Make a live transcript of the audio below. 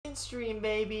fucking stream,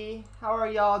 baby. How are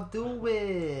y'all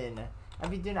doing?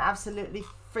 I've been doing absolutely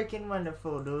freaking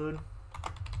wonderful, dude.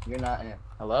 You're not in.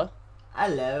 Hello?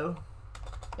 Hello.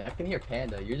 Yeah, I can hear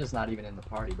Panda. You're just not even in the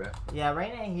party, bro. Yeah,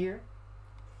 right now here.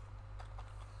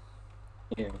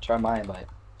 Here, try my invite.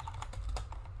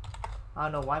 I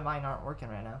don't know why mine aren't working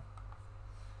right now.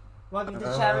 Welcome to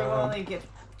chat, everyone. Let me get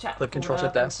chat. Click Control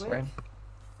Shift S, right?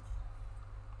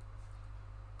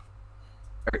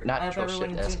 Or not Control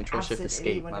Shift S, Control Shift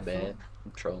Escape. My bad.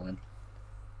 I'm trolling.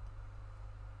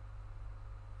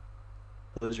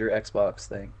 Close your Xbox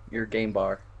thing. Your game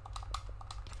bar.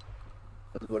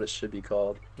 That's what it should be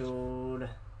called. Dude,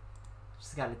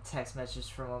 just got a text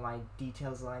message from all my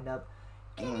details lined up.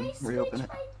 Can I switch reopen my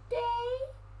it. day?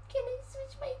 Can I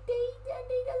switch my day? That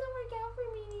day doesn't work out for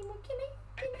me anymore. Can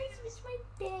I switch my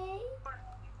day?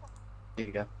 Here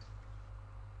you go.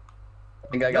 I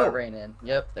think I got it rain in.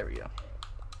 Yep, there we go.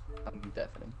 I'm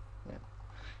deafening. Yeah.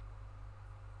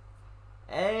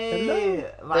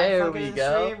 Hey, there we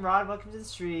go. Stream. Rod, welcome to the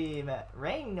stream.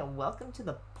 Rain, welcome to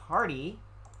the party.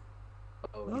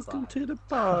 Oh, welcome to the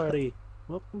party.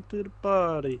 Welcome to the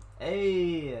party.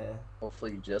 Hey.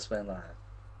 Hopefully you just went live.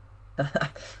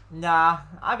 Nah,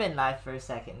 I've been live for a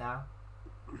second now.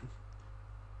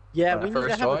 Yeah, we need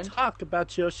to have a talk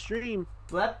about your stream.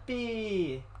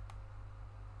 Bleppy.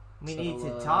 We need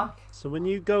to talk. So when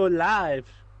you go live,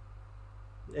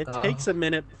 it takes a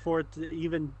minute before it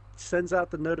even sends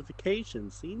out the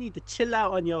notifications. So you need to chill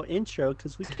out on your intro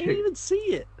because we can't even see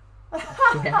it.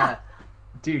 Yeah.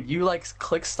 Dude, you like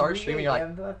click start streaming, you're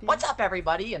like, what's up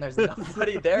everybody? And there's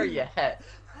nobody there yet.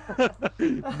 I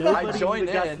joined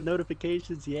in. Got the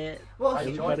notifications yet. Well, I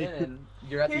joined in and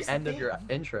you're at the end of your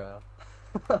intro.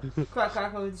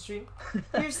 Crack with the stream.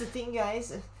 Here's the thing,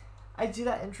 guys. I do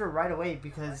that intro right away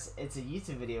because it's a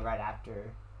YouTube video right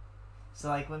after. So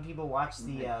like when people watch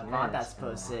the VOD that's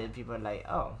posted, people are like,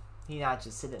 oh, he's not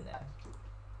just sitting there.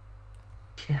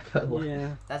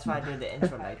 Yeah. That's why I do the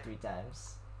intro like 3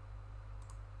 times.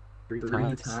 Three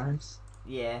times?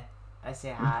 Yeah. I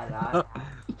say hi a lot.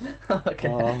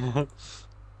 Okay.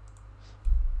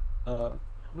 Well,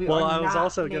 I was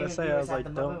also gonna say, I was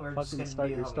like, don't fucking start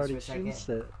your starting stream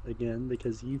set again,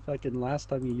 because you fucking, last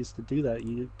time you used to do that,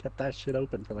 you kept that shit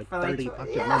open for like 30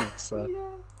 fucking minutes, so. Yeah.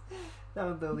 That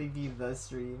would literally be the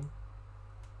stream.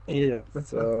 Yeah,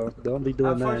 so don't be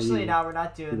doing that. Unfortunately, now we're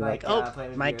not doing like, oh,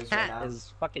 my cat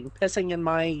is fucking pissing in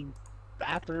my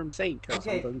bathroom sink or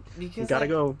something. Because you gotta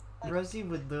go. Rosie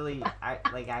would literally,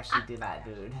 actually do that,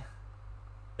 dude.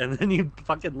 And then you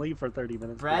fucking leave for 30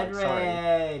 minutes. Bread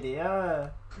raid, yeah.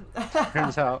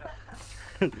 Turns out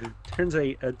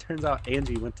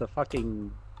Angie went to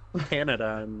fucking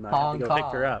Canada and I had to go pick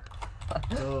her up.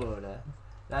 Dude,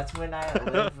 that's when I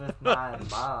lived with my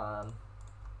mom.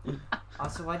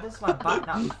 Also, why does my bot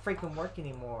not freaking work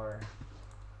anymore?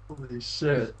 Holy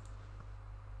shit.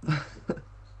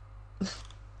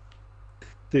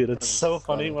 Dude, it's so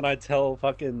funny when I tell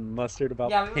fucking Mustard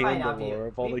about Panda lore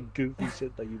of all the goofy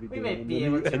shit that you be doing, and then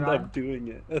you end up doing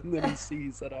it, and then he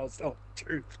sees that I was telling the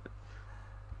truth.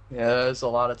 Yeah, there's a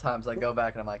lot of times I go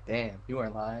back and I'm like, damn, you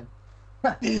weren't lying.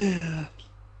 Yeah.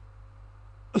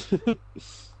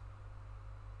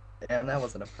 Damn, that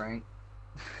wasn't a prank.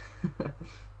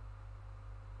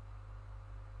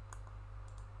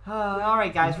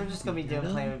 Alright guys, we're just gonna be doing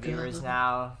playing with viewers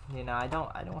now. You know, I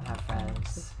don't have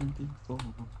friends.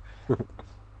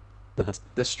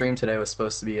 The stream today was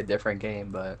supposed to be a different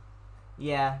game, but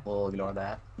yeah, we'll ignore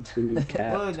that.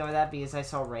 We'll ignore that because I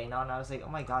saw Rain on. I was like, oh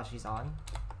my gosh, she's on.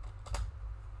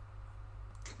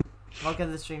 Welcome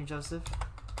to the stream, Joseph.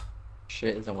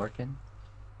 Shit isn't working.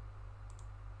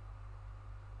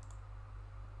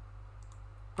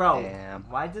 Bro, damn.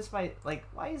 Why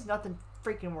is nothing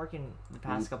freaking working the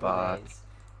past couple of days?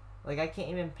 Like, I can't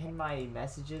even pin my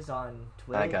messages on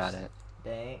Twitch. I got it.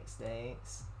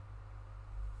 Thanks.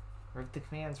 Rip the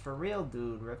commands for real,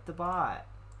 dude. Rip the bot.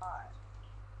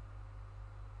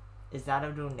 Is that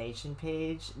a donation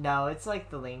page? No, it's like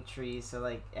the link tree, so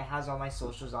like it has all my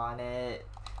socials on it,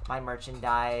 my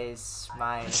merchandise,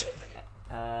 my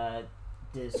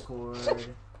Discord.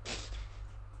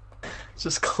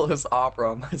 Just close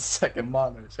Opera on my second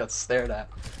monitor. Just got stared at.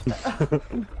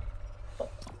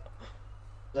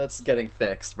 That's getting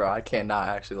fixed, bro. I cannot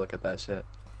actually look at that shit.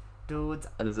 Dude,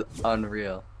 that is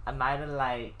unreal. I might have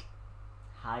like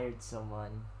hired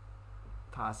someone,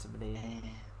 possibly.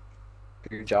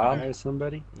 For your job? Hire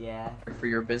somebody? Yeah. Or for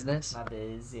your business? My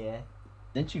biz, yeah.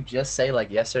 Didn't you just say like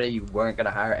yesterday you weren't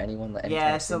gonna hire anyone?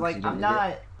 Yeah, so like I'm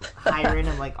not hiring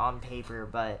him like on paper,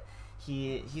 but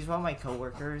he's one of my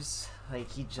coworkers. Like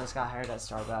he just got hired at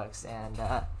Starbucks, and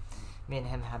me and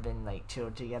him have been like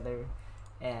chilled together,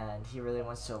 and he really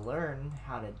wants to learn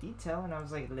how to detail. And I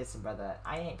was like, listen, brother,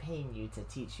 I ain't paying you to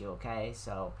teach you, okay?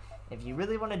 So if you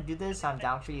really want to do this, I'm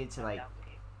down for you to like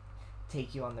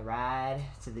take you on the ride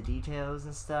to the details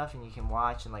and stuff, and you can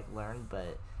watch and like learn,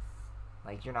 but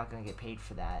like you're not gonna get paid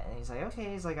for that. And he's like,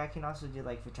 okay. He's like, I can also do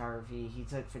like photography. He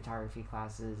took photography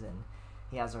classes, and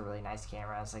he has a really nice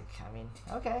camera. I was like, I mean,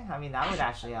 okay. I mean, that would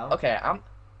actually help. Okay, I'm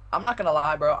not gonna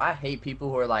lie, bro. I hate people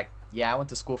who are like, yeah, I went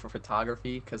to school for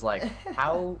photography, because like,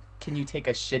 how can you take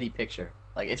a shitty picture?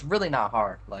 Like, it's really not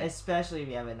hard. Like, especially if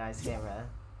you have a nice camera.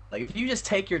 Like, if you just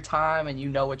take your time and you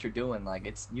know what you're doing, like,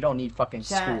 you don't need fucking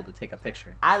school to take a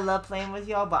picture. I love playing with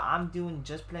y'all, but I'm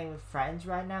just playing with friends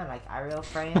right now, like IRL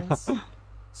friends.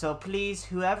 So please,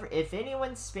 if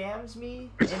anyone spams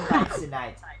me invites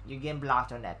tonight, you're getting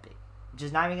blocked on Epic.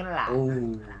 Just not even gonna lie.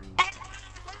 Ooh.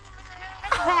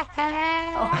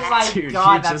 Oh my Dude,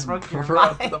 god, you that just broke your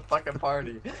broke mind. the fucking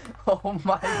party. Oh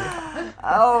my god.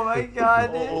 Oh my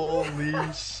god, dude.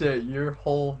 Holy shit, your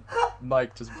whole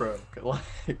mic just broke. Like,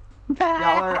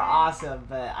 y'all are awesome,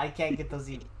 but I can't get those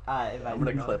invites. I'm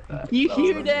gonna clip that. You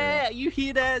hear that? You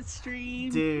hear that,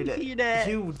 stream? Dude, you hear that?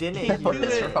 You didn't hear What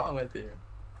is it. wrong with you?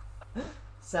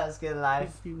 Sounds good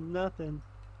life. Do nothing.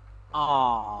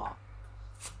 Aww.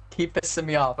 Keep pissing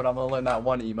me off, but I'm gonna learn that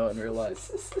one emote in real life.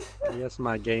 I guess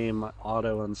my game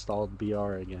auto-installed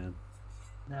BR again.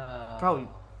 No. Probably.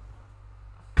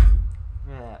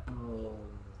 Yeah. Oh.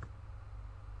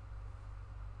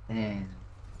 Man.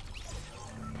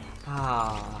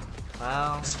 Ah,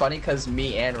 well. It's funny because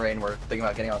me and Rain were thinking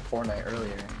about getting on Fortnite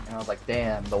earlier, and I was like,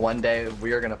 damn, the one day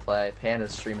we were gonna play,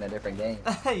 Panda's streaming a different game.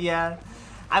 Yeah.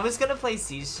 I was gonna play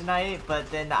Siege tonight, but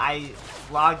then I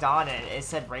logged on and it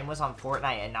said Rain was on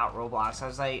Fortnite and not Roblox. I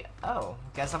was like, oh,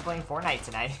 guess I'm playing Fortnite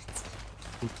tonight.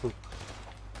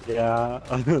 Yeah.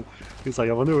 He's like,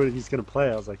 I wonder what he's gonna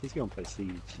play. I was like, he's gonna play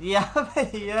Siege. Yeah,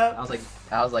 yeah.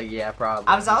 I was like, yeah, probably.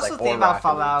 I was also like, thinking about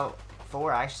Fallout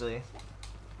 4 actually.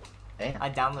 Damn. I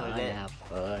downloaded it.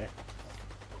 Boy.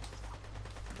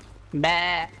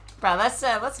 Bah. Bro,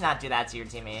 let's not do that to your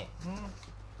teammate.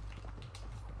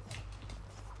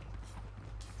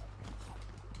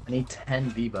 I need 10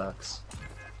 V-Bucks.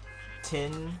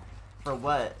 10 for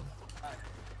what?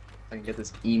 I can get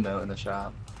this emote in the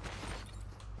shop.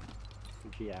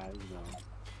 Yeah, I know.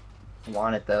 I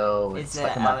want it though. It's Is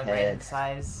stuck it in my Alan Rain head.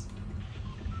 size?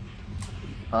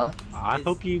 Huh? I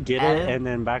hope you get Adam? it, and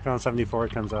then Background 74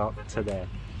 comes out today.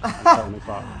 At 7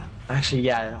 o'clock. Actually,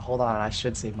 yeah. Hold on. I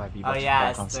should save my V-Bucks. Oh yeah, back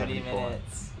it's on 30 74.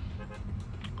 minutes.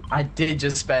 I did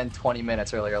just spend 20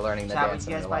 minutes earlier learning the Chat, dance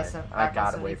would you in guys real buy life. some I back on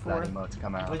gotta wait for that 74? emote to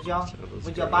come out. Would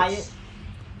y'all It buy it?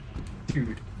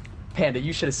 Dude, Panda,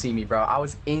 you should have seen me, bro. I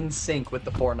was in sync with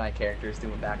the Fortnite characters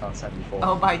doing back on 74.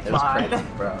 Oh my It was god. crazy,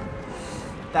 bro.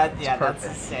 That's perfect.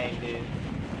 insane, dude.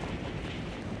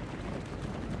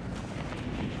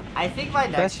 I think my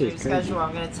next That's stream just schedule, crazy.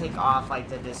 I'm gonna take off like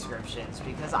the descriptions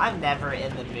because I'm never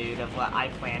in the mood of what I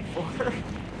plan for.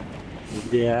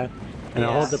 Yeah. And it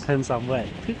all Yeah. depends on what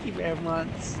Cookie Bear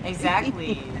wants.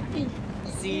 Exactly.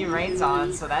 See, Rain's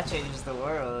on, so that changes the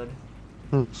world.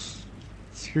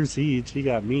 Screw Siege, he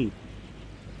got me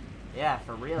Yeah,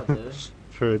 for real, dude.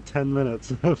 for 10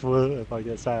 minutes if I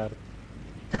get sad.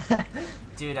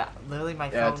 Dude, literally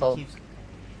my Yeah,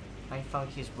 my phone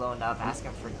keeps blowing up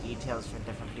asking for details from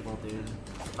different people, dude.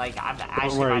 Like I'm Don't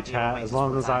actually worry, might be chat. wasting As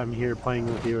long some as time. I'm here playing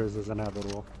with viewers is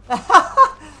inevitable.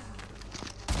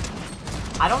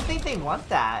 I don't think they want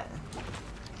that.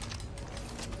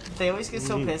 They always get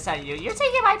so pissed at you. You're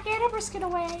taking my Panda brisket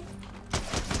away.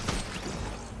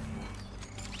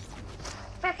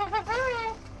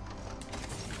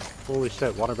 Holy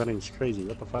shit, waterbending's crazy.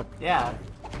 What the fuck? Yeah,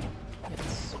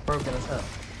 It's broken as hell.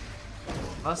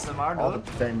 most of them are, All the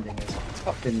dude. bending is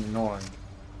fucking annoying.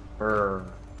 Brr.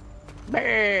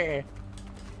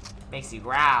 Makes you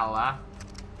growl, huh?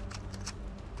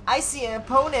 I see an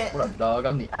opponent What up, dog?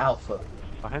 I'm the alpha.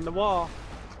 Behind the wall.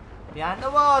 behind the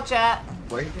wall, chat.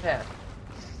 Where you at?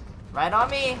 Right on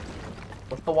me.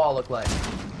 What's the wall look like?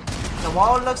 The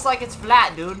wall looks like it's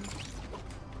flat, dude.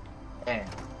 Damn.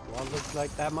 Wall looks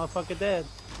like that motherfucker dead.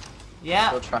 Yeah,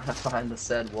 Still trying to find the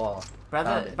said wall.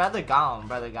 Found brother it. gone,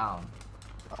 brother gone.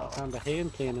 Oh. Found a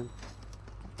hand cannon.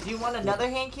 Do you want another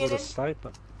hand With cannon? a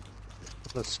sniper.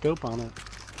 With a scope on it.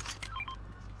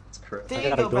 It's correct. There I you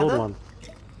got go, a gold brother. one.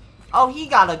 Oh, he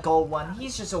got a gold one.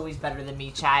 He's just always better than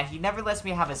me, Chad. He never lets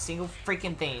me have a single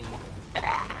freaking thing.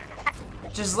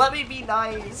 Just let me be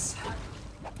nice.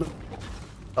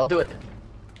 I'll do it.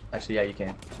 Actually, yeah, you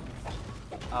can.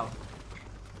 Oh.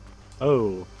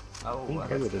 Oh. Oh. I didn't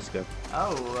play with this guy.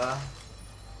 Oh.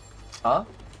 Huh?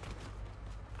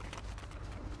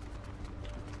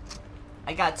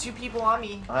 I got 2 people on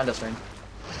me. Behind us, Rain.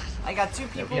 I got 2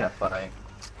 people. Yeah, fight.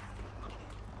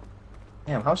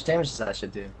 Damn, how much damage does that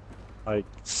shit do? Like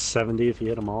 70 if you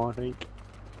hit them all, I think.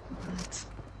 What?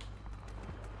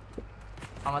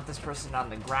 I want this person on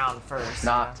the ground first.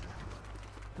 Not.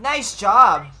 Yeah. Nice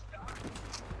job.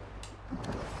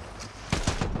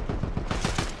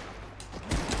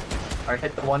 I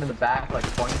hit the one in the back like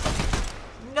 20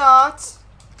 something. Not.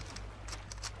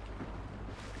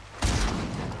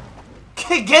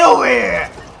 Get over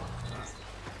here!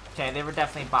 Okay, they were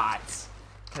definitely bots.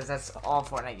 Because that's all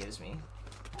Fortnite gives me.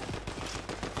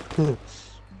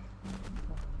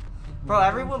 Bro,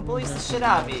 everyone bullies the shit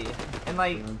out of me. And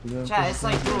like, chat, it's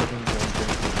like, dude,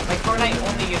 like Fortnite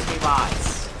only gives me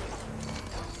bots.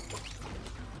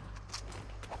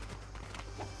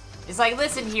 It's like,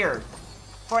 listen here.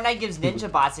 Fortnite gives Ninja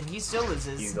bots and he still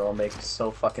loses. You gonna make me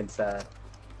so fucking sad.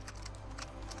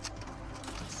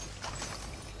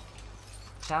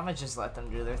 I'm gonna just let them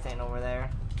do their thing over there.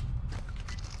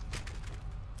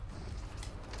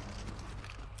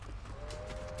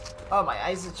 Oh, my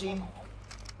eyes itchy.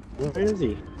 Where is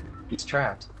he? He's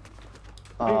trapped.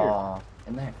 Oh,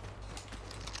 in there.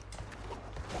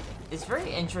 It's very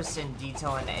interesting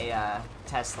detailing a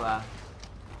Tesla.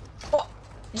 Oh,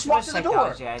 too much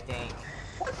technology, I think.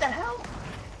 What the hell?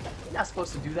 You're not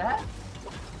supposed to do that.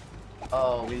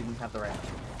 Oh, we didn't have the ramp.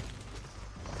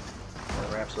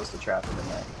 The ramp's supposed to trap him in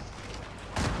there.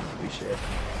 We should.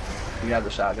 You have the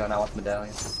shotgun, I want the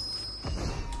medallion.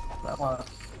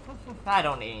 I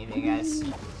don't need anything, guys.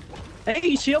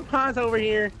 Hey, Shield Pod's over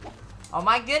here. Oh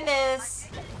my goodness!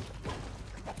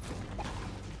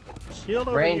 Shield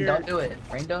over Rain, here. don't do it.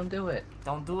 Rain, don't do it.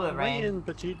 Don't do it, Rain.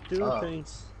 But you do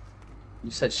things.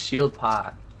 You said shield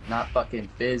pot, not fucking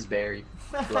fizzberry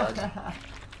blood. I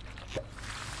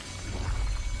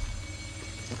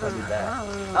did that.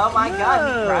 Oh my god,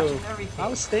 he crashed and everything. I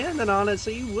was standing on it so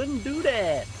you wouldn't do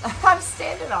that. I'm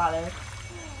standing on it.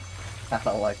 I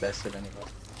don't like that shit anymore.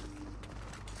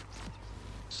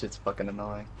 Shit's fucking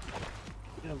annoying.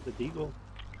 You have the deagle.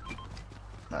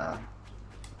 Nah.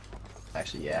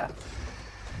 Actually, yeah.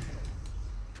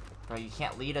 Bro, you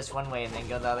can't lead us one way and then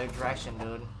go the other direction,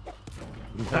 dude.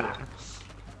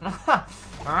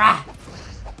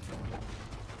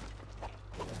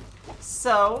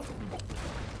 So,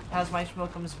 how's my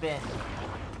Schmookums been?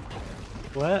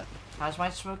 What? How's my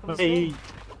Schmookums Hey, been?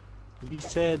 you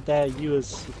said that you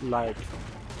was like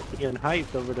getting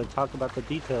hyped over to talk about the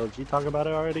details. Did you talk about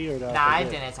it already, or Nah, I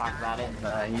didn't talk about it.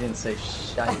 Nah, you didn't say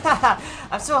shit.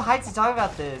 I'm so hyped to talk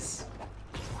about this.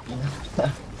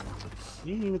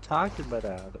 You didn't even talk about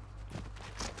it.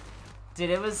 Dude,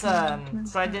 it was, so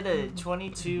I did a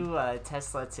 22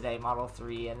 Tesla today, Model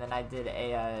 3, and then I did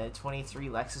a 23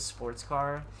 Lexus sports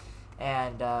car,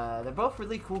 and they're both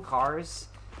really cool cars.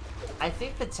 I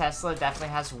think the Tesla definitely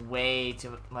has way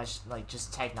too much, like,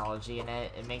 just technology in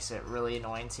it. It makes it really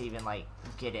annoying to even, like,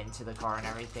 get into the car and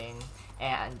everything,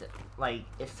 and, like,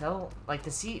 it felt, like,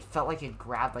 the seat felt like it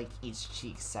grabbed, like, each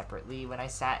cheek separately when I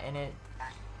sat in it,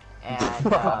 and,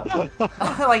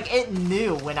 like, it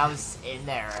knew when I was in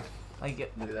there. Like,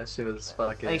 dude, that shit was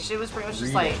fucking. Like, shit was pretty much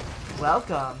just like,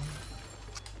 welcome.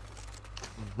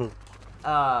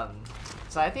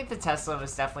 So I think the Tesla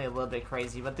was definitely a little bit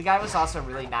crazy, but the guy was also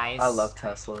really nice. I love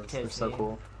Teslas. They're so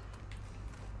cool.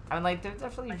 I mean, like, they're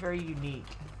definitely very unique.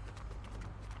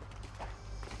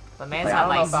 But man's like, not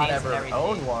like I don't know if I'd and ever everything.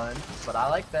 own one, but I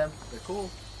like them. They're cool.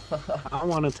 I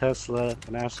want a Tesla,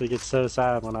 and Ashley gets so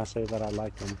sad when I say that I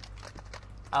like them.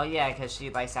 Oh yeah, because she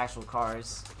likes actual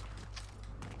cars.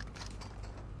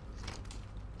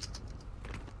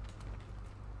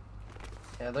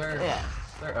 Yeah, they're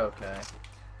okay.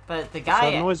 But the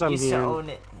guy used to own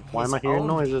it. Why am I hearing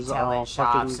noises all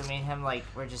shop, fucking... So me and him, like,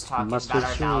 we're just talking about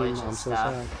our knowledge and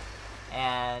stuff.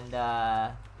 And,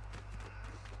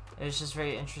 it was just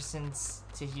very interesting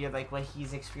to hear, like, what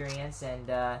he's experienced,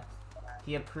 and,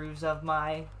 he approves of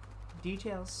my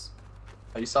details.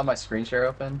 Oh, you saw my screen share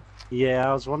open? Yeah,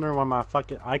 I was wondering why my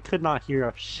fucking... I could not hear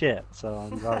a shit, so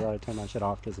I'm glad that I turned my shit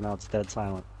off, because now it's dead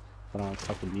silent. But I don't have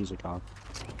fucking music on.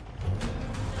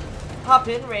 Hop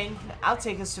in, Rain. I'll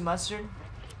take us to Mustard.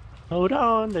 Hold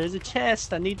on, there's a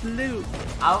chest. I need to loot.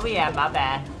 Oh yeah, my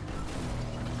bad.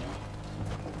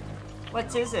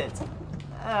 What is it?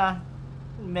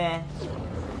 Meh.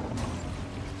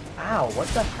 Ow, what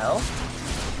the hell?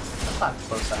 That's not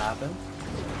supposed to happen.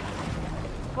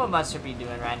 What Mustard be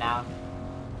doing right now?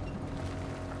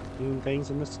 Doing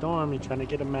things in the storm. You're trying to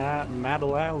get a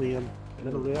medallion.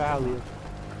 Medallion.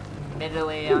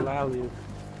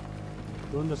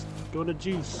 Go to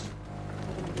juice.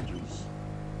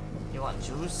 You want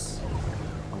juice?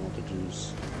 I want the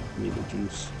juice. Need the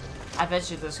juice. I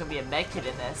bet you there's gonna be a med kit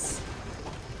in this.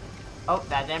 Oh,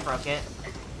 that didn't broke it.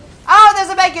 Oh, there's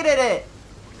a med kit in it!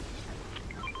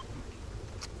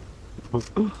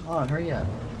 Come on, hurry up.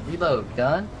 Reload,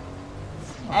 gun.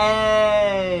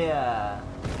 Hey!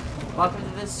 Welcome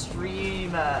to the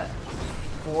stream,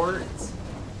 Fort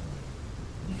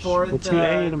What's he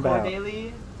ain't about?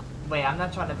 Daily. Wait, I'm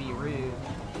not trying to be rude.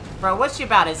 Bro, what you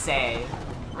about to say?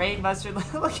 Rain Mustard,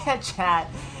 look at chat.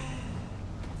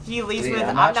 He leaves with,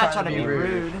 I'm not trying to be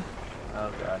rude.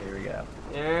 Oh god, here we go.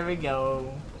 There we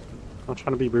go. I'm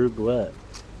trying to be rude, what?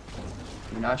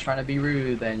 If you're not trying to be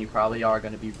rude, then you probably are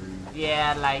gonna be rude.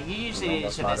 Yeah, like, you usually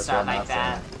shouldn't start like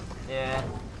that. Yeah.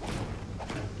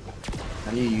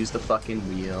 And you use the fucking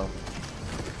wheel.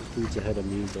 Who's ahead of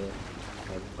me, but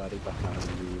everybody behind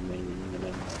me, maybe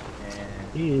even Yeah.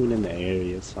 he ain't even in the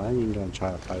area, so I ain't even gonna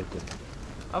try to fight it.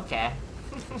 Okay.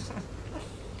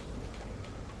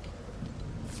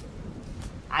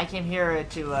 I came here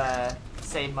to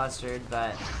save Mustard,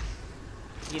 but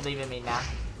you leaving me now.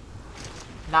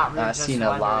 Not rude, I just seen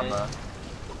a wondering. llama.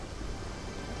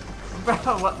 Bro,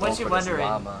 what you wondering?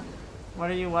 Llama. What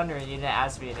are you wondering? You didn't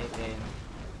ask me anything.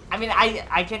 I mean,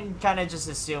 I can kind of just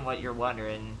assume what you're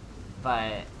wondering, but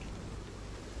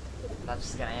I'm not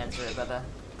just gonna answer it, brother.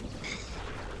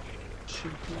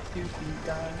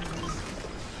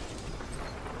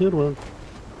 Good one.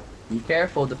 Mm-hmm. Be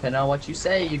careful, depending on what you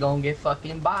say, you're gonna get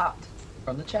fucking bopped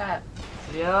from the chat.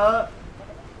 Yup.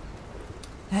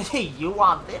 Hey, you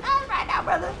want it right now,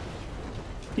 brother?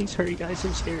 Please hurry, guys.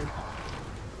 I'm scared.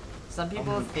 Some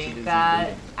people think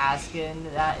that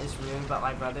asking that is rude, but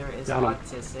my brother is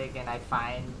autistic, and I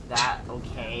find that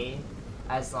okay,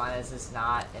 as long as it's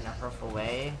not in a hurtful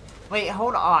way. Wait,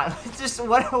 hold on. Just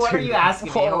what are you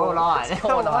asking me? Hold on. What's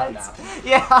going on now?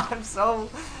 Yeah, I'm so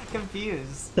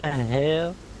confused. The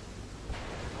hell?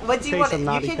 What do you want? You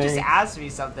can just ask me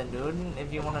something, dude,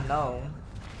 if you want to know.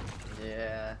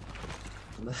 Yeah.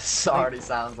 This already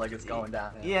sounds like it's going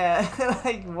down. Yeah,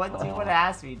 like what do you want to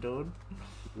ask me, dude?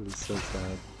 It's so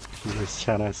sad. This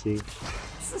chat I see.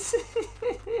 This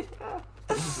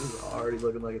is already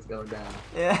looking like it's going down.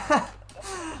 Yeah.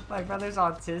 My brother's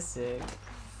autistic.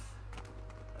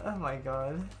 Oh my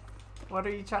god. What are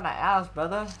you trying to ask,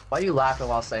 brother? Why are you laughing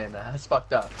while saying that? That's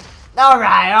fucked up.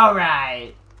 Alright,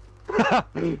 alright.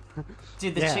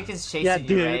 Dude, the chicken's chasing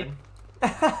you, right?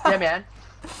 Yeah, man.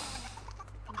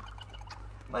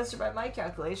 Must by my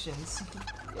calculations.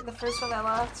 You're the first one that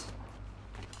laughed.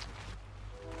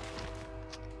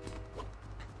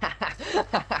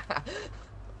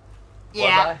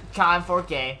 Yeah, con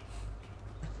 4K.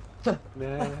 Nah.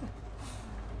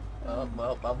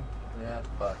 Well, yeah,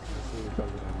 fuck.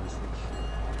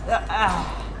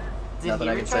 Did Nothing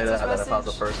I can say to that if I was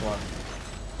the first one.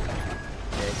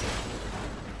 Okay.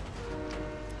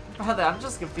 Brother, I'm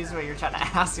just confused what you're trying to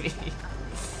ask me.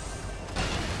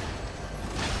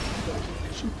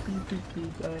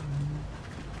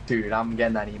 Dude, I'm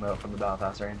getting that emote from the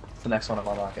Battlepass Rain. It's the next one I'm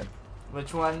unlocking.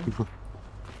 Which one?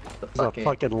 The It's a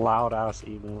fucking loud ass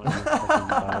emo and a fucking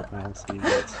loud ass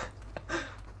emote.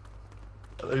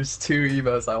 There's 2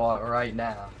 emotes I want right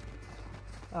now.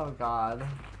 Oh god.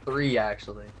 3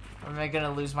 actually. Am I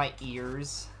gonna lose my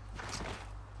ears?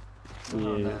 Yeah.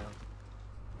 Oh, no.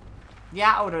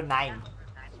 Yeah, out of 9.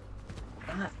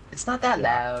 It's not that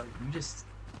loud. You just.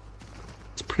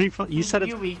 It's pretty fun. You said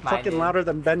it's fucking louder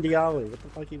than Ben Diallo. What the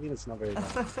fuck do you mean it's not very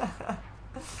loud?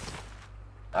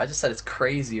 I just said it's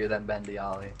crazier than Ben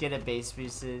Dialli. Get it bass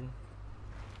boosted.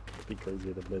 Because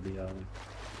you're the Ben Diallo.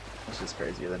 It's just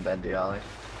crazier than Ben Dialli.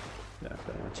 Yeah,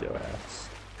 that's your ass.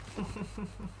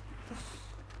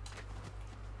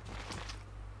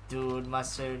 Dude,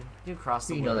 Mustard, you crossed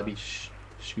the world. You know that'd be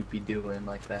shoopy doing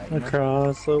like that. You know?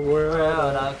 Across the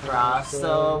world. Across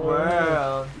the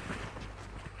world.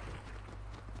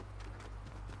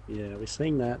 Yeah, we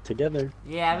sing that together.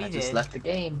 Yeah, we I did. just left the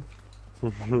game.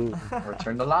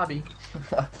 Return to lobby.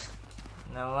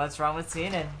 No, what's wrong with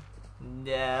seeing it?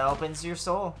 It opens your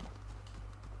soul.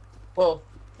 Whoa,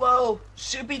 whoa,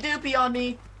 shoopy doopy on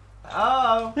me.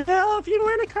 Oh. Well, if you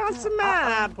went across the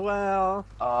map, well.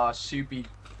 Oh, shoopy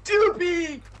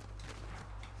doopy.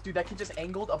 Dude, that kid just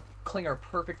angled a clinger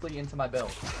perfectly into my build.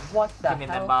 What the hell? Give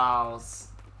me the balls.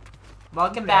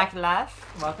 Welcome back, Left.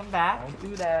 Welcome back.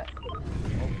 Don't do that. Oh,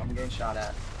 I'm getting shot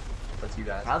at. That's you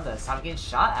guys. Brother, stop getting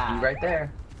shot at. You right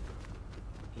there.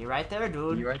 You right there,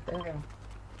 dude. You right there.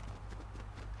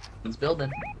 He's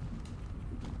building.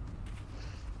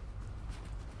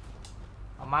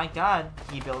 Oh my god,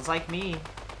 he builds like me.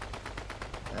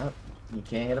 Yep. You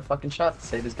can't hit a fucking shot to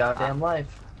save his goddamn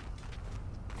life.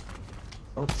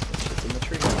 Oh, that shit's in the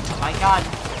tree. Oh my god,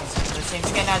 this same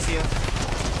skin as you.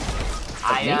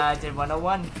 I did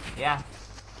 101. Yeah.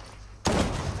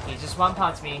 He just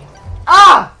one-punched me.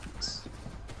 Ah!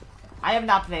 I am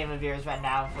not playing with viewers right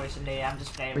now, unfortunately. I'm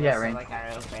just playing with some, like, our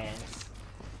real friends.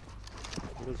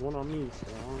 There's one on me, so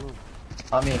I don't know.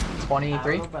 On me,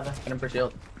 23. Hit him for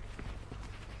shield.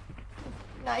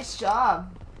 Nice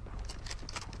job.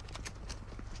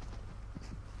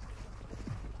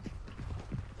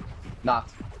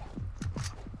 Knocked.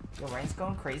 Yo, Rain's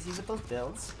going crazy with those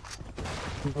builds.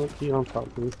 He on top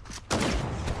of me.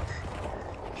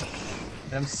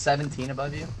 And I'm 17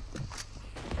 above you.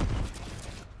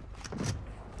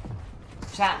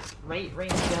 Chat, rate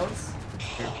Rain's builds.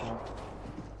 I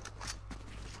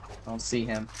don't see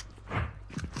him.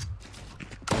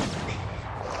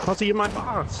 I'll see you, my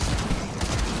boss.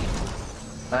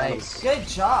 Nice. Good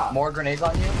job. More grenades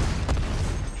on you.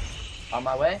 On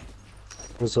my way.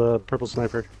 There's a purple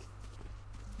sniper.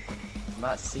 I'm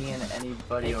not seeing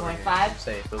anybody over here. 8.5.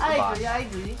 Safe. Those I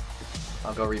agree.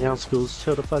 I'll go read. Yeah, schools,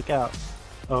 chill the fuck out.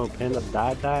 Oh, Panda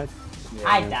died? Yeah.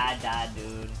 I died,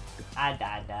 dude. I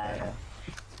died. Yeah.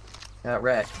 Got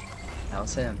wrecked. That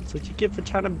was him. That's what you get for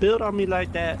trying to build on me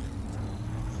like that. Yeah.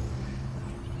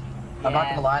 I'm not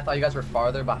gonna lie, I thought you guys were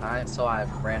farther behind, so I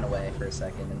ran away for a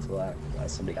second until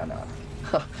somebody got knocked.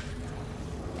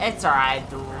 It's alright,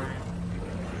 dude.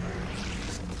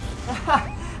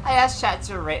 I asked chat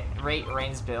to rate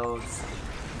Rain's builds.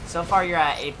 So far, you're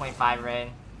at 8.5,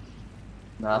 Rain.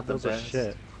 Not the best.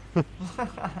 Shit.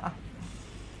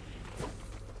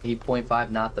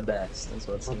 8.5, not the best. That's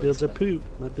what My builds are poop.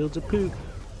 My builds are poop.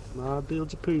 My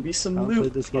builds are poop. Be some I'll loot play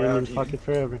this game in fucking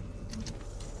forever.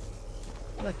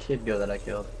 Where'd that kid go that I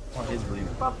killed? Oh, his loot.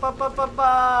 Ba ba ba ba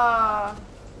ba.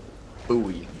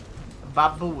 Booey.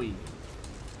 Babooey.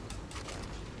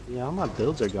 Yeah, all my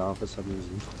builds are gone for some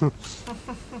reason. For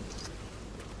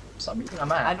some reason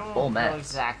I'm at I don't full know max.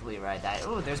 exactly where I died.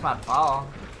 Ooh, there's my ball.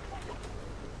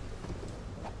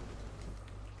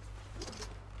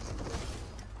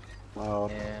 Wow.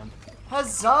 Yeah.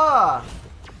 Huzzah!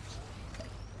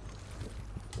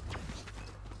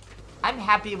 I'm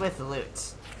happy with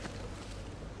loot.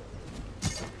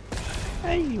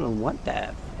 I didn't even want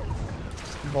that.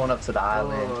 I'm going up to the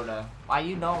island. Dude, why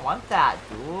you don't want that,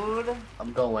 dude?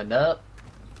 I'm going up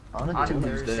on a Tuesday.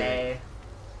 Thursday.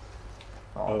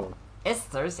 Oh. It's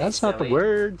Thursday. That's not the silly.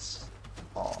 words.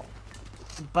 Oh.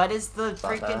 But it's the It's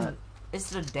not freaking. bad. It's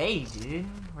the day, dude.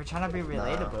 We're trying to be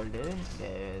relatable,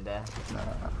 dude. Nah.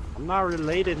 I'm not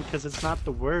related because it's not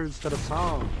the words to the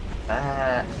song.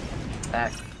 Back.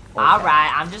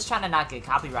 Alright, I'm just trying to not get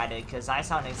copyrighted because I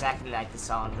sound exactly like the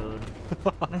song, dude.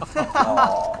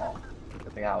 Oh.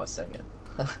 Good thing I was singing.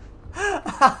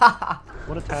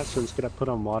 What attachments could I put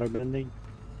on waterbending?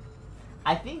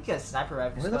 I think a sniper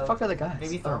rifle. Where the fuck are the guys?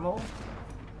 Maybe thermal?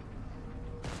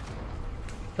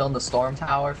 Killing the storm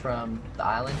tower from the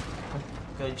island.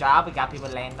 Good job, we got people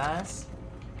laying us.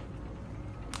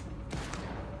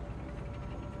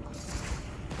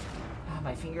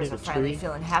 My fingers are finally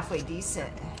feeling halfway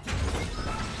decent.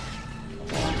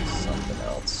 Something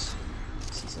else.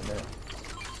 This isn't it.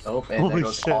 Oh, and there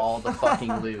goes all the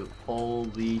fucking loot.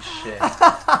 Holy shit.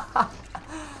 Wow.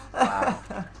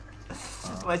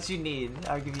 What you need?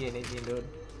 I'll give you anything, dude.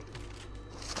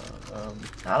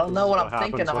 I don't know what I'm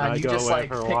thinking on. You just like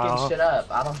picking shit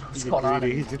up. I don't know what's going on.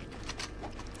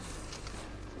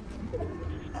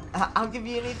 I'll give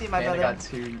you anything, my brother.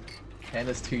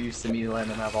 Panda's too used to me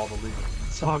letting him have all the loot.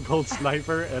 Saw a gold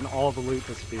sniper and all the loot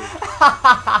disappeared.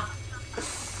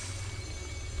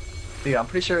 Dude, I'm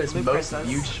pretty sure his most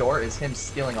viewed short is him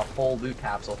stealing a whole loot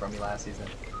capsule from me last season.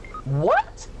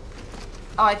 What?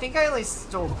 Oh, I think I only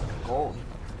stole gold.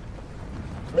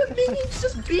 The minions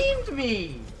just beamed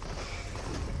me!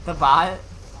 The bot?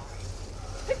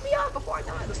 Pick me up before I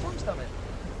die, the storm's coming.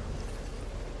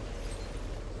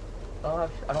 I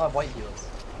don't have white heals.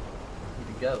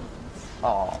 Need to go.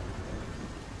 Aw.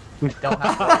 I don't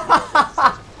have white heals.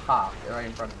 Just pop. They're right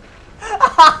in front of me.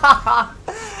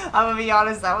 I'm gonna be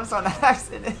honest, that was on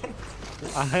accident.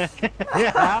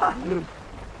 Yeah.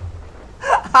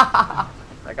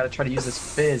 I gotta try to use this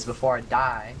fizz before I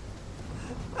die.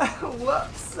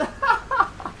 Whoops.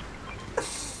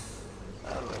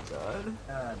 Oh my god.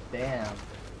 God damn.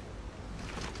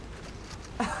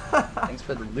 Thanks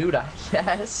for the loot, I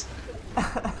guess.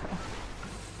 I'm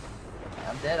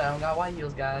dead, I don't got white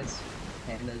heals, guys.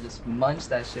 And they just munched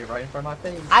that shit right in front of my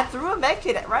face. I threw a med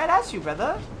kit right at you,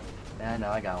 brother. Yeah, no,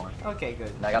 I got one. Okay, good.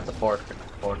 And I got the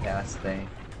forecast thing.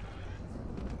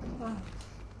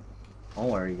 Don't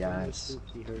worry, guys.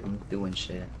 I'm doing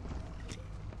shit.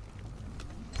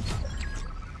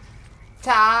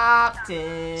 Top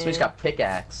 10. Switch got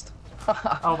pickaxed.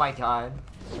 Oh my god.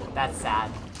 That's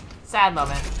sad. Sad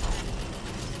moment.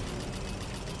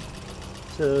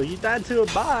 So you died to a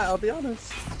bot, I'll be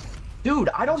honest. Dude,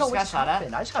 I don't know what shot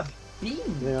happened. I just got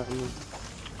beamed. Yeah.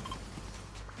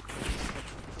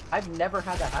 I've never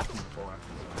had that happen before.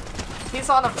 He's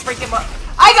on a freaking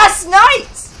I got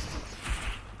sniped!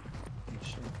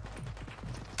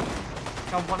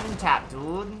 Got one tap,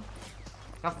 dude.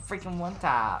 Got freaking one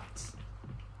tapped.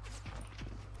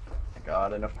 My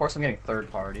god, and of course I'm getting third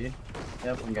party.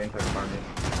 Yep, I'm getting third party.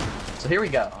 So here we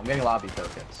go. I'm getting lobby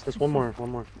tokens. Just one more.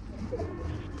 One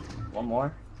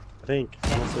more? I think.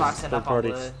 Yeah, he's boxing up all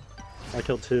the... I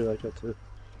killed two.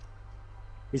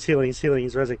 He's healing, he's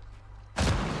rezzing.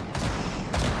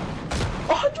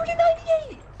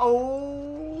 198!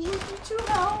 Oh, 2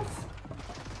 health.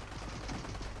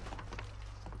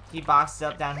 He boxed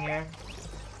up down here.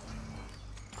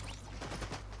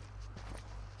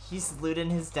 He's looting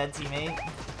his dead teammate.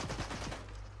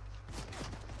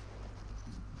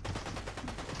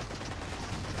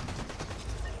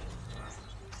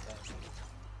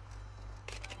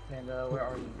 And where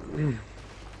are you?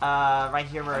 Right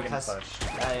here where enemy.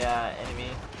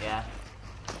 Yeah.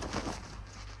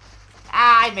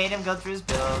 Ah, I made him go through his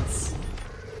builds.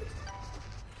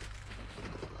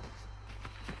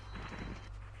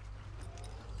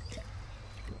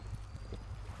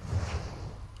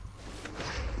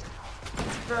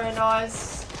 Very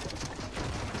nice.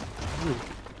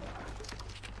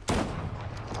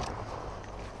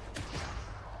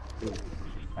 There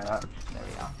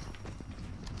we go.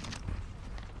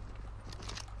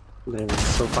 Man, it's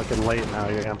so fucking late now,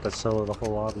 you're gonna have to solo the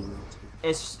whole lobby.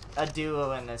 It's a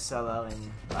duo and a solo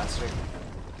in Buster.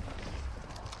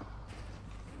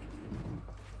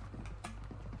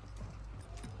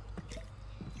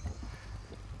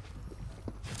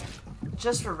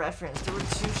 Just for reference, there were 2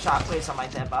 shockwaves on my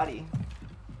dead body.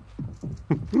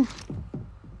 Oh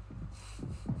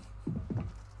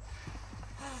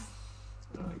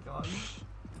my god.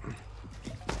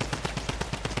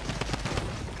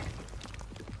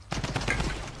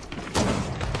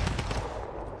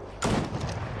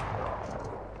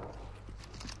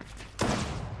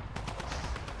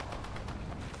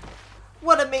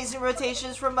 What amazing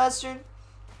rotations from Mustard.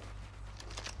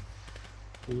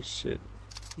 Oh shit.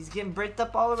 He's getting bricked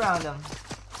up all around him.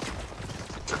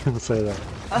 Don't say that.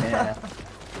 Yeah.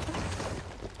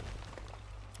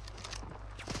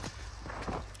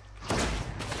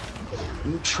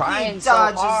 You trying so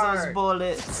hard. He dodges those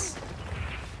bullets.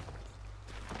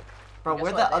 Bro,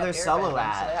 where's the other solo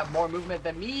at? They have more movement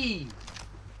than me.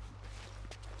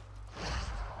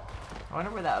 I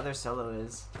wonder where that other solo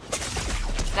is.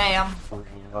 Damn. Oh,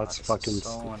 that's fucking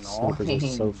so snipers are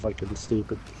so fucking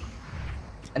stupid.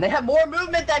 And they have more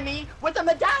movement than me with a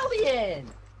medallion!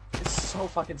 It's so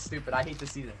fucking stupid. I hate to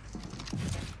see this.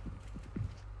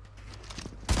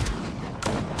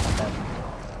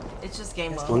 It's just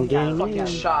game mode. One game fucking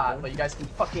shot, but you guys can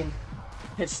fucking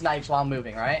hit snipes while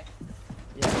moving, right?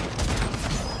 Yeah.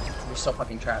 You're so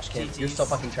fucking trash, kid. GG's. You're so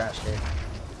fucking trash, kid.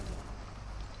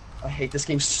 I hate this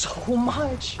game so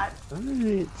much.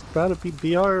 It's about to be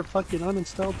BR fucking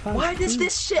uninstalled time. Why does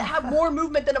this shit have more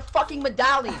movement than a fucking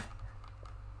medallion?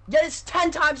 Yet it's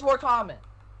 10 times more common.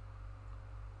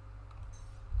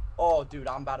 Oh, dude,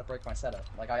 I'm about to break my setup.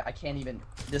 Like, I can't even...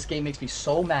 This game makes me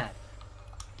so mad.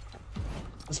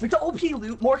 Let's make the OP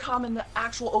loot more common than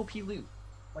actual OP loot.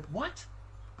 Like, what?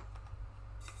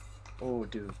 Oh,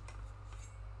 dude.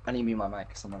 I need to mute my mic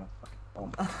because I'm gonna fucking...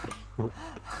 Oh.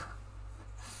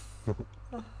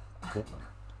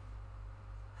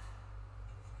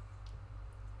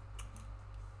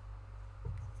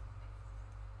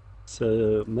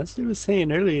 So, Mustard was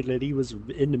saying earlier that he was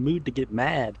in the mood to get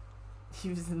mad. He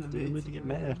was in the mood to get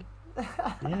mad.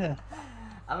 Yeah.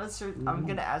 I'm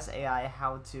gonna ask AI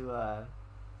how to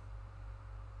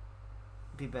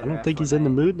be better. I don't think he's in the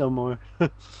mood no more. The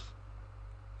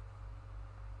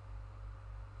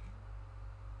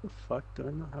fuck? Do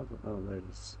I not have? Oh, there it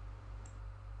is.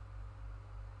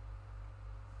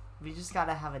 We just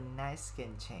gotta have a nice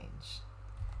skin change.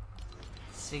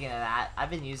 Speaking of that, I've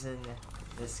been using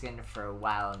this skin for a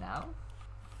while now.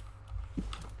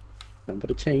 Time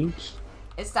for a change.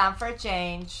 It's time for a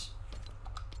change.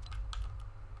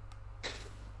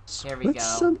 Here we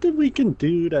What's go. something we can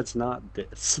do that's not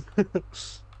this?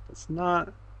 It's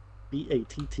not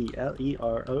BATTLEROYALE.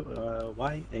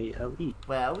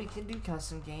 Well, we can do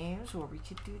custom games, or we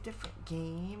could do a different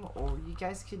game, or you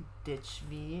guys could ditch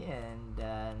me and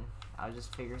I'll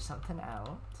just figure something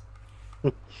out.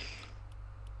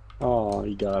 Oh,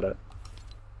 you got it.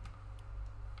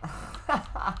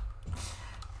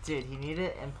 Dude, he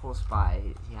needed impulse buy.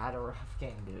 He had a rough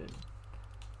game, dude.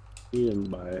 He didn't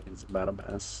buy it. It's a battle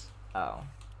pass. Oh.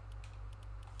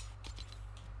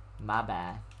 My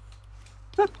bad.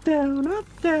 Up, down,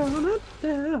 up, down, up,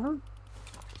 down.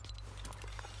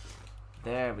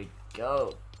 There we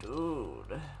go,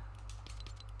 dude.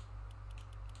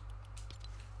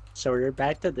 So we're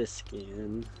back to this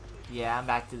skin. Yeah, I'm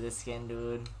back to this skin,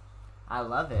 dude. I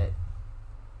love it.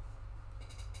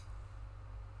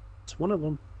 It's one of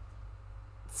them.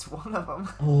 It's one of them.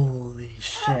 Holy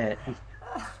shit.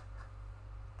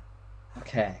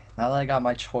 Okay, now that I got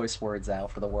my choice words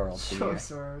out for the world.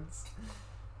 Choice words.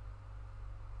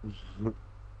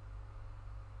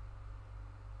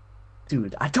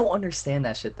 Dude, I don't understand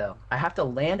that shit though. I have to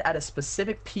land at a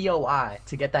specific POI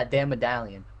to get that damn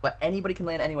medallion, but anybody can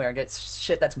land anywhere and get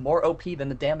shit that's more OP than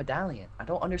the damn medallion. I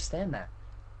don't understand that.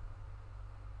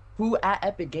 Who at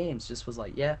Epic Games just was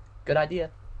like, yeah, good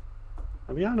idea.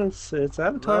 I'll be honest, it's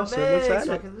Avatar, so let's add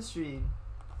it. In the street.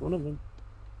 One of them.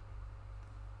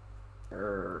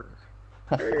 You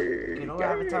know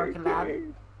Avatar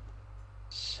collab?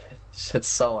 Shit's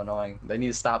so annoying. They need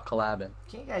to stop collabing.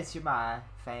 Can you guys hear my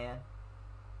fan?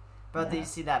 Bro, did you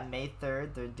see that May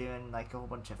 3rd? They're doing like a whole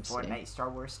bunch of Fortnite, Star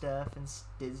Wars stuff, and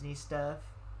Disney stuff.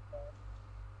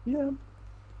 Yeah.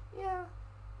 Yeah.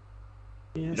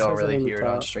 You don't really hear it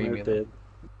on stream either.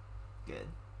 Good.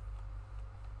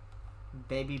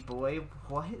 Baby boy,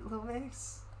 what, Lil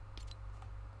Mix?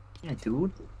 Yeah,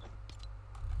 dude.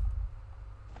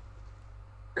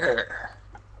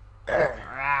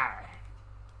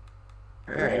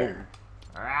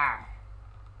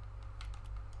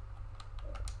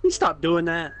 You stop doing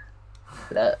that.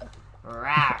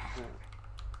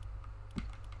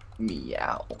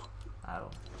 Meow. Oh.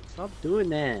 Stop doing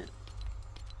that.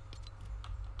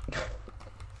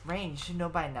 Rain, you should know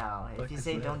by now. If you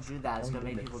say don't do that, it's gonna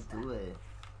make people do it.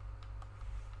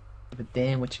 But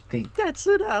damn, what you think? That's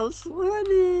what I was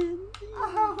wanting.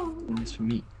 Oh. It's for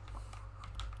me.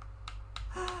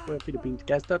 Well, Peter Beans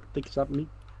cast up, think something me.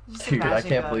 Dude, I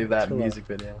can't believe that music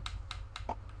video.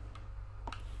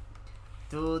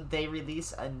 Dude, they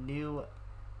released a new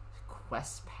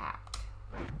quest pack.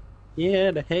 Yeah,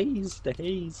 the haze, the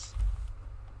haze.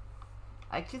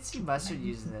 I could see Mustard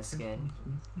using this skin.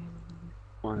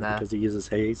 Why? Nah. Because he uses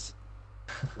haze.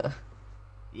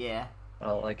 Yeah. I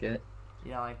don't like it.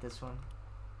 You don't like this one?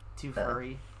 Too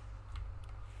furry?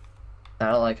 I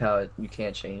don't like how you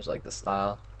can't change like the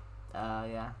style.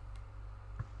 Yeah.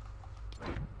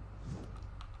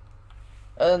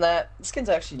 Other than that, the skin's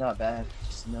actually not bad.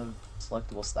 Just no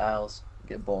selectable styles.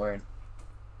 Get boring.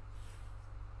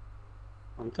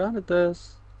 I'm kind of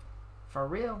this. For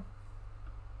real?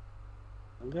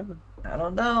 I'm gonna. I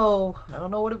don't know. I don't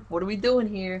know what are we doing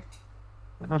here.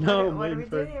 I don't know. I'm What are waiting we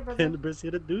for doing here, brother?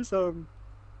 Penderbury to do something.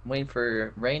 I'm waiting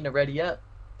for Rain to ready up.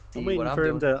 I'm waiting for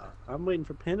him to. I'm waiting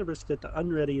for Penderbury to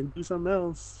unready and do something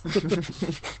else.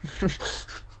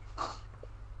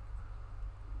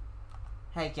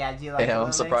 Hey, Cat, do you like Yeah,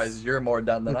 I'm surprised you're more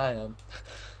done than I am.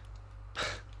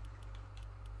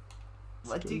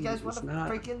 What do you guys want to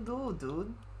freaking do,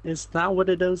 dude? It's not one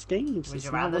of those games. Would it's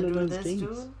you not rather one of do those this, games.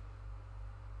 dude?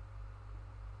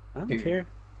 I don't care.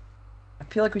 I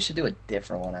feel like we should do a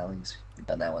different one at least. We've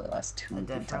done that one the last two A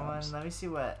different times. one? Let me see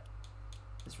what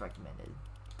is recommended.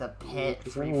 The pit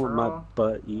Because free I want for my all?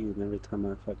 butt eaten every time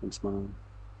I fucking smile.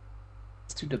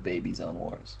 Let's do the baby zone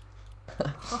wars.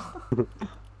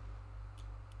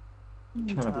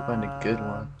 Trying to find a good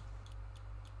one.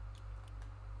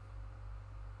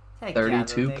 Heck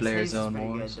 32 yeah, player Haze is zone pretty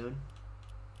wars. Good, dude.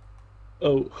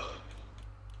 Oh.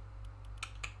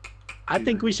 I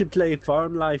think we should play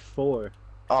Farm Life 4.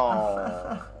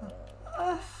 Oh.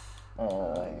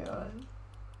 Oh my god.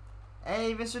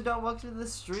 Hey, Mr. Don't welcome to the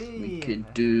stream. We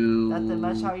could do Nothing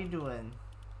much. How you doing?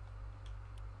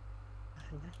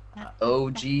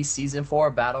 OG Season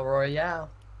 4 Battle Royale.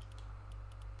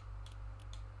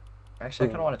 Actually, I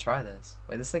kind of want to try this.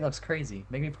 Wait, this thing looks crazy.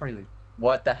 Make me party lead.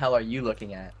 What the hell are you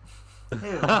looking at?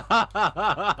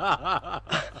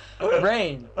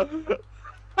 Rain.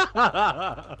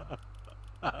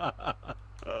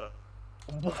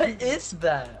 What is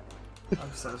that?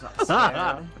 I'm so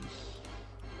scared.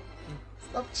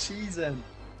 Stop cheesing.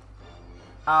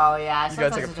 Oh yeah, You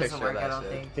gotta sometimes take a it doesn't picture of work. that I don't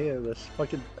shit. think. Yeah, this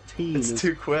fucking team It's is...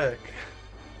 too quick.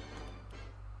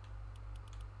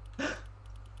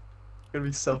 Gonna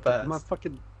be so fast. My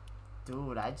fucking...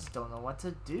 Dude, I just don't know what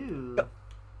to do.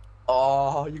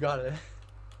 Oh, you got it.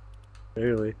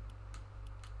 Barely.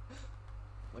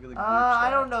 Look at the I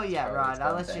don't know yet, Rod.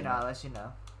 I'll let you know. I'll let you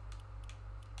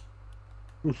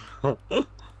know.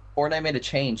 Fortnite made a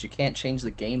change. You can't change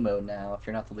the game mode now if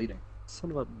you're not the leader.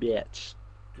 Son of a bitch.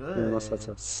 Good. Unless that's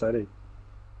a setting.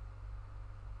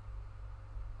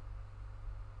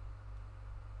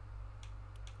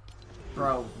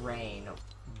 Bro, Rain.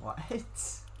 What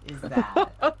is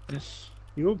that?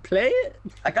 You won't play it?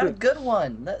 I got a good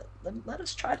one. Let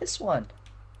us try this one.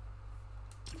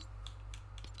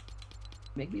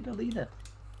 Make me the leader.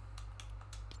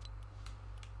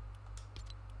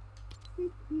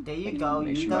 There you go,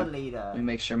 you the leader. Let me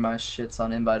make sure my shit's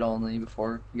on invite only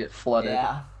before you get flooded.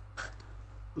 Yeah.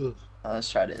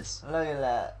 Let's try this. Look at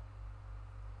that.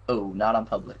 Oh, not on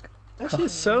public. That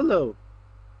shit's solo.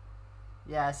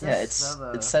 Yeah, it says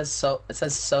solo. It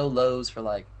says solos for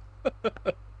like.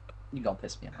 You gonna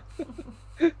piss me off.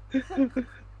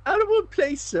 I don't want to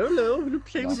play solo. I'm gonna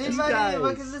play with you guys.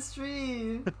 Look at the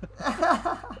stream.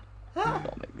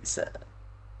 Don't make me sad.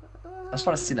 I just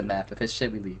want to see the map. If it's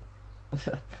shit, we leave.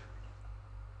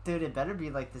 Dude, it better be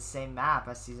like the same map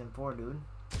as season 4, dude.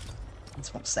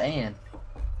 That's what I'm saying.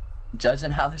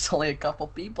 Judging how there's only a couple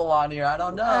people on here, I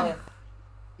don't know.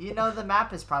 You know the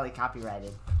map is probably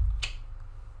copyrighted.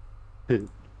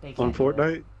 On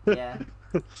Fortnite? Yeah.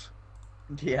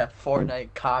 Yeah,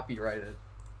 Fortnite copyrighted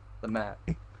the map.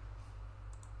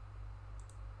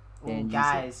 Oh,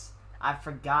 guys, I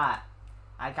forgot.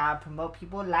 I gotta promote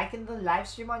people liking the live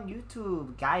stream on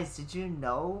YouTube. Guys, did you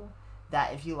know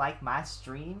that if you like my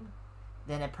stream,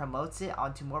 then it promotes it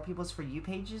onto more people's For You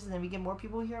pages, and then we get more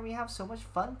people here and we have so much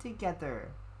fun together.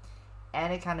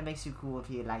 And it kind of makes you cool if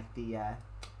you like the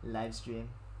live stream.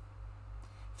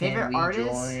 Favorite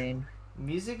artist?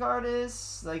 Music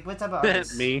artists? Like, what type of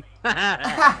artists? Me.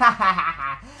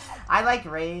 I like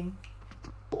Rain.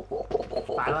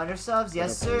 500 subs,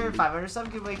 yes sir. 500 subs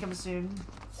giveaway coming soon.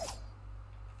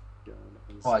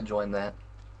 Oh, I joined that.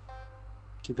 What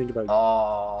do you think about?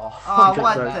 Oh,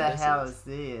 what the hell is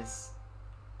this?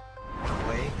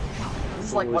 Wait, this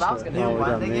is like what I was gonna do. You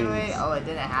won the giveaway? Oh, it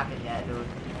didn't happen yet, dude.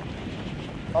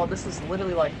 Oh, this is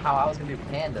literally like how I was gonna do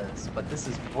pandas, but this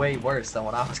is way worse than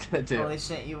what I was gonna do. Holy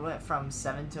shit, you went from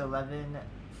 7 to 11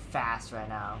 fast right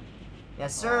now.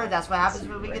 Yes sir, that's what happens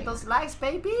when we get those likes,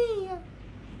 baby!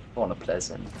 On a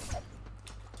pleasant.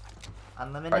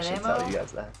 Unlimited I should ammo? tell you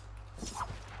guys that.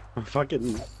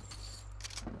 Fucking.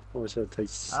 What was it?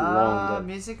 Takes so long.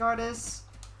 Music artists?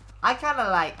 I kinda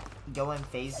like go in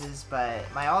phases, but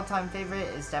my all-time favorite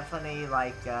is definitely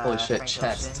like holy shit, Frank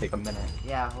checks Ocean. take a minute.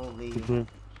 Yeah, holy.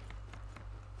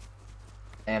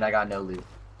 And I got no loot.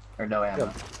 Or no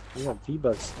ammo. I got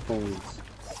V-Bucks coins.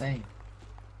 Same.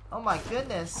 Oh my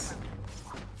goodness.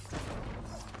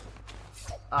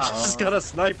 I just got a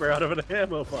sniper out of an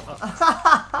ammo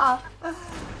box.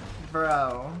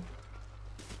 Bro.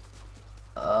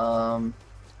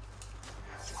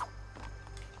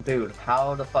 Dude,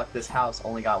 how the fuck this house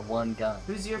only got one gun?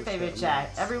 Who's your favorite chat?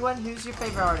 Everyone, who's your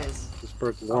favorite artist? Just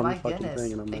broke Oh one my fucking goodness.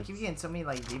 thing and I'm They like, keep getting so many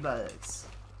like V-Bucks.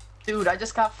 Dude, I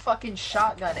just got fucking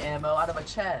shotgun ammo out of a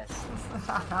chest.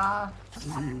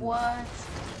 What?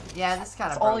 Yeah, this kind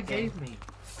That's of all it gave me.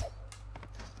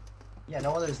 Yeah,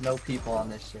 no wonder there's no people on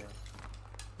this shit.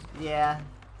 Yeah.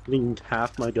 getting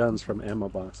half my guns from ammo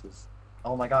boxes.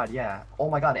 Oh my god, yeah. Oh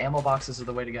my god, ammo boxes are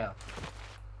the way to go.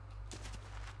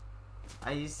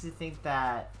 I used to think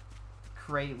that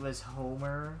Crate was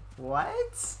Homer.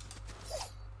 What?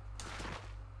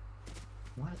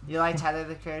 What? You like Tyler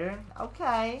the Creator?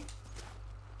 Okay.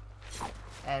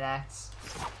 NX.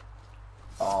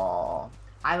 Oh.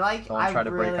 I like. Don't try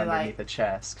to really break underneath like the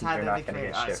chest, because you're Tyler not the gonna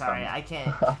Creator. get shit Sorry, from I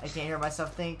can't hear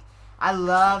myself think. I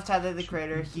love Tyler the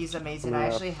Creator. He's amazing. I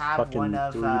actually have one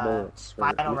of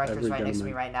Final Records right next to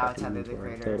me right now. Tyler the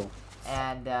Creator.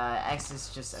 And X is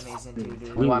just amazing too,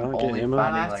 dude. Ooh, I'm only finding,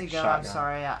 I have to like, go. shotgun. I'm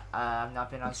sorry. I've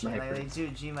not been on stream lately.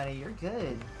 Dude, G-Money, you're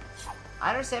good.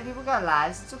 I understand people got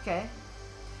lives. It's okay.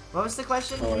 What was the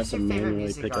question? Oh, Who's your favorite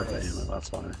music artist? Ammo,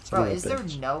 that's why. Bro, is there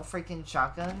no freaking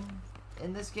shotgun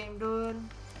in this game, dude?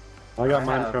 I got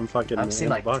mine from fucking I've seen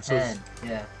like boxes. 10.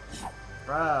 Yeah.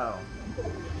 Bro.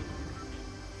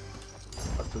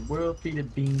 But the world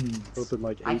feeded beans. Open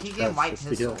like 8 I keep getting white chests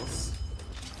just to get pistols.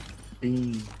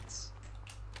 Beans.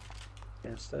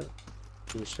 Yes, that.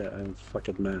 Oh shit, I have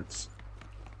fucking mats.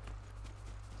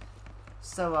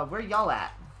 So, where y'all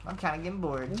at? I'm kind of getting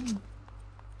bored.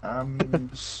 I'm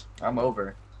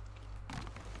over.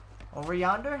 Over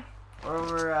yonder? Or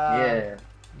over, yeah.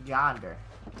 yonder?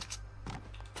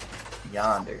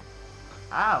 Yonder.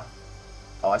 Oh.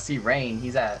 Oh, I see Rain.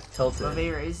 He's at Tilted. Well,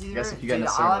 is he Guess if you dude, get in a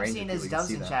all certain I'm range seeing of is people, you can dubs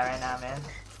see in them. chat right now, man.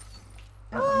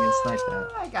 Yeah, I'm getting sniped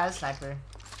at. I got a sniper.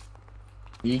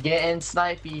 You getting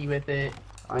snipey with it.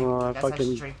 Oh, I guess I fucking.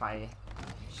 should drink my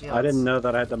shields. I didn't know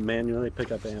that I had to manually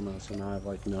pick up ammo, so now I have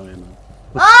like no ammo.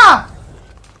 Ah!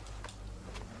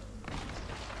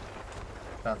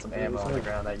 Found some ammo on the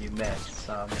ground that you missed,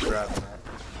 so I'm grabbing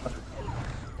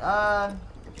that.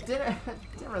 Didn't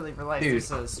really realize Dude, this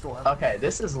was a storm. Okay,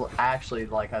 this is actually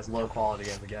like as low quality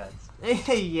as it gets.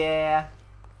 Yeah.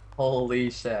 Holy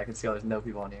shit, I can see there's no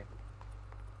people on here.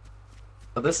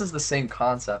 But this is the same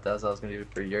concept as I was gonna do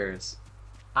for yours.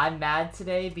 I'm mad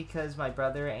today because my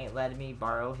brother ain't letting me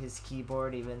borrow his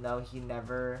keyboard even though he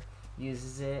never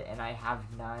uses it and I have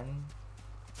none.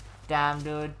 Damn,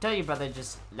 dude. Tell your brother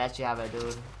just let you have it,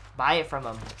 dude. Buy it from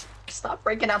him. Stop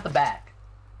breaking out the back.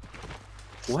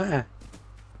 What?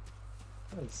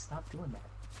 Oh, stop doing that.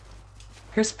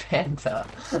 Here's Panda.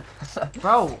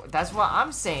 Bro, that's what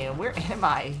I'm saying. Where am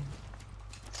I?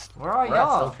 Where are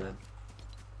y'all?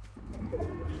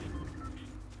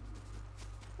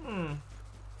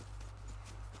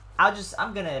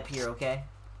 I'm gonna appear, okay?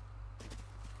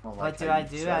 What do I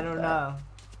do? I don't know.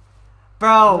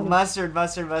 Bro, mustard.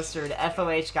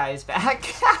 FOH guy is back.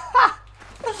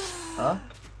 Huh?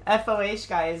 FOH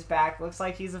guy is back. Looks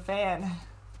like he's a fan.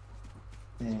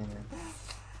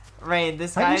 Rain,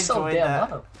 this guy joined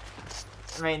the...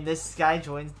 Rain, this guy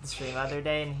joined the stream the other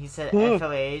day and he said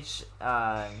FOH,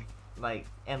 like,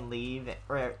 and leave,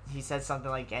 or he said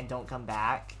something like, and don't come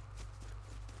back.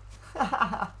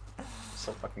 I'm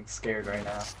so fucking scared right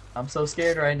now. I'm so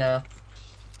scared right now.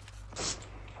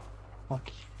 Fuck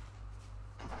you.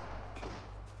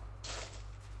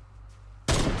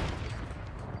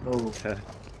 Okay.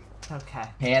 Okay.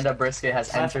 Panda Brisket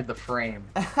has entered the frame.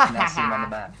 Now see him on the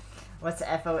map. What's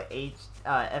FOH,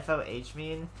 FOH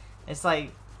mean? It's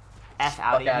like, F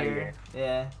out of here.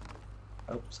 Yeah.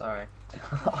 Oh, sorry.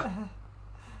 I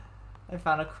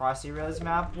found a Crossy Roads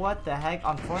map. What the heck?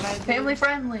 On Fortnite? Family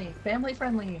friendly! Family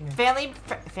friendly! Family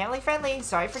friendly!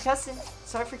 Sorry for cussing.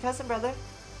 Sorry for cussing, brother.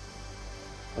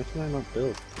 Why can I not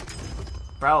build?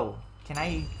 Bro, can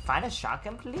I find a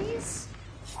shotgun, please?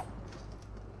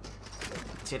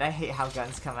 Dude, I hate how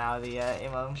guns come out of the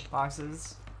ammo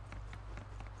boxes.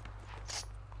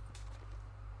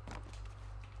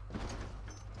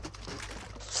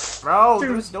 Bro,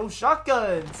 there's no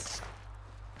shotguns!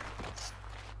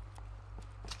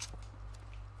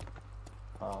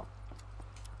 Oh.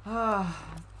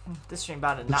 This stream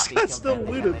about to not be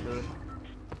family friendly, dude.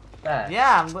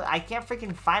 Yeah, I can't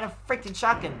freaking find a freaking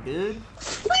shotgun, dude.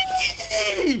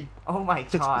 Oh my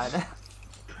god.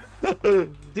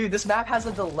 Dude, this map has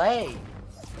a delay.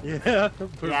 Yeah.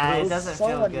 Yeah, it doesn't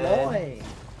feel annoying.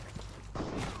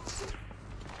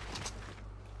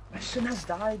 I shouldn't have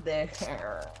died there.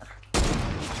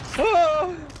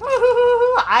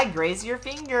 I graze your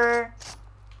finger.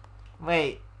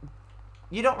 Wait,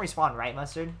 you don't respawn, right,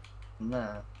 Mustard?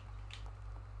 Nah.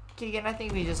 Keegan, I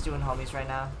think we just doing homies right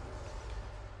now.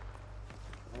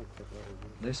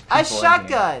 There's a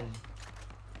shotgun.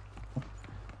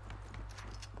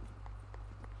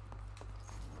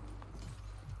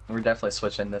 We're definitely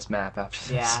switching this map after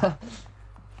this. Yeah.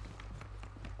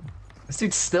 This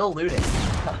dude's still looting.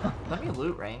 Let me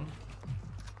loot, Rain.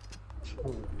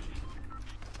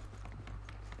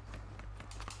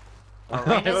 Oh,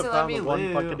 Rain doesn't let me loot.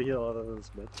 One fucking heal out of this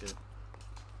bitch.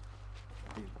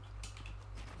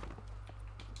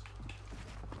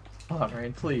 Come on,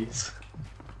 Rain, please.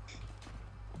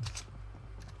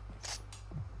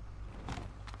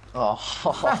 Oh.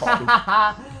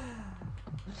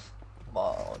 Come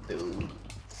on, dude.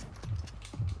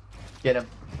 Get him.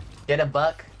 Get him,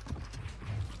 Buck.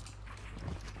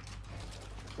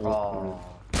 Oh.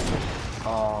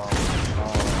 Oh.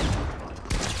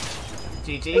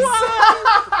 GG's.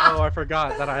 Oh, I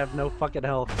forgot that I have no fucking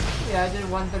health. Yeah, I did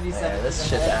 137. Yeah, this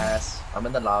shit's ass. I'm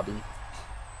in the lobby.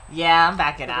 Yeah, I'm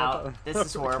backing out. This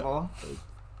is horrible.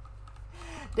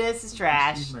 This is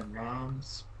trash. My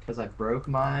mom's because I broke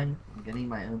mine. I'm getting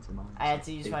my own tomorrow. I had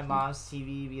to use my mom's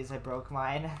TV because I broke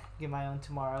mine. Get my own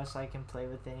tomorrow so I can play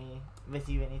with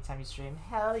you anytime you stream.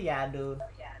 Hell yeah, dude. Hell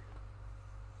yeah.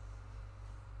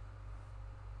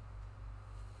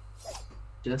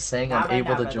 Just saying I'm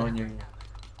able to join your...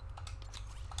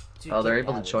 Dude, oh, they're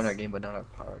able to join our game, but not our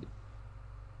party.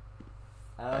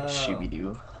 Oh.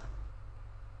 Shooby-doo.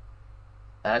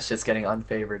 That shit's getting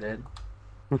unfavorited.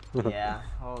 Yeah,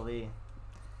 holy.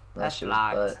 That's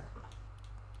locked.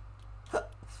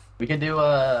 We could do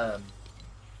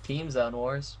Team Zone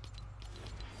Wars.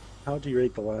 How'd you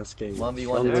rate the last game?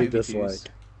 1v1 to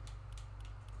dislike.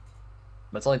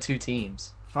 But it's only 2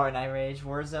 teams. Fortnite Rage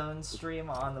Warzone stream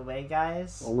on the way,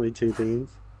 guys. Only 2 teams?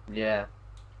 Yeah.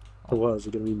 What, is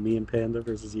it gonna be me and Panda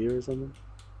versus you or something?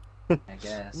 I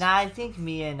guess. Nah, I think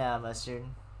me and Mustard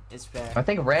is fair. I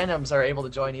think randoms are able to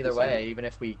join either way, even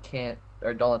if we can't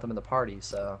or don't let them in the party,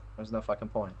 so there's no fucking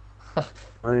point. I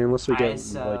mean, unless we get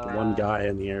so, like one guy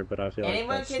in here, but I feel like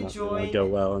anyone that's can not join gonna go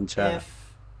well in chat.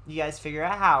 if you guys figure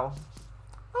out how.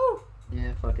 Woo!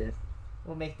 Yeah, fuck it.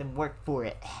 We'll make them work for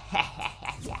it.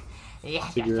 Yeah.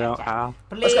 Figure out how.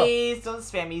 Please don't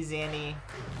spam me, Zanny.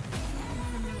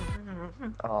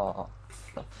 Oh.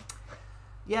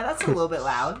 Yeah, that's a little bit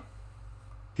loud.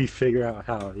 You figure out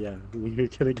how, yeah. You're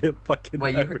gonna get fucking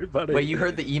everybody. Wait, you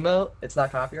heard the emote? It's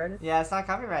not copyrighted? Yeah, it's not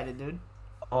copyrighted, dude.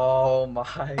 Oh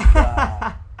my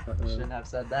god. Shouldn't have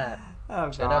said that.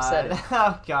 Oh Shouldn't have said it.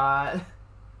 Oh god.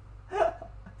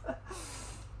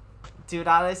 Dude,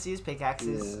 all I see is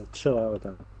pickaxes. Yeah, chill out with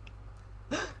that.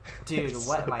 Dude, It's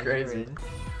what so am I crazy. hearing?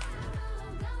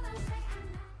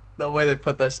 The way they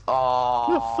put this.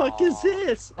 Oh. The fuck is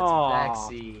this? It's Aw.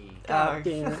 Vexy. God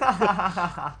damn it.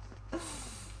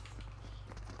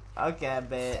 Okay, a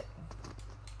bit.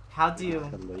 How do you...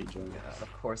 A late joint. Yeah,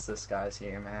 of course this guy's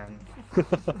here, man.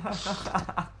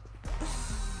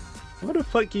 What the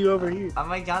fuck you over here? Oh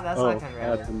my god, that's Oh, not coming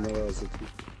add right. the nails.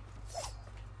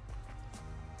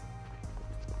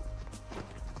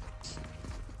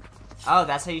 Oh,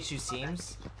 that's how you choose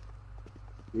teams?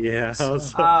 Yeah, I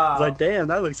was Oh. like, damn,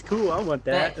 that looks cool. I want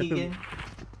that. Bet, Keegan.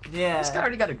 Yeah. This guy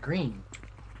already got a green.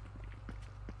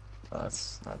 Oh,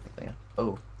 that's not the thing.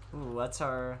 Oh. Ooh, what's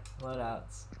our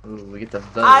loadouts? Ooh, we get to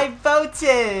vote. I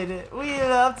voted! We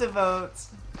love to vote.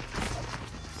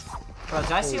 Bro,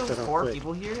 did I see Holy shit, I'm 4 quick.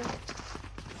 people here?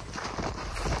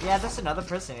 Yeah, there's another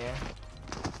person here.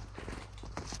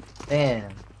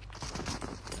 Damn.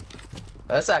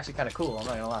 That's actually kind of cool, I'm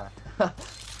not gonna lie.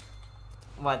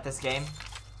 What, this game?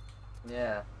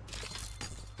 Yeah.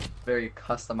 Very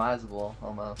customizable,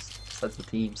 almost. Sets the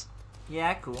teams.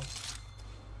 Yeah, cool.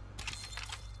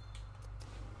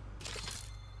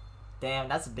 Damn,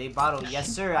 that's a big bottle. Yes,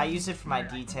 sir. I use it for my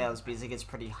details because it gets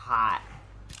pretty hot.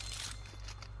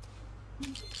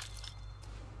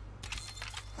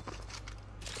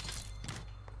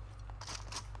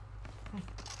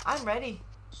 I'm ready.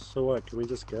 So what? Can we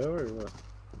just go or what?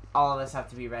 All of us have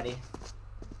to be ready.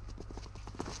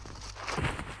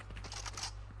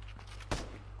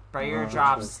 Bro, your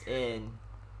drops in.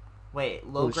 Wait,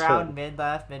 low Oh, ground, shit. mid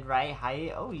left, mid right,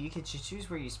 height. Oh, you can choose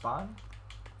where you spawn.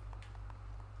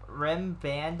 Rim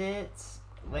Bandit.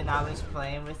 When I was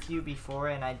playing with you before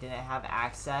and I didn't have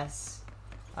access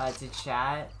to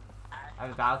chat,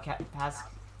 I'm about pass.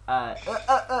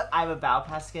 I'm a battle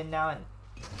pass skin now and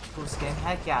cool skin.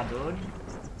 Heck yeah, dude.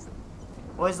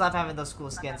 Always love having those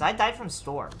cool skins. I died from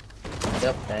Storm.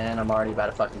 Yep, and I'm already about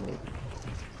to fucking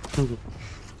leave.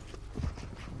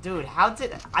 Dude, how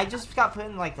did I just got put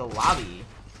in like the lobby?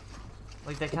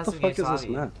 Like the What the custom fuck games is this lobby.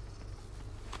 map?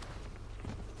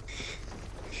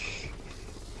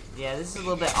 Yeah, this is a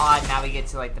little bit odd now we get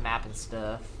to like the map and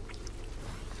stuff.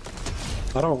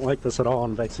 I don't like this at all,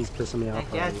 and Vexy's pissing me off.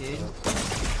 Heck yeah, already, dude.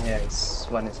 so. Yeah, he's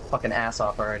sweating his fucking ass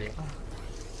off already.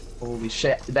 Holy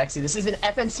shit, Vexy, this is an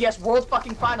FNCS World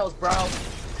fucking Finals, bro!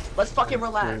 Let's fucking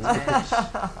relax, man.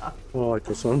 I don't like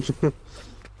this one.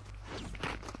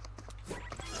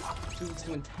 Dude's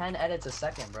doing 10 edits a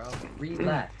second, bro.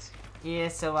 Relax. Yeah,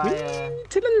 so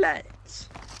to the lights.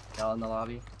 Y'all in the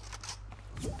lobby?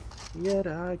 Yet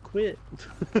I quit.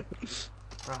 Bro,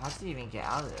 how do you even get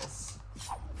out of this?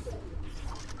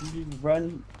 You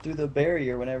run through the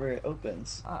barrier whenever it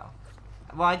opens. Oh.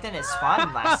 Well, I didn't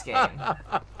spawn last game.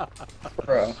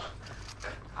 Bro.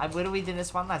 I literally didn't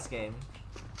spawn last game.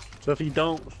 So if you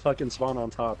don't fucking spawn on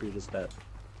top, you're just dead.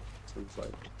 Seems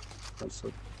like that's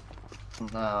a...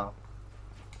 No.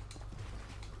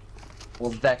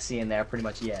 Well, Vexy in there, pretty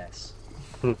much yes.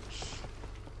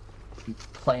 He's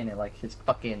playing it like he's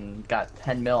fucking got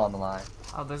 10 mil on the line.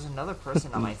 Oh, there's another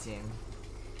person on my team.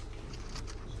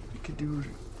 You could do...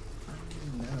 I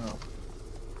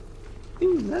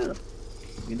don't know. No.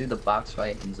 You can do the box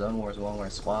fight in Zone Wars 1 where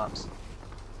it swaps.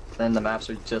 Then the maps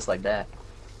are just like that.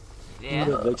 Yeah.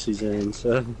 But Vexy's in,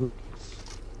 so...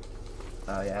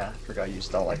 Oh yeah, I forgot you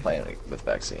just don't like playing with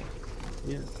Vexy.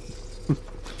 yeah.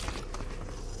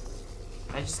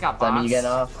 I just got Does that mean boxed. you getting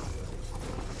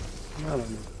off? I don't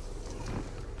know.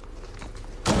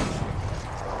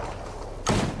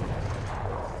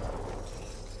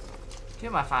 Who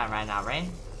am I fighting right now, Rain?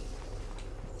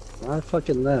 I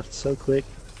fucking left so quick.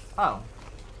 Oh.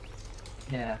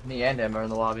 Yeah, me and him are in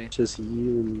the lobby. Just you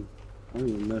and... I don't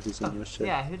even know who's in this shit.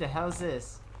 Yeah, who the hell is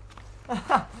this?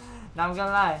 Now I'm gonna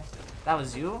lie. That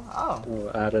was you? Oh.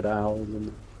 Oh, added owl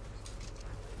and...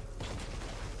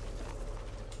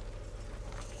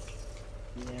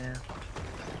 Yeah.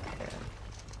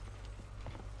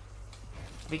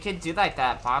 We could do like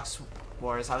that box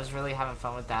wars. I was really having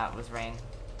fun with that with Rain.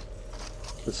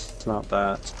 It's not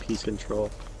that, it's peace control.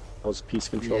 That was peace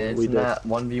control Yeah, that we isn't did. that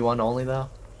 1v1 only though?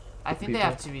 I think they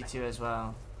have 2v2 as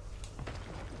well.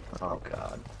 Oh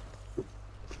god.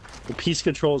 The piece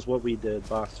control is what we did.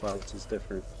 Box fights is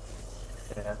different.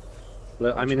 Yeah.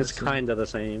 But, I mean, it's kind of the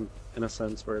same in a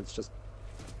sense where it's just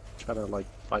trying to like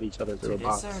fight each other through a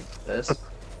box. This.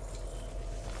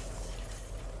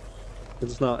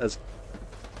 It's not as.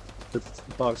 It's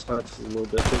box fights is a little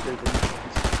bit bigger than.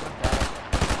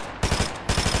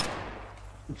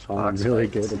 Oh, I'm really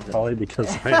good. It's probably because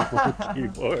I am on the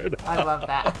keyboard. I love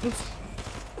that.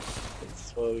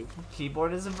 It's funny.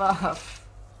 Keyboard is a buff.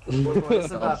 Keyboard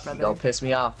is a buff, brother. Don't piss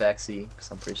me off, Vexy,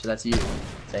 because I'm pretty sure that's you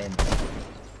saying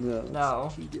that.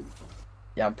 No.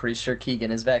 Yeah, I'm pretty sure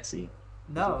Keegan is Vexy.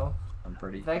 No. I'm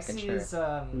pretty Vexy sure. is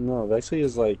No, Vexy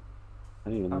is like I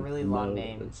don't even a really long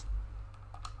name.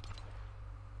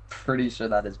 Pretty sure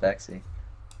that is Vexy.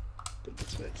 I think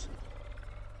it's Vexy.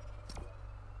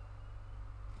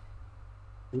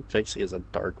 I think Vexy is a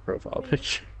dark profile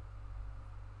picture.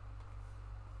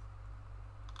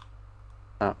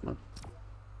 I don't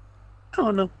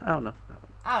know. I don't know.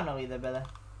 I don't know either, brother.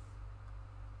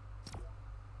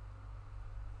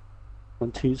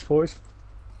 1-2s, 4s.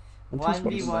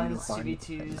 1v1s,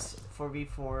 2v2s,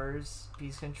 4v4s.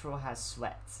 Piece control has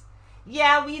sweats.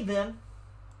 Yeah, we them.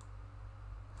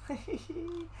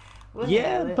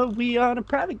 Yeah, but we are on a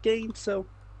private game, so.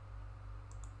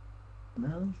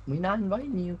 No, we not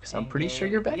inviting you because I'm pretty sure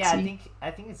you're Vexy. Yeah,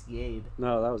 I think it's Gabe.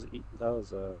 No, that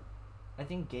was I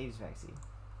think Gabe's Vexy.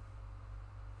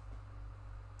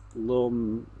 Lil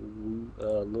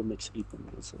Mix Ethan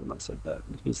was the one that said that.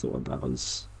 He's the one that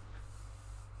was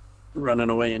running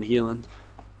away and healing.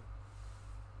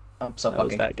 I'm so that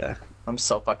was that guy. I'm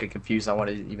so fucking confused on what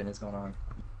even is going on.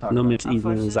 No Mix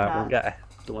Ethan is that one guy.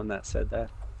 The one that said that.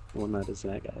 The one that is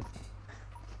that guy.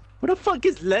 What the fuck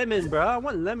is Lemon, bro? I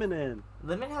want Lemon in.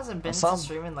 Lemon hasn't been to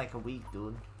stream in like a week,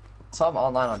 dude. I saw him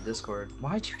online on Discord.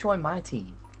 Why'd you join my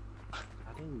team? I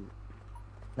didn't.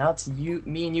 Now it's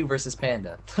me and you versus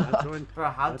Panda. Bro,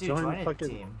 how'd you join a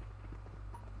team?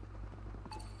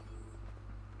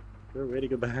 We're ready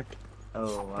to go back.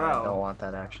 Oh, bro. I don't want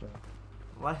that actually.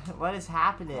 What is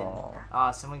happening?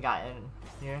 Oh, someone got in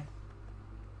here.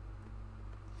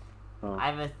 Oh.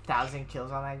 I have 1,000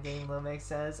 kills on that game, Lil Mix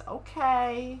says.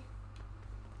 Okay.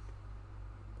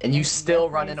 And you still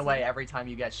running away every time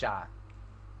you get shot.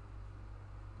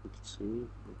 Let's see.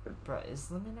 Okay. Bro, is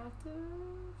Lemon active?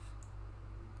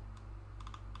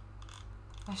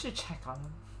 I should check on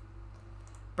him.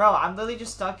 Bro, I'm literally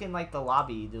just stuck in like the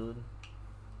lobby, dude.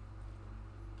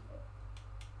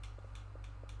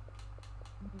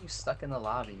 How are you stuck in the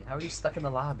lobby? How are you stuck in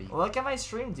the lobby? Well, look at my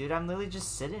stream, dude. I'm literally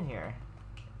just sitting here.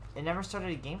 It never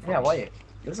started a game for me. Yeah, wait.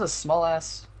 This is a small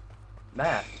ass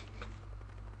map.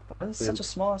 Why is such a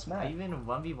small ass map? Are you in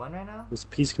 1v1 right now? It's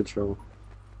piece control.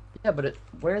 Yeah, but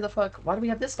where the fuck? Why do we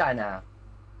have this guy now?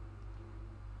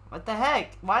 What the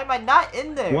heck? Why am I not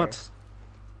in there? What?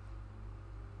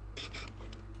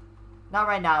 Not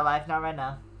right now, Life. Not right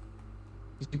now.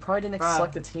 You probably didn't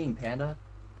select a team, Panda.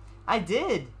 I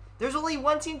did. There's only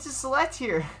one team to select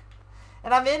here.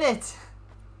 And I'm in it.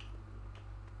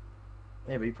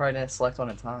 Yeah, but you probably didn't select one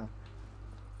in time.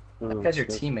 That guy's your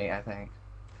teammate, I think.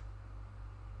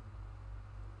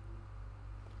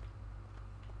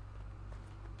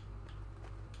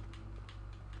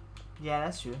 Yeah,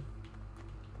 that's true.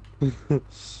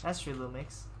 That's true, Lil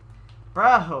Mix.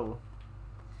 Bro!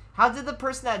 How did the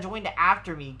person that joined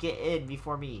after me get in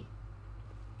before me?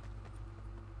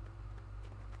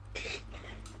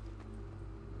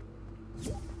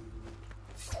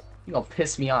 You gonna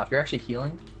piss me off. You're actually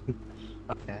healing?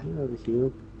 Okay.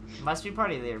 Must be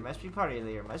party leader, must be party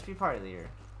leader, must be party leader.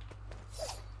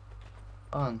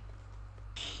 Now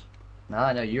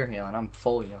I know you're healing. I'm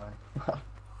full healing.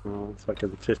 Oh, it's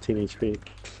fucking 15 HP.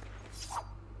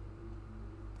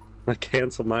 I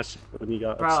canceled my shit when you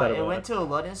got upset about it. Bro, it went to a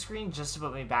loading screen just to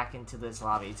put me back into this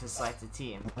lobby to select a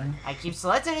team. What? I keep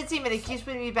selecting a team and it keeps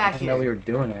putting me back here. I didn't know we were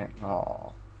doing it.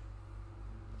 Oh.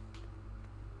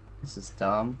 This is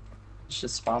dumb. It's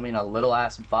just spawn me in a little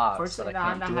ass box that I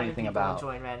can't do anything about.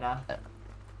 Join right now.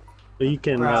 But you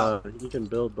can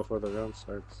build before the round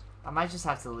starts. I might just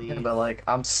have to leave. Yeah, but like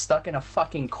I'm stuck in a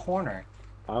fucking corner.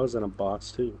 I was in a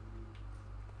box too.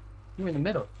 You were in the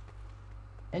middle.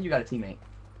 And you got a teammate.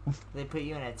 They put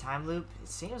you in a time loop? It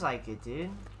seems like it,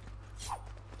 dude.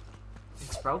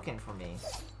 It's broken for me.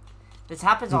 This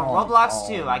happens on Roblox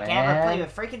too. I can't ever play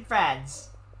with freaking friends.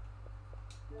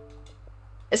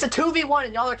 It's a 2v1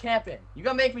 and y'all are camping. You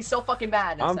gonna make me so fucking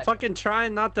mad. I'm fucking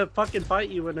trying not to fucking fight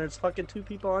you when there's fucking 2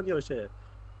 people on your shit.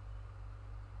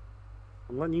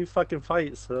 I'm letting you fucking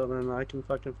fight so then I can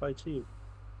fucking fight you.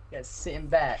 Yeah, sitting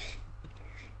back.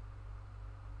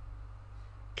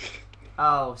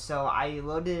 Oh, so I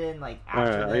loaded in like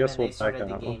after them and they started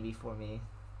the game before me.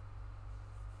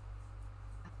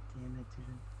 Damn it, dude.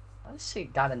 Why this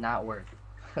shit gotta not work?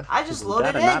 I just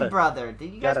loaded in, brother.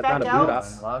 Did you guys back out?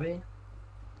 Lobby?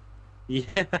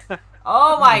 Yeah.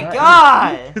 Oh my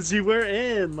god! Because you were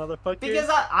in, motherfucker. Because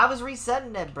I was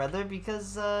resetting it, brother,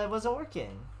 because it wasn't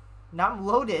working. Now I'm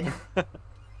loaded.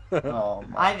 Oh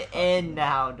my I'm in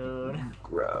now, dude.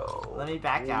 Bro. Let me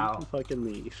back out. You can fucking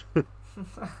leave.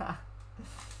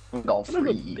 I'm going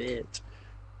free. Bitch.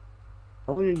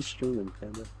 How long are you streaming,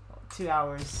 Panda? 2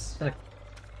 hours.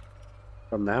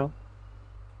 From now?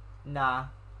 Nah.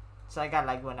 So I got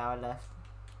like 1 hour left.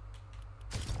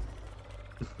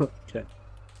 Okay.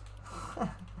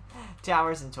 2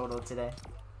 hours in total today.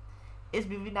 It's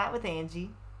movie night with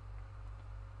Angie.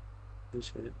 Good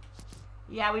shit.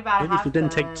 Yeah, we about maybe if you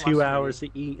didn't take 2 hours to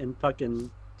eat and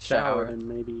fucking shower and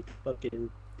maybe fucking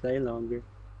play longer.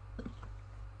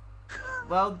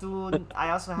 Well, dude,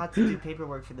 I also had to do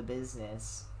paperwork for the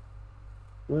business.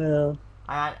 Well,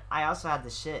 I also had the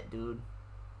shit, dude.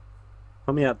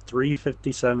 Told me at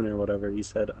 3:57 or whatever, he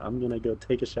said, I'm gonna go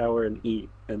take a shower and eat.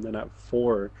 And then at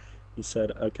 4, he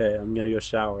said, okay, I'm gonna go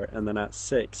shower. And then at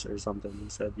 6 or something, he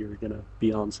said you were gonna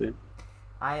be on soon.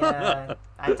 I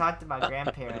talked to my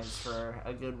grandparents for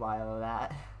a good while of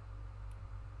that.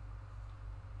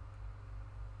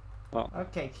 Oh.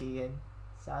 Okay, Keegan.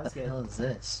 Sounds what good. What the hell is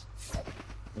this?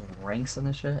 Ranks in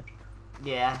the shit?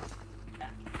 Yeah.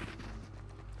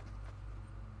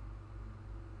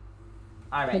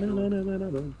 Alright.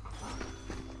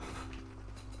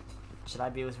 Should I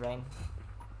be with Rain?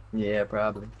 Yeah,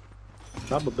 probably.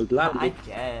 Probably gladly. I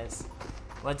guess.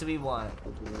 What do we want?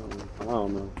 I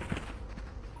don't know.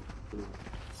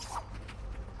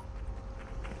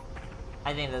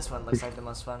 I think this one looks like the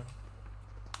most fun.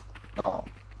 Oh.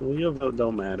 Well, your vote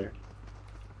don't matter.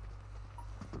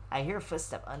 I hear a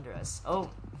footstep under us. Oh.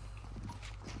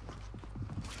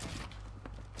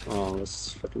 Oh,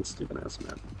 this fucking stupid ass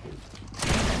map.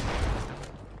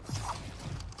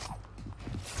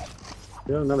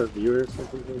 You have another viewer or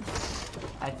something?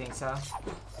 I think so.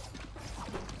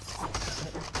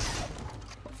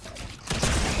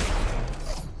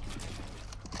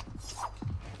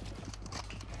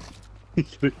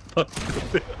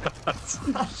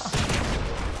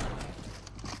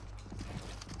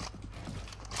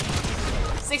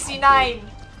 $69.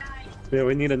 Yeah,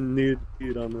 we need a new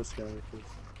dude on this guy.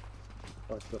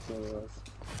 Fucked up none of us.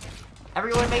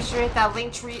 Everyone make sure to hit that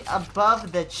link tree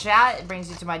above the chat. It brings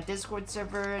you to my Discord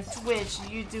server, Twitch,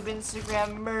 YouTube,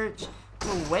 Instagram, merch,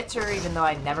 Twitter, even though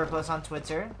I never post on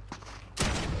Twitter.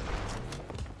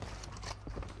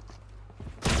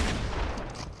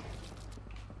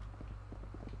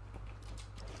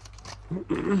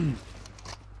 Can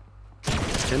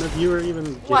a viewer even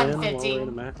get in while we're in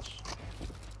a match?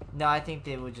 No, I think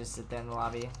they would just sit there in the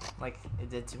lobby, like it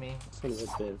did to me. Son of a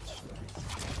bitch.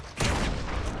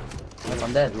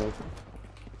 I'm dead.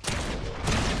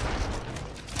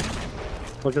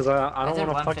 Because I don't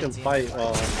want to fucking fight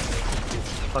while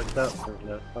it's fucked up for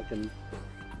that fucking...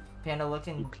 Panda, look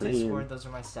in Discord, those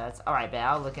are my stats. Alright, bet,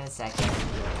 I'll look in a second.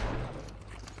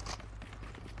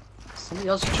 Somebody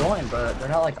else joined, but they're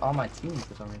not like on my team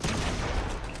for some reason.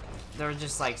 They're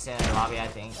just like sitting in the lobby, I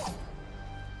think.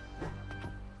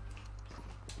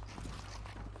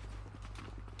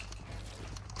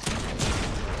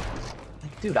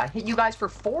 Dude, I hit you guys for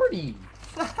 40!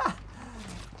 Oh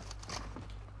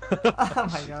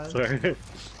my god. Sorry.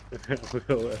 I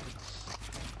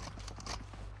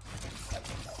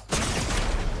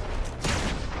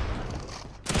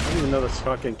didn't even know this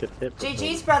fucking could hit.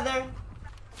 GG's, brother!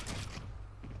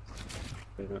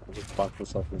 I just blocked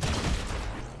myself in.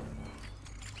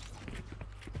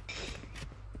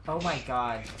 Oh my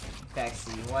god.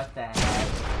 Vexy, what the heck?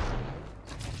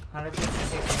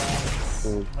 156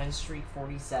 wins, win streak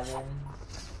 47.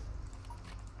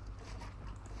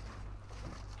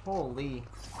 Holy.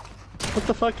 What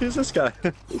the fuck is this guy?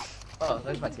 Oh,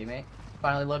 there's my teammate.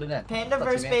 Finally loaded in.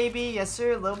 Pandaverse, baby. Yes,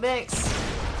 sir. Lil Mix.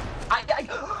 How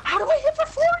do I hit for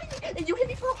 40? And you hit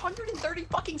me for 130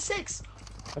 fucking 6.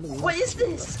 What is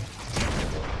this?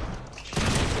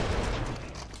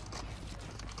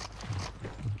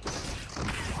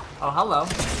 Oh, hello.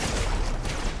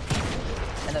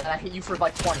 And then I hit you for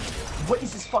like 20. What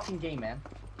is this fucking game, man?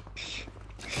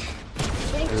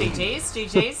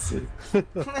 GG's.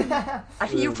 I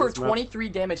hit you for a 23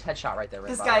 damage headshot right there.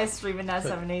 This guy is streaming at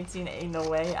 718. Ain't no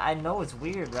way. I know it's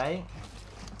weird, right?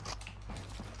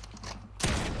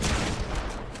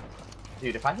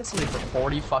 Dude, if I hit somebody for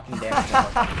 40 fucking damage,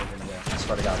 I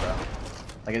swear to God, bro.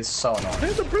 Like, it's so annoying.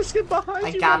 There's a brisket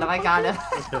behind you. I got him.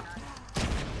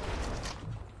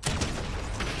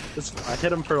 I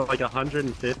hit him for like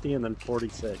 150 and then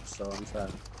 46, so I'm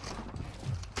sad.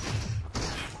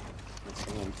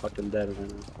 I'm fucking dead right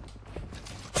now.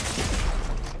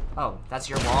 Oh, that's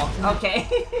your wall? Okay.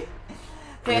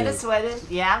 Panda sweating?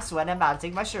 Yeah, I'm sweating. I'm about to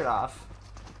take my shirt off.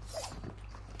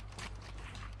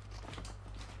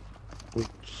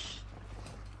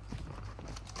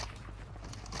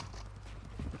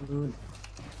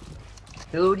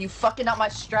 Dude, you fucking up my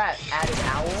strat, added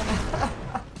owl.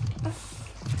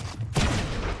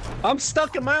 I'm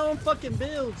stuck in my own fucking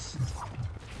builds.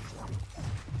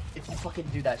 If you fucking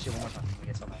do that shit one more time, you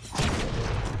get so mad.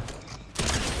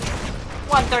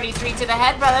 133 to the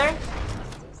head, brother.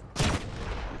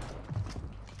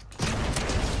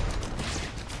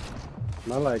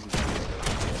 My like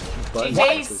button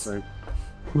GG's. presses are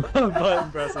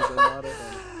button presses are not it.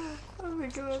 Oh my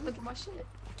god. Look at my shit.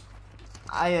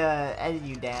 I edited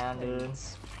you down, dude.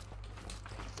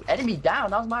 Edited me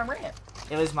down, that was my ramp.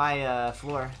 It was my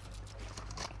floor.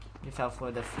 You fell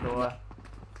for the floor.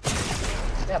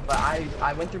 Yeah, but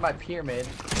I went through my pyramid,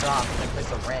 dropped, and I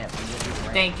placed a ramp. And you did the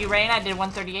ramp. Thank you, Rain. I did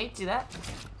 138. Do that.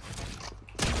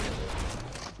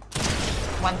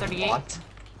 138. What?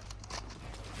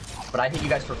 But I hit you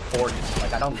guys for 40.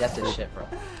 Like, I don't get this shit, bro.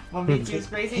 1v2 is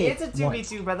crazy. It's a Hit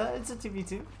 2v2, brother. It's a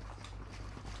 2v2.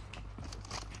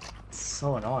 It's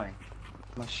so annoying.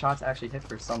 My shots actually hit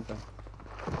for something.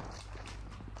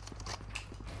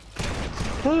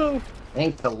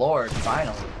 Thank the Lord,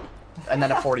 finally. And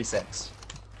then a 46.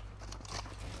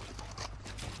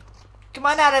 Come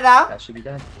on, out it out. That should be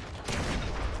dead.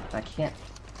 I can't.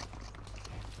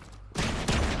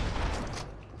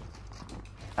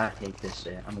 I hate this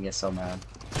shit. I'm gonna get so mad.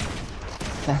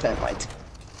 That might.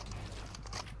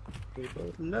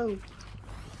 No.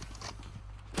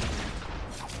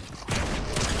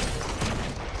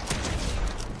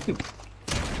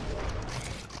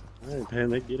 Alright,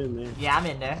 Panda, get in there. Yeah, I'm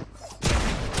in there.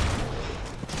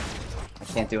 I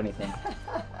can't do anything.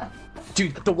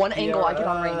 Dude, the one angle I get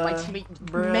on range, my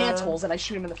teammate mantles and I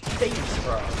shoot him in the face,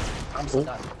 bro. I'm so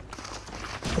done.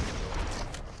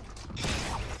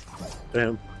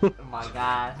 Damn. Oh my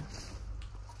god.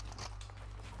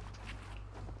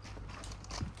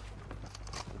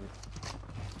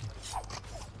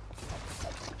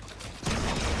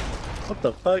 What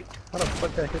the fuck? How the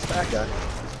fuck did I hit that guy?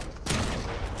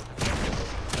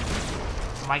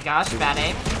 Oh my gosh, bad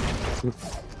aim.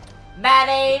 Bad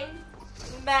aim.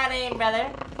 Bad aim,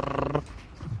 brother.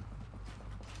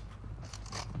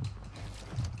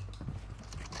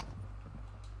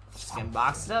 Just getting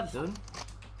boxed up, dude.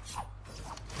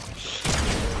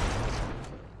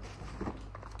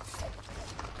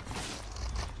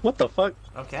 What the fuck?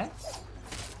 Okay.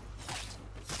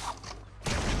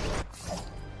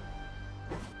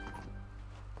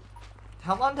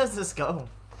 How long does this go?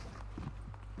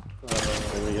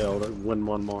 There we go. Win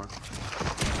one more.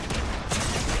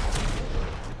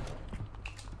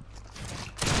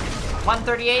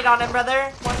 $138 on him,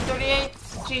 brother. 138.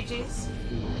 GG's.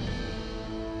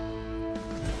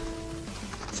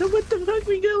 So what the fuck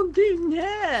we gonna do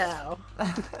now?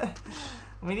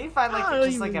 We need to find like I don't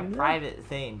just like a even know. private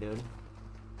thing, dude.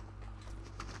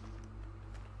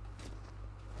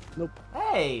 Nope.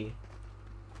 Hey.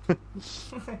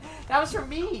 That was for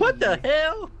me. What the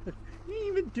hell? You ain't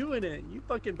even doing it. You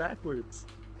fucking backwards.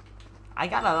 I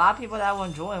got a lot of people that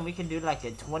want to join. We can do like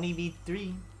a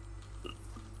 20v3.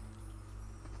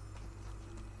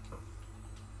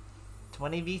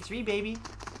 20v3, baby.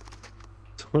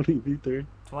 20v3.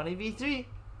 20v3.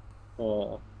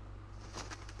 Oh.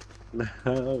 Now,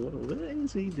 what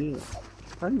is he doing?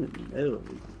 I'm in the middle.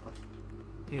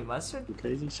 Dude, Mustard?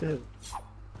 Crazy shit.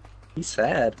 He's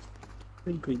sad. I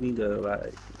think we need to,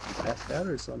 like, back that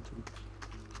or something.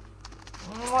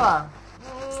 Mwah.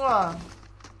 Mwah.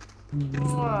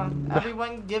 Mwah.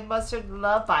 Everyone give Mustard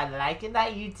love by liking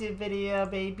that YouTube video,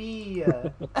 baby.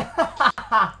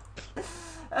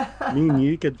 Me and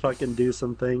you could fucking do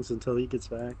some things until he gets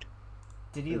back.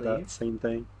 Did he Do that leave? same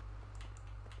thing.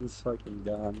 He's fucking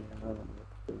gone, man. I don't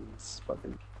know. He's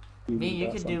fucking... Me, you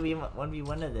about could something. do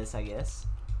 1v1 of this, I guess.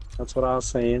 That's what I was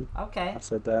saying. Okay. I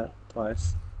said that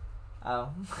twice. Oh.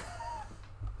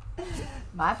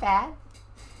 My bad.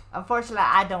 Unfortunately,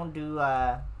 I don't do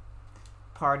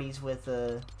parties with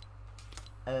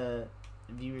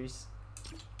viewers.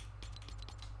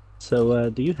 So,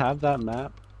 do you have that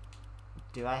map?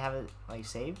 Do I have it like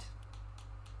saved?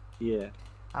 Yeah.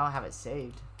 I don't have it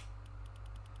saved.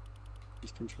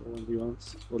 He's controlling you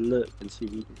once. Well, look and see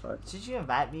if you can find it. Did you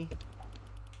invite me?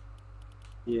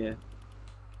 Yeah.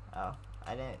 Oh,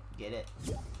 I didn't get it.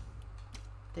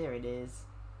 There it is.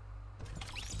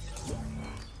 Game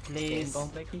Please.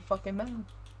 don't make me fucking mad.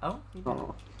 Oh, you did.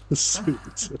 Oh,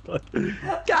 suits.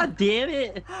 God damn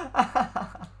it!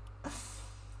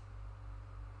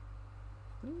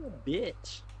 You're a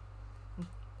bitch.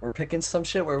 We're picking some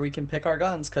shit where we can pick our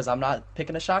guns, because I'm not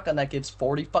picking a shotgun that gives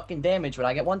 40 fucking damage when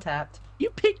I get one tapped. You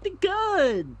picked the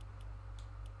gun!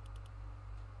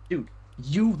 Dude,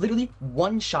 you literally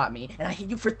one-shot me, and I hit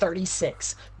you for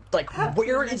 36. Like,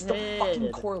 where is the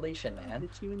fucking correlation, I man? hit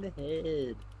you in the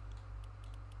head.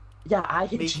 Yeah, I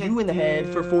We hit you could in the head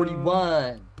for do-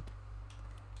 41.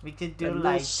 We could do That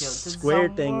little like square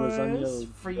thing was on your-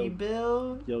 free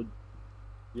build. Yo,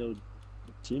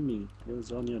 Jimmy, it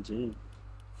was on your gym.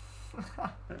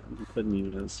 I'm putting you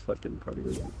in this fucking party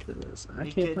because I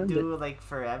We can't could find do it. like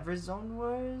forever zone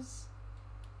wars.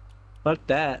 Fuck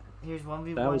that. Here's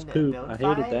 1v1 That was poop. build I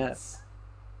hated fights.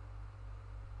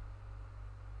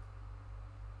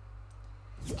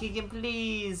 Keegan,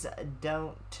 please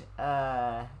don't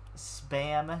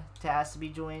spam to ask to be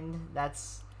joined.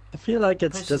 That's I feel like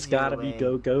it's Pushes just you gotta be away.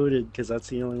 goated because that's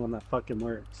the only one that fucking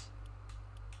works.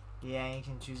 yeah, you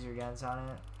can choose your guns on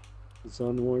it.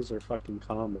 Zone wars or fucking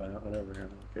combat, whatever, I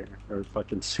don't care. Or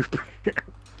fucking super.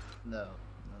 No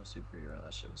superhero,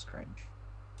 that shit was cringe.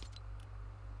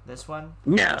 This one?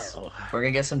 No! We're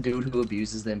gonna get some dude who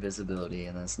abuses the invisibility,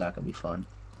 and that's not gonna be fun.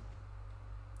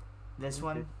 This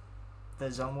one?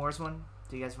 The Zone Wars one?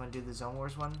 Do you guys want to do the Zone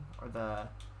Wars one? Or the...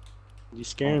 You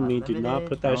scaring me. Do not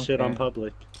put that Don't shit on care.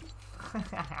 public.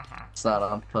 It's not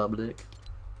on public.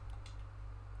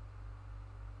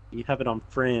 You have it on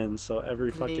friends, so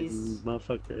every fucking Please.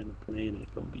 motherfucker in the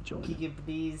planet gonna be joining. Keegan,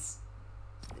 please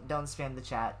don't spam the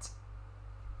chat.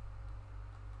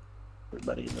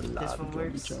 Everybody in the This lobby one gonna be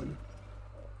works. joining.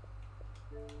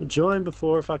 Join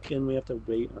before fucking we have to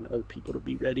wait on other people to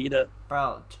be ready to.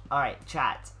 Bro, alright,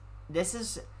 chat. This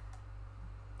is...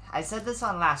 I said this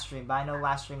on last stream, but I know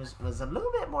last stream was a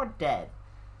little bit more dead.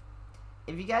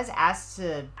 If you guys ask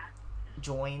to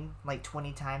join like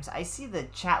 20 times, I see the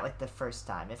chat like the first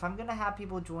time. If I'm gonna have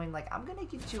people join, like, I'm gonna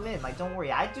get you in. Like, don't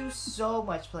worry. I do so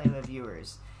much playing with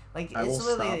viewers. Like, I will it's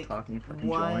literally stop like talking if I can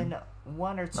join.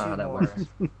 one or two Not how that more. works.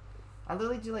 I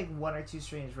literally do like 1 or 2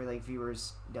 streams where like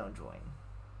viewers don't join.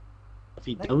 If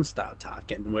you Like- don't stop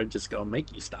talking, we're just gonna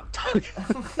make you stop talking.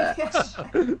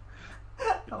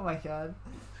 Oh my god.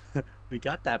 We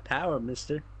got that power,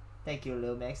 mister. Thank you,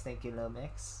 Lil Mix. Thank you, Lil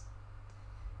Mix.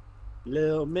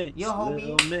 Lil Mix. Yo,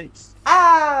 homie. Lil Mix.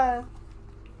 Ah!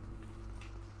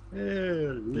 Yeah,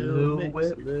 Lil Lil Mix.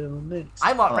 Whip. Lil Mix.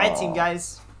 I'm on red team, Aw.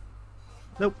 guys.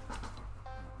 Nope.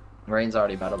 Rain's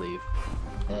already about to leave.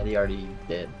 And he already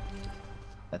did.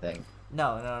 I think.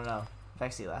 No.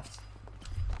 Vexy left.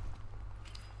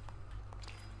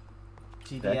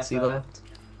 Vexy GDFO. left?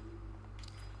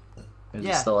 Or is he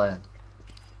Yeah. still in?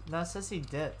 No, it says he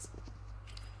dipped.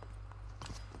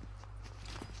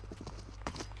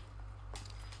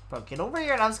 Bro, get over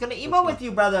here and I was gonna emo with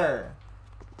you, brother.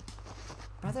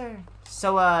 Brother.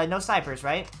 So, no snipers,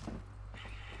 right?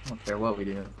 I don't care what we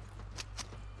do.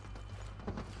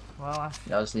 Well, I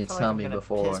Y'all just need feel to like tell I'm me gonna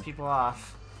before. piss people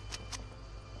off.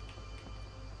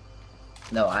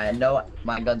 No, I know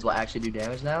my guns will actually do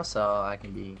damage now, so I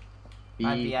can be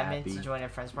I meant happy. to join a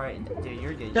friend's party. Dude,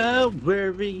 you're good. Don't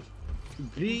worry.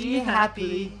 Be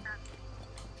happy.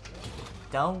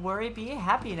 Don't worry, be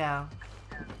happy now.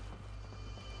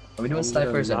 Are we doing I'm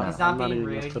snipers or gonna He's not? not I'm not being even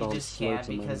gonna rude, put he on just can't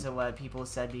slurs on because mine. of what people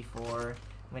said before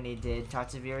when he did talk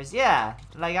to viewers. Yeah,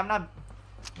 like, I'm not,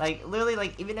 like, literally,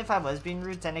 like, even if I was being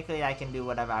rude, technically I can do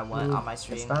whatever I want on my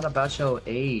stream. It's not about your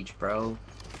age, bro.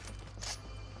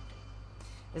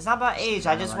 It's not about age,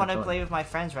 I just not want to like play with my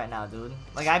friends right now, dude.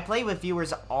 Like, I play with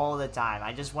viewers all the time.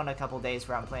 I just want a couple days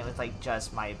where I'm playing with, like,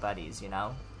 just my buddies, you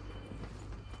know?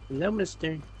 Hello,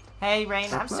 mister. Hey,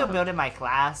 Rain, I'm still building my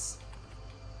class.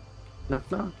 Knock,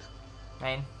 knock.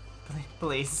 Rain,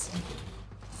 please.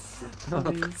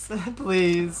 Please.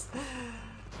 Please.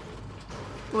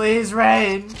 Please,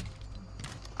 Rain.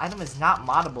 Item is not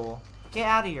moddable. Get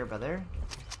out of here, brother.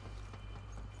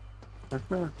 Knock,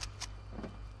 knock.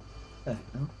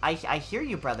 I hear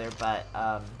you, brother, but,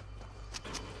 I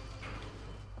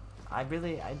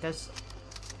just...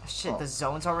 Shit, the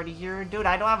zone's already here? Dude,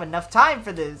 I don't have enough time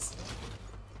for this.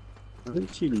 Why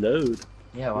didn't you load?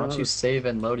 Yeah, why don't you save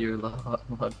and load your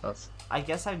load us? I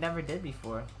guess I never did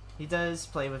before. He does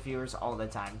play with viewers all the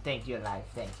time. Thank you, Life.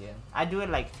 Thank you. I do it,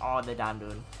 like, all the time,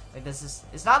 dude. Like, this is...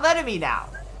 It's not letting me now.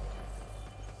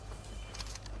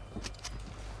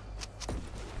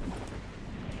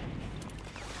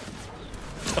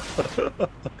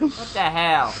 What the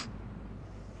hell?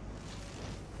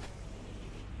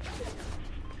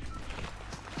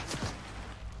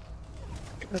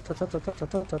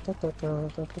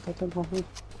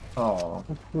 Oh,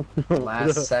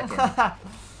 last second.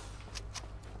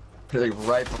 Like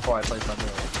right before I placed my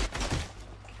move.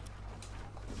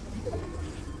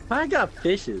 I got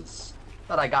fishes.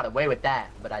 Thought I got away with that,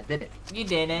 but I didn't. You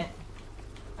didn't.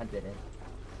 I didn't.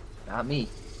 Not me.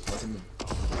 Wasn't me.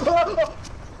 Okay,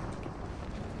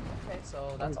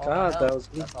 so that's all. God, that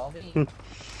was me. That's all me.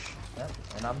 Yep,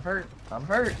 and I'm hurt. I'm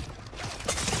hurt.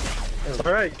 It's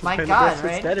alright. My God, He's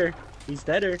right? deader. He's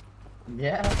deader.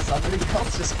 Yeah, somebody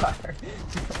else just fired.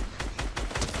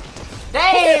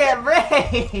 Damn,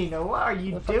 Rain! What are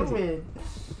you doing?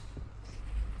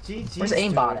 GG. Where's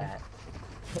aimbot at?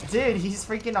 Dude, he's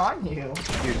freaking on you.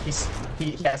 Dude,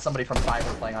 he has somebody from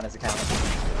Fiverr playing on his account.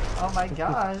 Oh my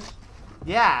gosh.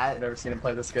 Yeah. I've never seen him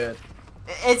play this good.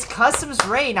 It's customs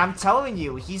Rain, I'm telling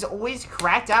you. He's always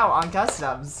cracked out on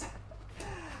customs.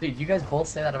 Dude, you guys both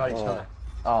say that about each other.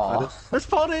 Oh. There's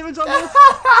fall damage on this.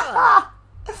 I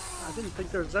didn't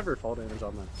think there was ever fall damage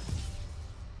on that.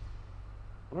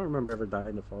 I don't remember ever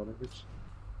dying to fall damage.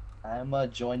 I'm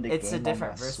joined the It's game a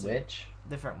different on my version. Switch.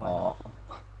 Different one. Oh.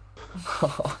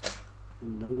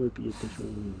 No, it would be a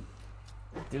different one.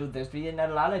 Dude, there's been a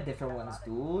lot of different ones,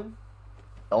 dude.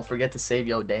 Don't forget to save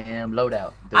your damn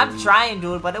loadout. Dude. I'm trying,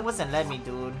 dude, but it wasn't letting me,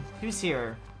 dude. Who's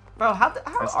here? Bro, how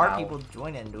That's are how. people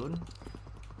joining, dude?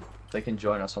 They can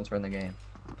join us once we're in the game.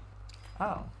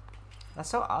 Oh. That's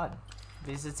so odd.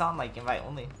 Because it's on, like, invite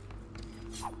only.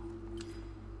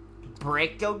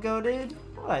 Brick go, dude?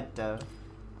 What the?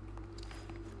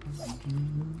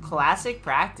 Classic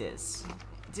practice.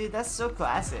 Dude, that's so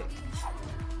classic.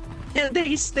 Yeah,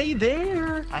 they stay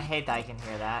there. I hate that I can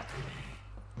hear that.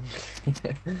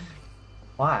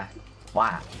 Why?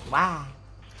 Why? Why?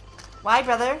 Why,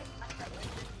 brother?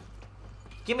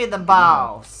 Give me the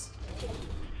balls.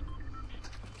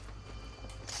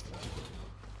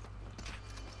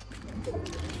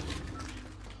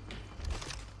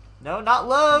 No, not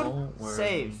load. Don't worry.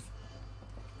 Save.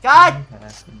 God!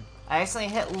 I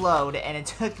accidentally hit load and it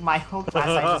took my whole class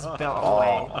I just built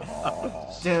away.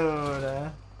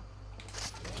 Dude.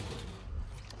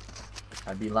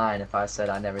 I'd be lying if I said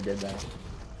I never did that.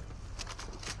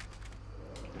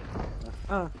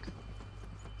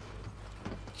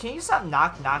 Can you stop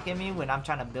knocking me when I'm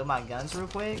trying to build my guns real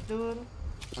quick, dude?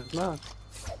 Knock.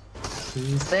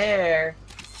 Who's there?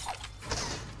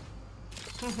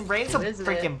 Rain's a Who is it?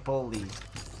 freaking bully.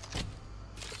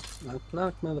 Knock,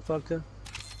 knock, motherfucker.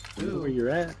 I know Ooh. where you're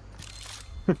at.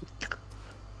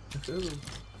 Ooh.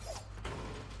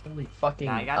 Holy fucking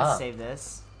Nah, I gotta up. save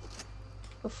this.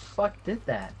 Who the fuck did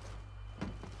that?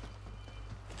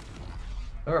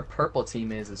 Whoever a purple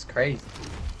team is crazy.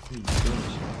 What are you doing,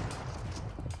 shit?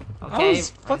 I Okay, was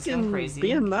Rain's going fucking crazy.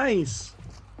 being nice.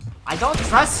 I don't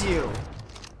trust you.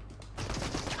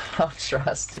 I don't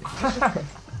trust you. I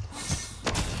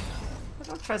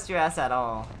don't trust your ass at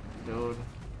all, dude.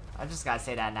 I just gotta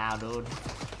say that now, dude.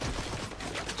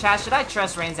 Chad, should I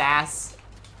trust Rain's ass?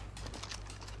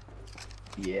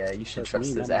 Yeah, you should Trust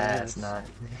trust me, his not my ass, ass. not.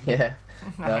 Yeah.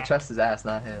 No, trust his ass,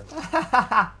 not him.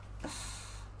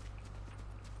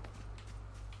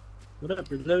 What up?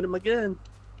 Reloading my gun.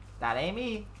 That ain't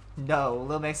me. No,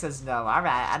 Lil Mix says no.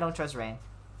 Alright, I don't trust Rain.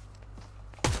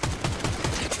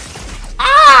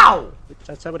 Ow!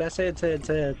 That's what I said. Said.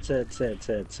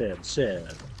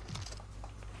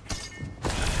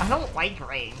 I don't like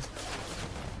Rain.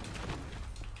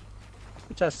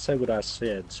 Just said what I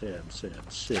said. Said.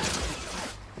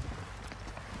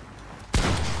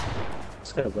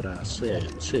 Said what I said.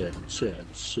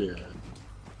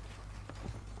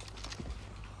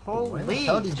 Where the Holy.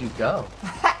 hell did you go?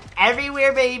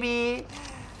 Everywhere, baby.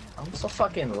 I'm so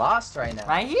fucking lost right now.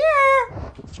 Right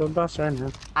here. So boss right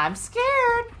now. I'm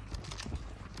scared.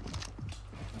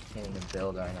 I can't even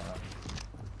build right now.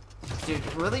 Dude,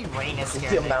 really, Rain is The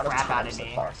scaring the amount of crap out times of I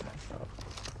me. parsed myself.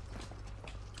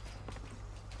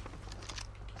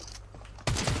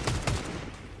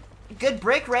 Good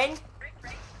brick, Rain.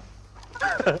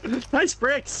 Nice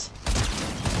bricks.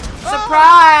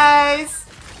 Surprise!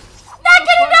 Not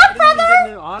good enough, I didn't even brother!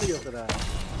 get no audio for that.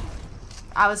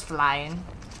 I was flying.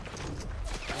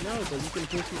 I know, but you can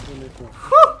hear people in this one.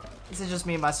 Whew! Is it just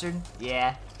me and Mustard?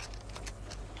 Yeah.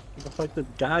 Where the fuck did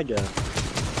Guy go?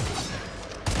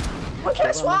 What can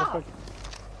I swap?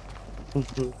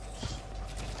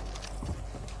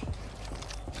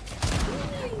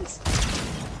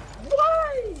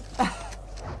 Why?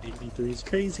 83 is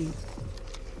crazy.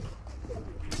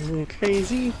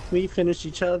 Crazy. We finished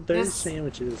each other's This-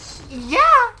 sandwiches. Yeah!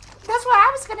 That's what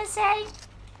I was gonna say.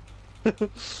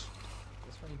 This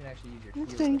one you can actually use your You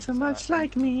keyboard, think so it's much not-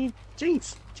 like me.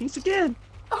 Jinx. Jinx again.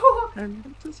 Oh.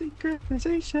 And it's a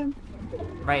synchronization.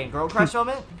 Rain, girl crush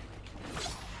moment?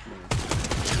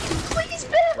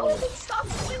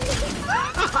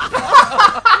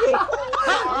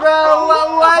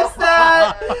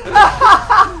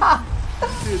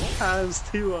 Dude, times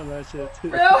 2 on that shit too.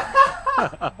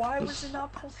 Why was it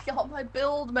not pulling out my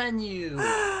build menu?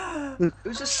 It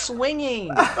was just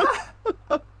swinging.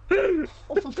 Oh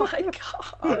my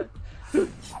god.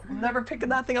 I'm never picking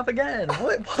that thing up again.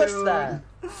 What was Dude. that?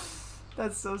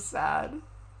 That's so sad.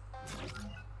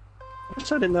 I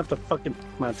wish I didn't have to fucking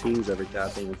pick my teams every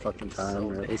goddamn fucking time, So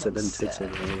or at least it didn't take so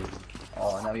sad. long.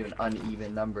 Oh, and now we have an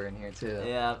uneven number in here too.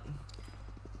 Yeah.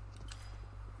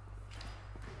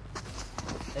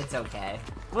 It's okay.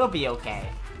 We'll be okay.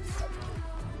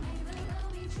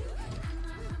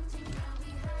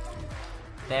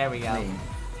 There we go. Wait.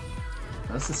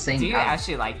 That's the same Do you guy.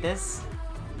 actually like this?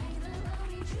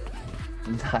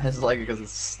 I just like it because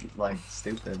it's like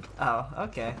stupid. Oh,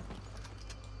 okay.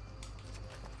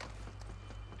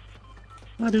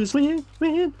 All I do is win,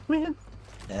 win, win.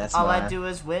 Yeah, that's All I mine. do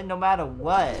is win no matter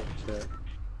what. Shit.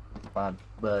 Fine,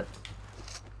 but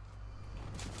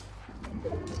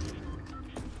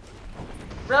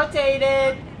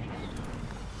Rotated!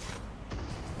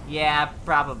 Yeah,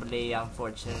 probably,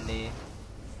 unfortunately.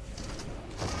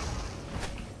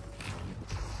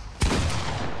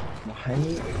 why?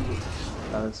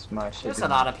 That's my shit. There's a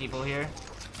lot of people here.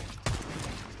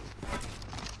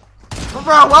 Oh,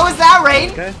 bro, what was that,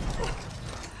 Rain? Okay.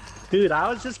 Dude, I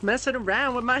was just messing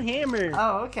around with my hammer.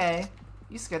 Oh, okay.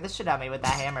 You scared the shit out of me with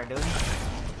that hammer, dude.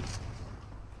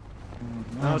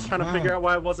 I was trying to figure out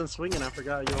why I wasn't swinging. I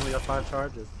forgot you only got 5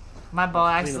 charges. My ball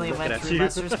I'm accidentally looking went at through you.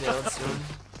 Buster's builds, dude.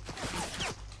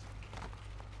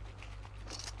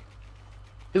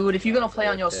 Dude, if you're gonna play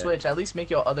on your Okay. Switch, at least make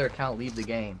your other account leave the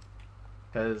game.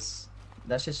 Cause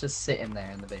that shit's just sitting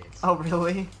there in the base. Oh,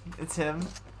 really? It's him?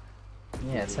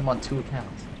 Yeah, it's him on 2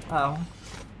 accounts. Oh.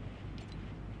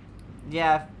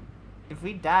 Yeah, if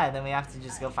we die, then we have to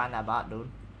just go find that bot, dude.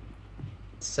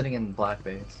 It's sitting in black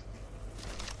base.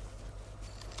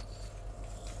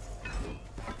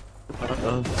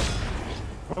 Uh-oh.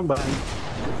 Wrong button.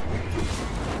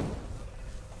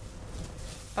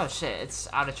 Oh shit, it's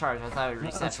out of charge. I thought it would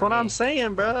reset That's for what me. I'm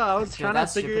saying, bro. I was Dude, trying to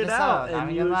that's figure stupid it as hell, out, not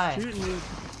and even you gonna lie. was shooting me.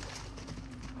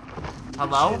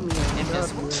 Hello? Shooting me on the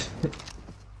Invisible?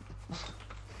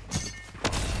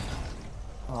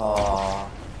 top, Aw,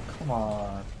 come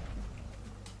on.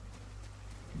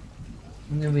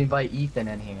 I'm gonna invite Ethan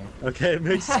in here. yeah. Okay, it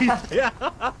makes you. Yeah.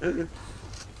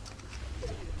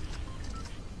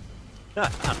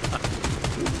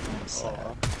 Sad.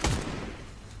 Aw,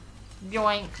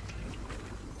 Yoink.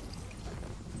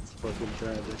 it's fucking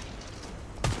tragic.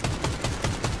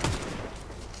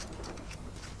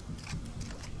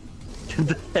 Get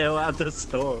the hell out the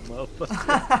store,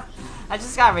 motherfucker. I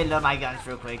just gotta reload my guns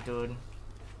real quick, dude.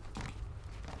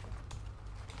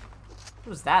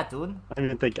 Who's that, dude? I don't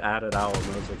even think Added Owl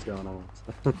knows what's going on.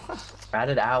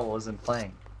 Added Owl isn't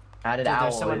playing. Added Dude, Owl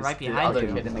there's someone is right the behind other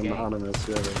you. kid in the game. Anonymous,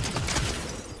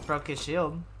 whoever. Broke his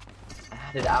shield.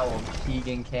 Added Owl,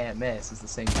 Keegan can't miss. Is the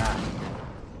same guy.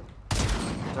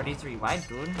 33 wide,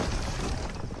 dude.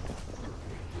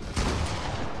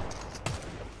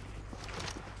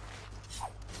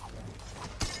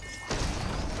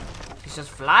 He's just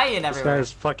flying This guy everywhere.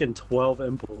 has fucking 12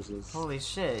 impulses. Holy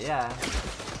shit, yeah.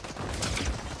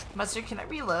 Mustard, can I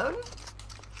reload?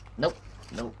 Nope.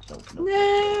 Nope. Nope.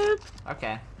 Nope.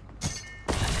 Okay.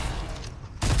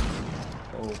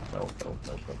 Oh, nope. Nope. Nope.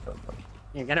 Nope. Nope. Nope.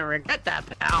 You're gonna regret that,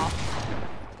 pal.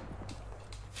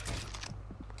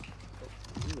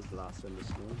 He was lost in the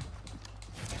snow.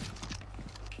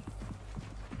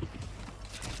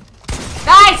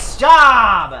 Nice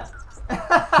job!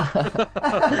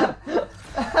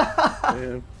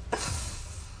 Damn.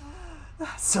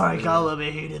 Sorry, got a little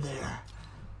bit heated there.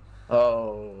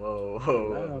 Oh.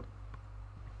 Loud.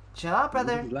 Chill out,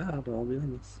 brother. Loud, I'll be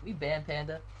honest. We banned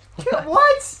Panda.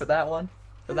 What? For that one?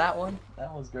 For that one?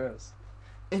 That was gross.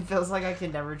 It feels like I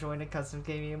can never join a custom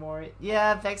game anymore.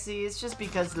 Yeah, Vexy, it's just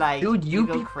because, like, Dude, you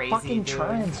go be crazy, fucking dude.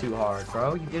 trying too hard,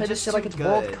 bro. You You're play this just shit like too it's good,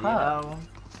 World you Cup. know?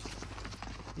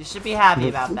 You should be happy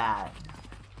about that.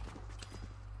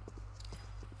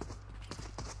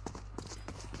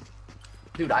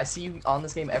 Dude, I see you on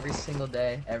this game every single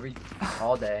day,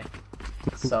 all day.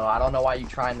 So I don't know why you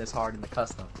trying this hard in the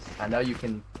customs. I know you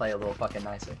can play a little fucking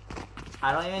nicer.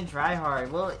 I don't even try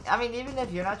hard. Well, I mean, even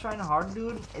if you're not trying hard,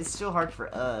 dude, it's still hard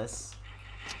for us.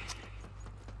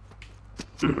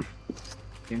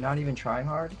 You're not even trying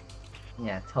hard?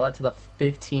 Yeah, tell that to the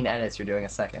 15 edits you're doing a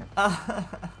second.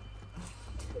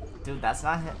 Dude, that's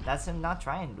him not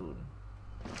trying, dude.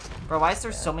 Bro, why is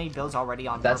there so many builds already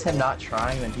on That's him purple? not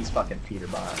trying, then he's fucking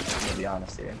Peterbot, to be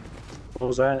honest here. What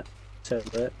was that? Said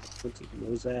that? What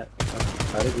was that?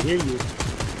 I didn't hear you.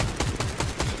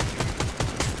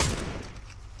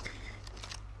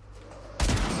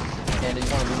 Panda,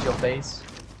 you wanna lose your face?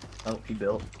 Oh, he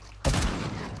built.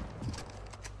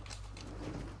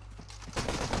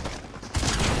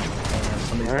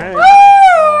 Alright.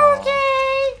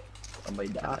 Okay. Somebody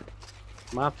died.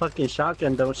 My fucking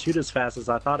shotgun don't shoot as fast as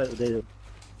I thought it did.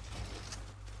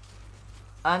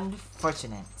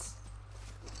 Unfortunate.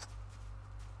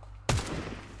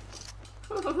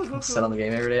 I sit on the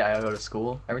game every day. I go to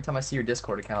school. Every time I see your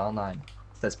Discord account online,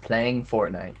 it says playing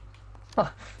Fortnite. Huh.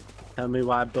 Tell me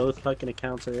why both fucking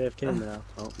accounts are AFK now.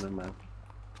 Oh, never mind.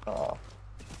 Oh.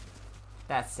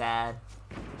 That's sad.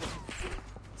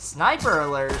 Sniper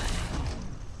alert.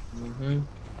 Mm-hmm.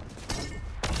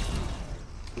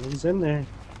 He's in there.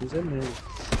 He's in there.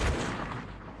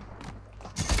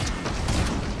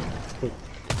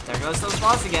 There goes those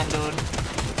balls again, dude.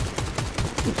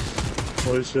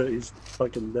 Oh shit, he's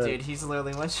fucking dead. Dude, he's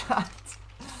literally one shot.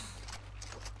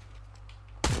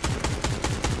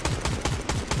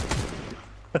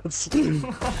 That's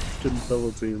couldn't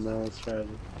double team now, it's tragic.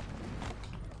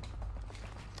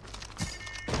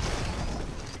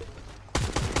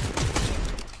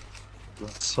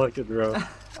 That's fucking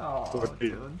rough. Oh,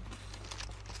 dude.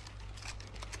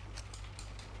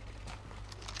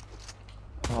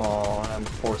 Oh, I'm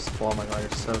forceful. Oh my god,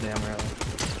 you're so damn early.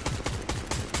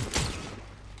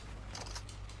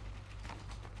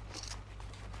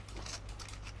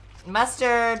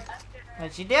 Mustard!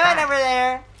 What you doing over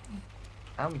there?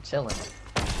 I'm chilling.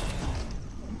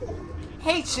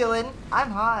 Hey, chillin'.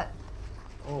 I'm hot.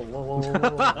 Oh, whoa, whoa, whoa,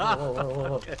 whoa, whoa, whoa,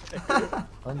 whoa, whoa.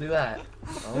 Don't do that.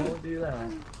 Don't do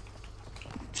that.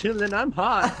 Chillin', I'm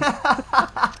hot.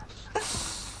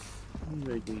 You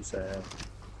make me sad.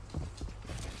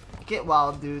 Get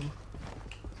wild, dude.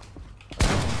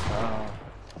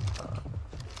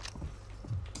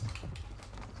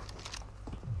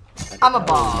 I'm a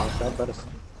bomb.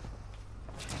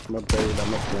 I'm a bird,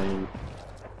 I'm a plane.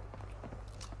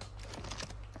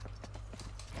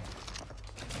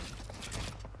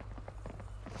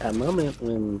 At the moment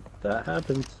when that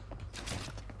happens.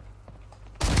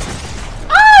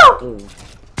 Oh!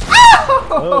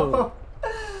 Oh.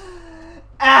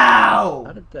 Ow! Ow!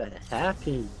 How did that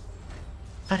happen?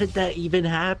 How did that even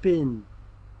happen?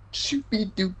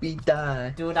 Shoopy doopy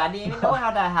die. Dude, I didn't even know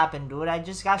how that happened, dude. I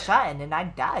just got shot and then I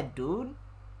died, dude.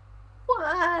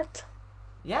 What?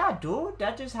 Yeah, dude.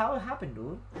 That's just how it happened,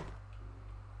 dude.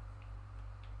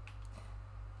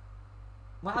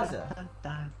 Wowza.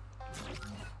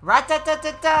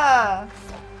 Rat-ta-ta-ta-ta!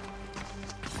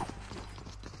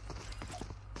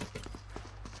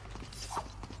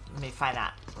 Let me find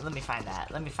that. Let me find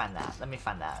that. Let me find that. Let me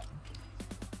find that.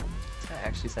 I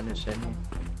actually sent it shit.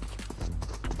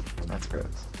 That's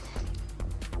gross.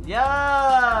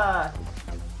 Yeah!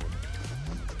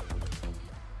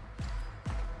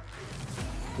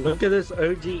 Look at this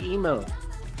OG emo.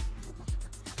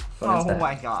 What is Oh that?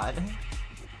 my god.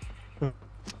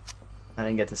 I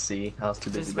didn't get to see. I was too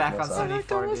busy Just looking back on outside.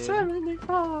 74, dude.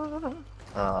 74.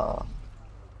 Oh.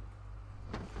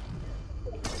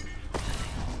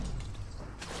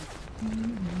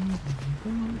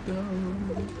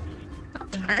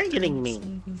 Stop targeting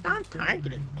me. Stop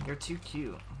targeting me. You're too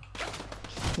cute.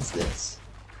 What is this?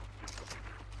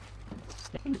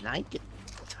 I like it.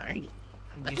 Target.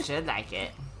 You should like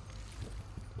it.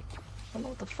 I don't know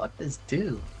what the fuck this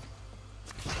do.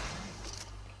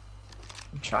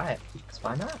 Try it. 'Cause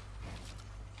why not?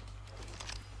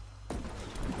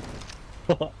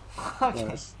 Okay.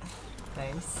 Nice.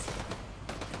 Thanks.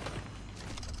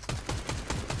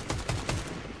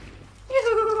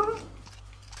 Yoo-hoo!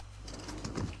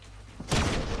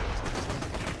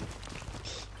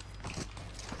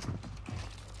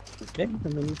 Okay, and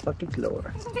then the fucking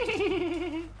floor.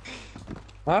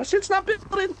 My shit's not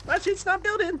building! My shit's not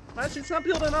building! My shit's not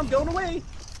building! I'm going away!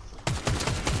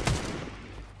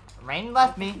 Rain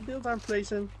left me. The builds aren't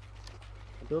placing.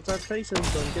 The builds aren't placing,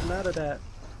 so I'm getting out of that.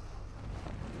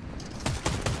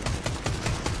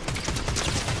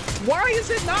 Why is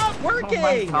it not working? Oh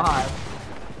my god.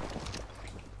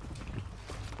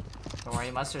 Don't worry,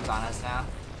 Mustard's on us now.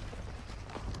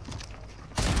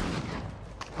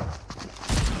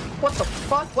 What the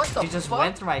fuck? What the He just fuck?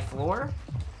 went through my floor?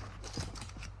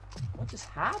 What just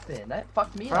happened? That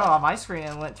fucked me Bro, up. on my screen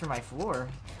it went through my floor.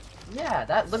 Yeah,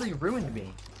 that literally ruined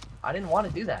me. I didn't want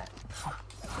to do that.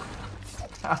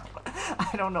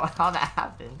 I don't know how that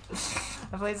happened.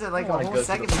 I played it like I a wanna whole go to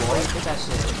second the before I floor. did that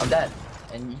shit. I'm dead.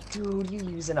 And dude, you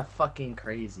using a fucking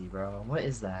crazy, bro. What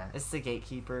is that? It's the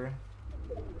gatekeeper.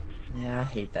 Yeah, I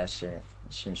hate that shit.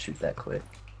 I shouldn't shoot that quick.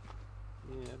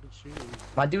 Yeah, I've been shooting.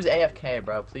 My dude's AFK,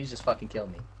 bro. Please just fucking kill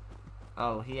me.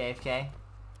 Oh, he AFK? Yeah,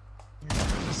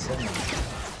 just sitting there.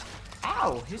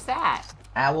 Ow, who's that?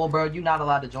 Ah, well, bro, you're not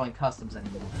allowed to join customs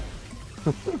anymore.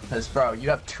 Because, bro, you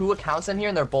have 2 accounts in here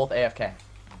and they're both AFK.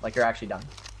 Like, you're actually done.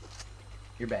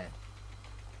 You're banned.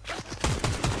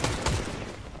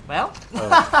 Well? Oh.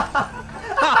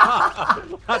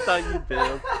 I thought you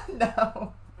did.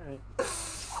 No.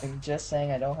 I'm just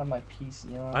saying I don't have my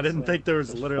PC on. I didn't so think there was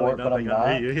there's literally Fort, but I'm nothing on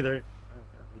not. me either.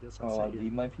 I guess I'll Oh, I'll say it.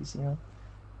 leave my PC on?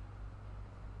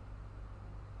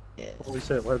 Yeah. Holy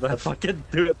shit, where'd that fucking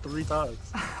do it 3 times?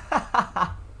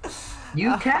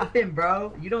 You capping,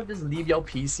 bro. You don't just leave your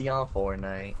PC on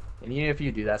Fortnite. And even if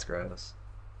you do, that's gross.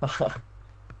 Why are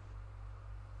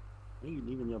you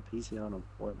leaving your PC on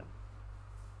Fortnite?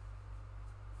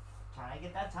 Trying to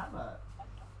get that time up.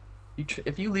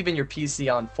 If you leaving your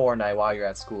PC on Fortnite while you're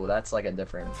at school, that's like a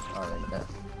different. Alright, yeah.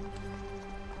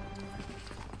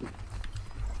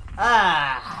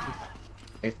 Ah.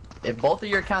 If both of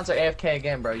your accounts are AFK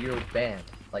again, bro, you're banned.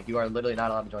 Like, you are literally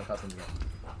not allowed to join customs again.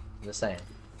 I'm just saying.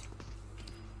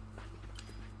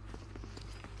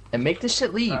 And make this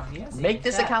shit leave. Make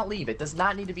this account leave. It does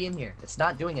not need to be in here. It's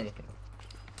not doing anything.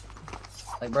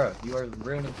 Like, bro, you are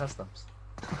ruining customs.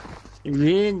 You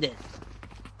ruined it.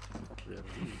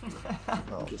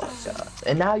 Oh my god.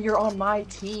 And now you're on my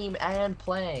team and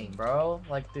playing, bro.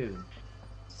 Like, dude.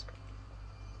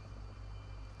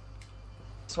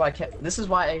 That's why I can't. This is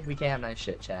why we can't have nice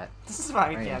shit, chat. This is why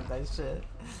we Right. can't that shit.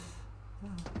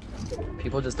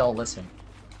 People just don't listen.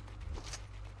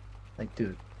 Like,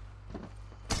 dude.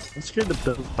 I'm scared to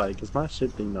build fight because my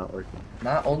shit thing not working.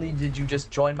 Not only did you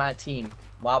just join my team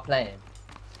while playing,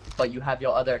 but you have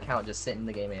your other account just sitting in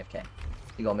the game AFK.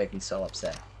 You're gonna make me so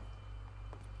upset.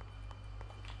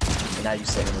 And now you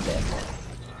sit in the game.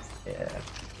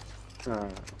 Yeah.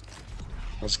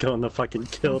 Let's go in the fucking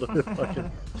kill to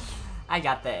fucking. I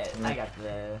got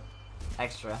the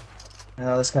extra.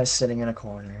 Oh, this guy's sitting in a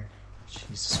corner.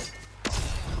 Jesus.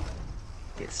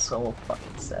 It's so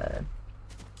fucking sad.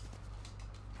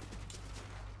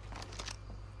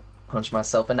 Punch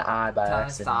myself in the eye by Tell him to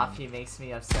accident. stop, he makes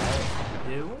me upset.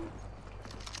 You?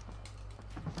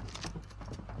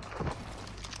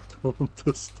 Told him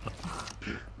to stop.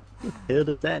 What the hell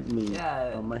does that mean?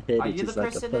 Yeah. On my head, Are it's you just the like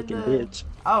a person in fucking the... bitch.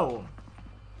 Oh.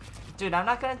 Dude, I'm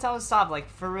not gonna tell him to stop, like,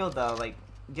 for real though, like,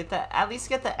 at least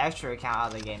get the extra account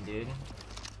out of the game, dude.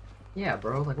 Yeah,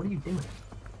 bro, like, what are you doing?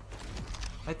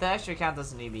 Like, the extra account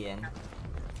doesn't need to be in.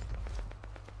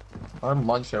 I'm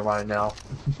munching right now.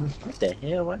 What the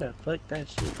hell? Why the fuck that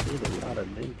shit did a lot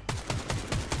of me?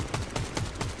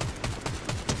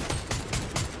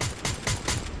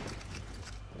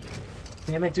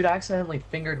 Damn it, dude, I accidentally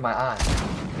fingered my eye.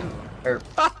 Or,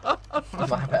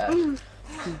 my bad.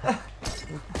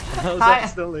 I was Hi.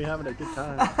 accidentally having a good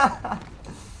time.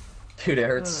 Dude, it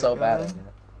hurts Oh my so bad. God.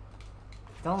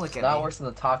 Don't look at Not me. worse than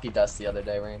the talkie dust the other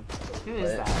day, Rain. Who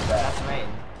is But- that? That's Rain.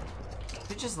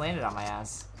 Who just landed on my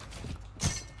ass?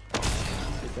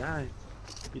 The guy.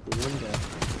 Beat the one guy.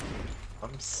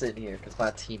 I'm sitting here because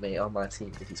my teammate on my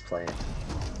team, he's playing.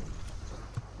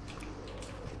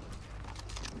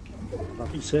 I'll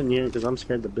be sitting here because I'm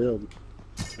scared to build.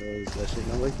 Because that shit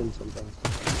not working sometimes.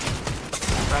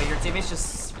 Bro, your teammate's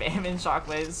just spamming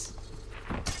shockwaves.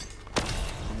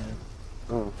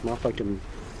 Oh, my fucking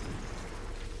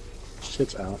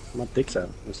shit's out. My dick's out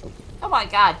or something. Oh my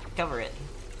god, cover it.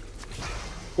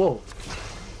 Whoa.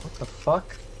 What the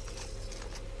fuck?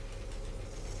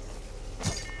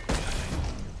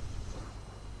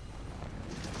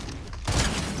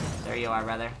 There you are,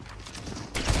 brother.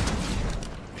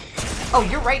 Oh,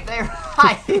 you're right there.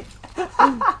 Hi.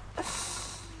 Oh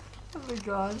my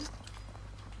god.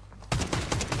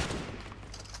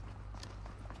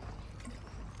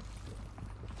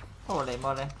 Holy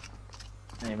moly.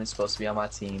 Name is supposed to be on my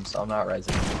team, so I'm not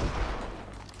rising.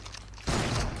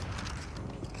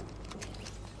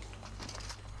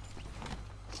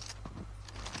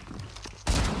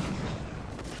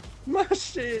 My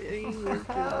shit ain't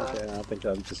working. Okay, I think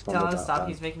I'm just Tell fumbled him to out. stop,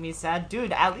 he's making me sad.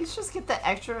 Dude, at least just get the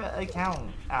extra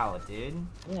account out, dude.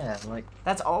 Yeah, like,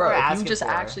 That's all bro, we're if asking you just for.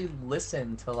 actually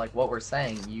listen to like what we're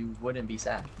saying, you wouldn't be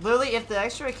sad. Literally, if the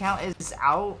extra account is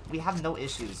out, we have no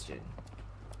issues, dude.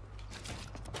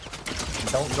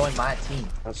 Don't join my team.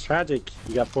 That's tragic.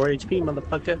 You got 4 HP,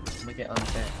 motherfucker. Make it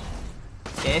unfair.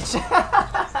 Bitch.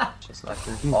 Just like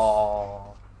this.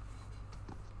 Oh.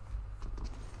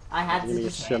 I had I'm to gonna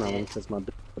get just shit on land him it. because my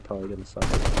dick is probably gonna suck.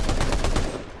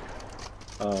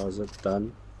 Oh, is it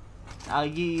done? Oh,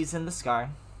 you using the scar.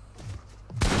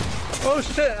 Oh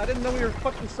shit, I didn't know we were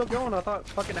fucking still going. I thought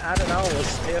fucking added out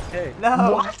was AFK.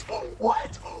 No. What?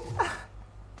 What?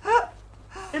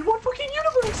 In what fucking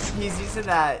universe? He's using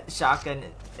that shotgun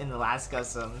in the last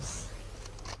customs.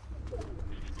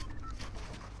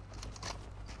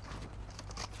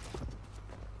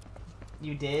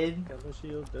 You did? Got my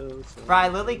shield though, so- Bro, I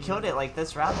literally killed it like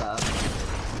this round though.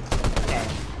 Okay.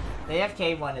 The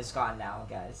AFK1 is gone now,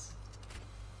 guys.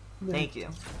 Thank you.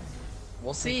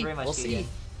 We'll Thank you see. very much, We'll see.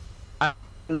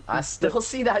 Keegan. I still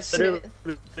see that shit.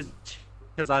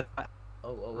 Because I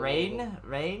Rain?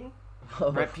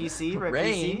 Oh. Rep PC? Rep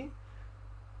Rain? PC?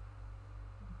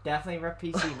 Definitely rep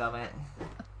PC moment.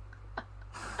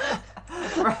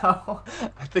 Bro.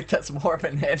 I think that's more of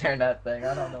an internet thing.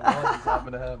 I don't know what is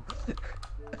happening to him.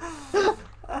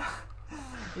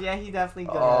 Yeah, he definitely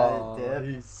gonna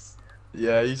dip.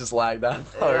 Yeah, he just lagged out.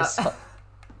 Or something.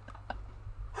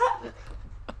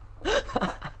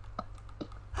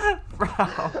 Bro.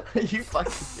 Are you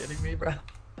fucking kidding me, bro?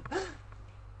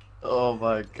 Oh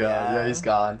my god, yeah, he's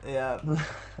gone. Yeah.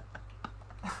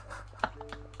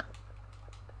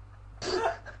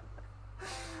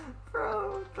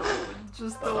 Bro,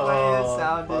 just the way it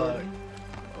sounded. Fuck.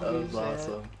 That Holy was shit.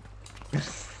 awesome.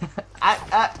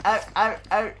 Out.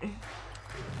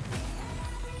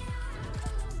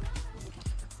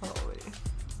 Holy.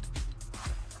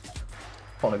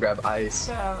 Want to grab ice?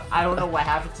 I don't know what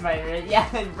happened to my internet.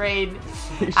 Yeah, Rain.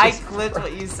 I clipped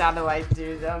what you sounded like,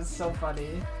 dude. That was so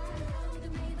funny.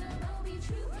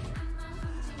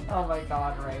 Oh my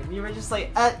god, Rain. You were just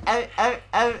like, out.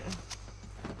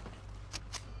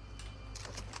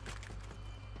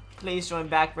 Please join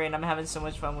back, Rain. I'm having so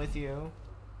much fun with you.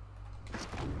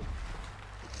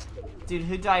 Dude,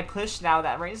 who do I push now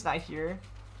that Rain's not here?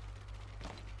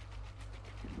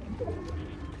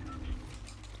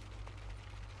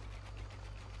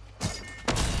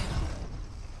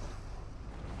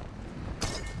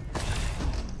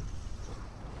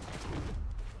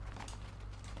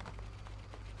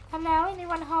 Hello,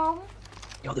 anyone home?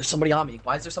 Yo, there's somebody on me.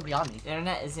 Why is there somebody on me? The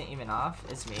internet isn't even off.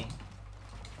 It's me.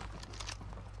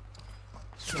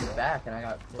 Came back and I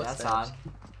got Dude, that's footsteps.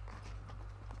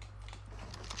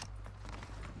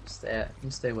 odd.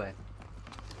 Stay away.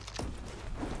 I'm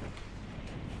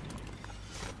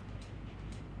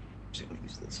just gonna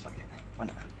use this fucking. Why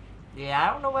not? Yeah,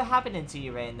 I don't know what happened to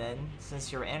you, Rain, then,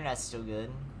 since your internet's still good.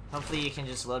 Hopefully you can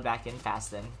just load back in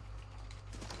fast then.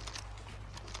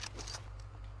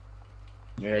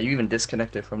 Yeah, you even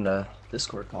disconnected from the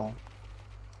Discord call.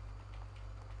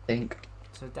 Think.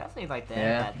 So definitely like the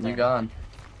Yeah, internet you then. gone.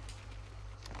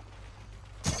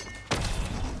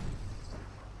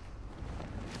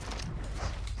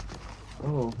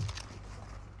 Oh.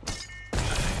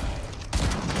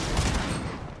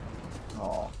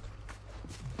 Oh.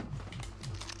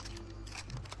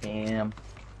 Damn.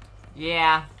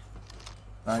 Yeah.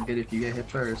 Not good if you get hit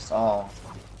first. Oh.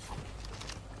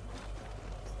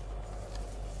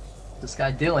 What's this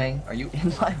guy doing? Are you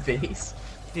in my base?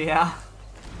 Yeah.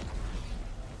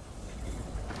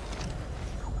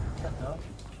 What the hell?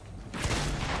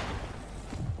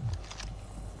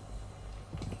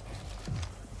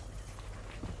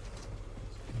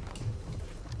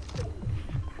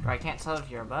 Bro, I can't tell if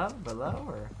you're above, below,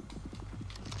 or...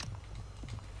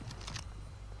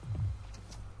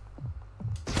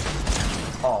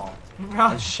 Oh. Bro,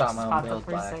 I shot my own stopped build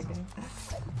for a by second.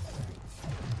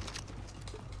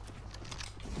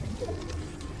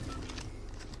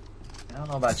 I don't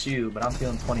know about you, but I'm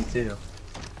feeling 22.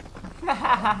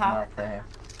 Not there.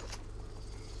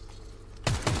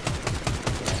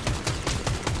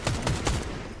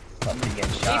 Somebody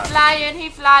getting shot. He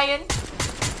flying!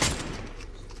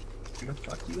 Where the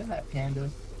fuck you at, Panda?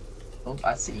 Oh,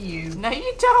 I see you. No,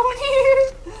 you don't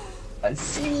here! I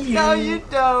see you. No, you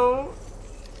don't!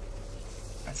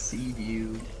 I see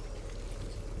you.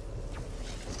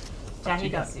 Johnny you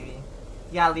don't got? see me.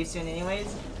 Yeah, I'll leave soon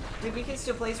anyways. Dude, we can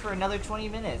still play for another 20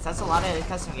 minutes. That's a lot of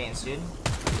custom games, dude.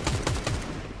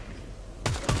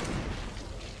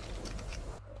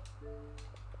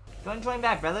 Go and join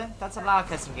back, brother. That's a lot of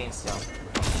custom games still.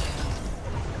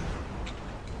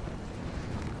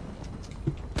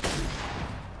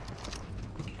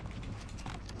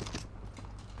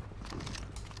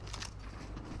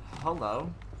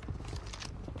 Hello.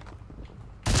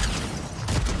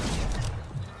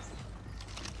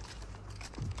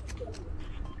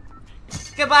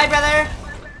 Goodbye, brother!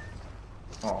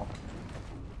 Oh.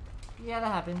 Yeah,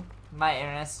 that happened. My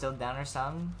internet's still down or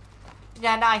something.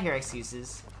 Yeah, now I hear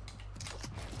excuses.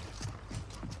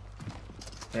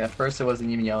 Yeah, at first it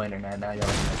wasn't even your internet, now your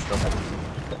internet's still better.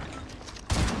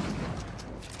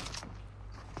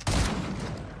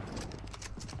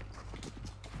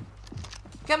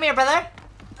 Come here, brother!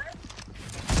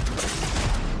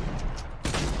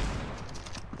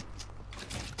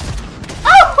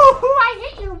 Oh! I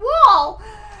hit your wall!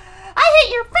 I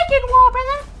hit your freaking wall,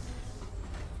 brother!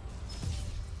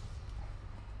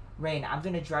 Rain, I'm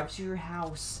gonna drive to your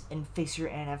house and fix your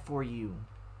internet for you.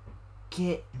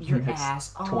 Get your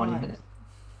ass on. 20 minutes.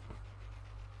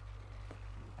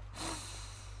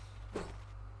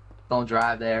 Don't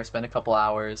drive there. Spend a couple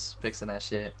hours fixing that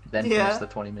shit. Then finish the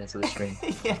 20 minutes of the stream.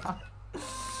 Yeah.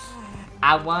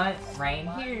 I want rain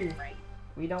here.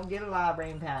 We don't get a lot of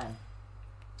rain time.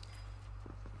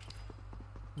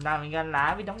 Not even gonna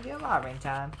lie, we don't get a lot of rain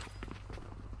time.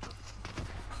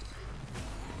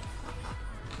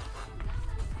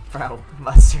 Bro,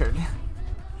 mustard.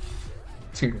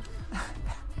 Dude.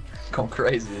 Going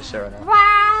crazy this show right now.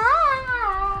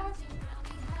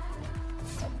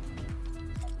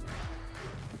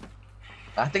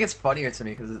 I think it's funnier to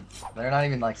me because they're not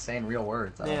even like saying real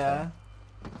words. I don't think.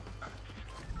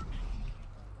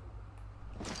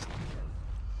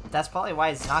 That's probably why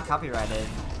it's not copyrighted.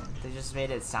 They just made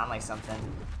it sound like something.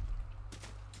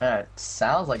 Yeah, it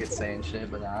sounds like it's saying shit,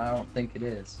 but I don't think it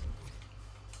is.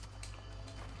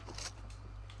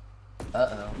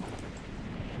 Uh-oh.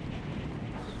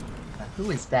 Now,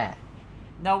 who is that?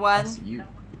 No one. That's you.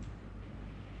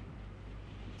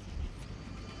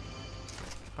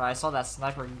 Bro, I saw that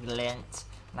sniper glint,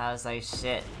 and I was like,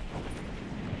 shit.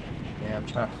 Yeah, I'm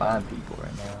trying to find people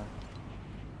right now.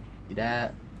 See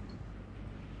that?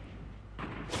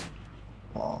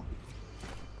 Oh.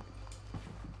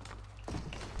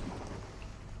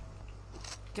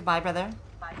 Goodbye, brother.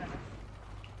 Bye, brother.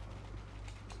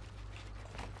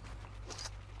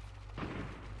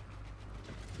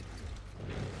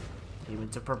 He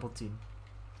went to purple team.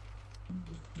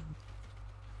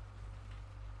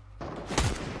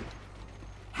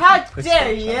 How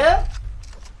dare you!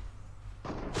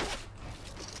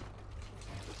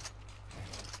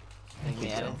 Think we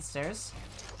added the stairs?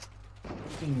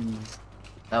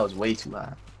 That was way too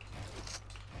high.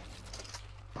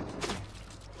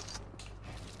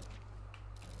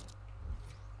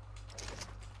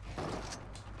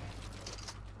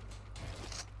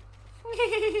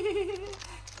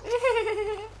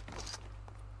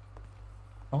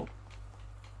 Oh.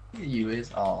 Here you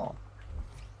is. Oh.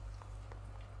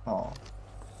 Oh.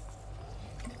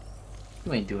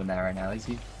 You ain't doing that right now, is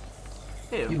you?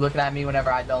 Who? You looking at me whenever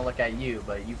I don't look at you,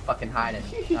 but you fucking hiding.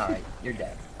 Alright, you're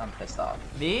dead. I'm pissed off.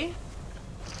 Me?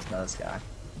 No, this guy.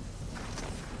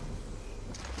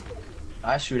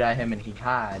 I shoot at him and he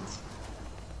hides.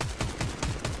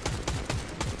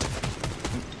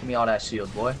 Give me all that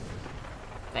shield, boy.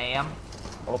 Damn.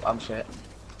 Oh, I'm shit.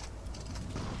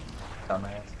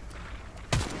 Dumbass.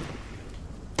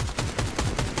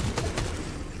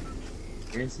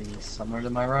 Where is he? Somewhere to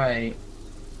my right.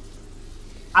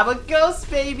 I'm a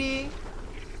ghost, baby!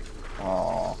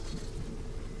 Aww.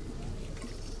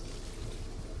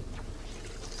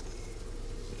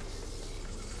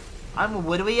 I'm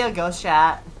Woodwee, a ghost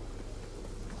chat.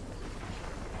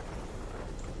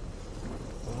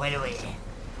 Woodwee.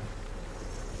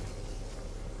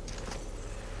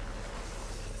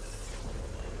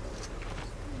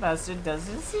 Mustard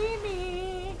doesn't see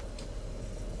me.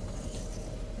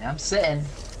 Yeah, I'm sitting.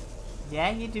 Yeah,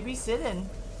 you do be sitting.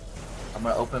 I'm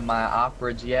gonna open my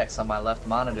Opera GX on my left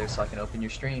monitor so I can open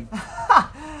your stream.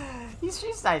 He's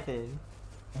stream sniping.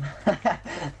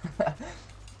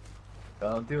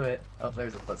 Don't do it. Oh,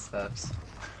 there's the footsteps.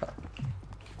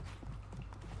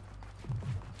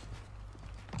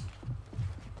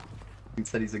 He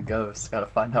said he's a ghost. Gotta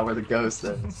find out where the ghost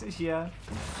is. Yeah.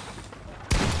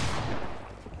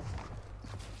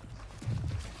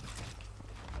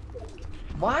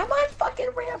 Why am I fucking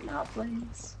ramp now,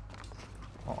 please?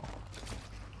 Oh.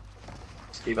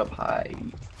 Just gave up high.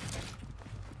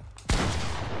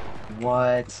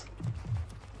 What?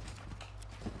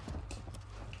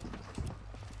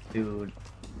 Dude.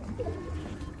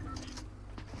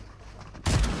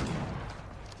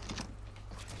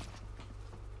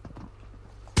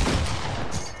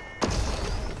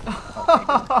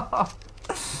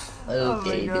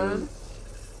 Okay, dude.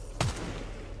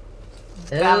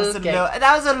 That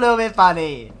was a little bit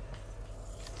funny.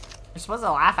 You're supposed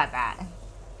to laugh at that.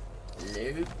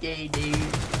 Okay, dude.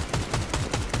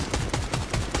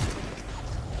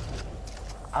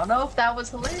 I don't know if that was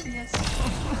hilarious.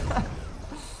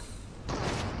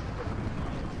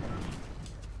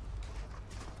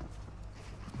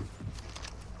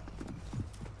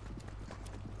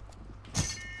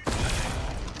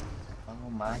 Oh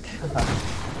my god.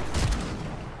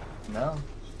 No.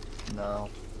 No.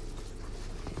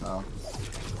 No.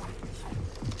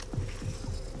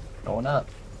 Going up.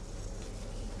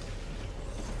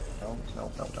 No,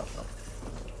 no, no, no, no.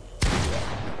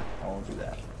 I won't do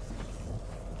that.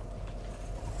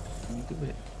 I won't do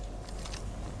it.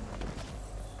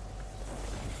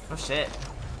 Oh shit.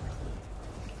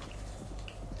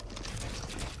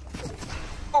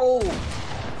 No!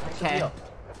 Okay.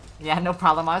 Yeah, no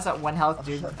problem. I was at 1 health,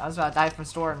 dude. I was about to die from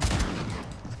storm.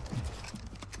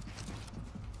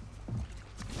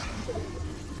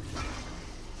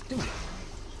 Dude.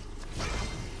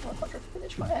 Motherfucker,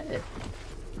 finish my head.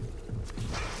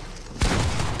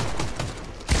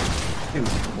 Dude,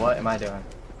 what am I doing?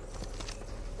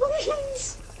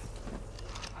 Please!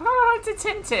 Oh, it's a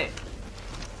Tim Tick.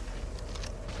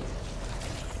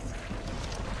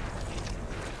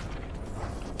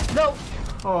 No!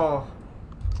 Oh.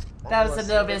 That was a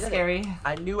little bit scary.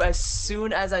 I knew as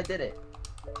soon as I did it.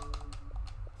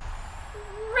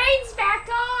 Rain's back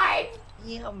on!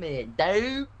 Yeah, man,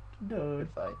 dude. Dude. Good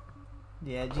fight.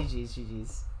 Yeah,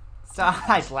 GG's. So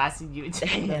I blasted you into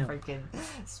the Damn. freaking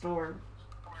storm.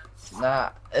 Nah,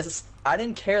 I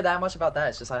didn't care that much about that.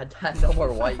 It's just I had no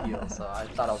more white heals, so I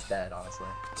thought I was dead, honestly.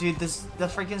 Dude, the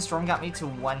freaking storm got me to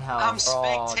 1 health. I'm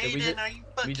Oh, did spectating. Are you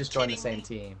fucking we just joined the kidding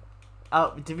same me? team.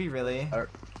 Oh, did we really?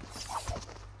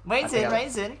 Rain's I think in, I-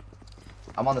 Rain's in.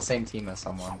 I'm on the same team as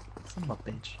someone. Son of a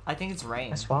bitch. I think it's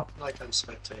Rain. I swap. Like I'm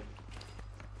spectating.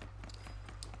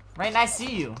 Rain, I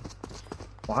see you.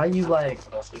 Why are you like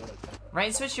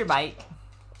Rain, switch your mic.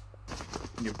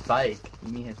 your bike?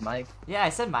 You mean his mic? Yeah, I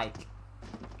said mic.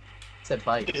 I said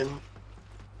bike.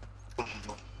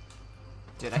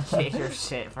 Dude, I can't hear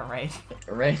shit from Rain.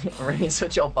 Rain,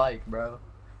 switch your bike, bro.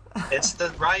 It's the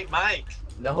right mic.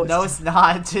 No, No, it's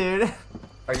not, dude.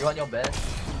 Are you on your bed?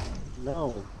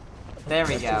 No. There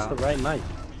we That's the go. right mic.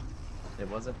 It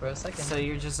wasn't for a second. So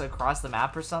you're just across the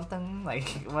map or something?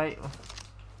 Like, wait. Oh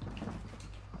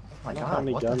my I don't have god,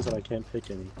 any what guns the and I can't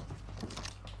pick any.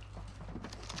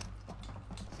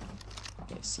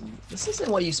 Okay, see, this isn't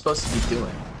what you're supposed to be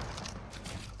doing.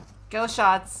 Go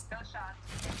shots.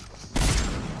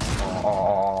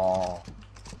 Oh.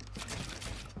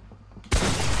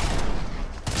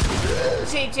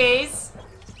 GG's.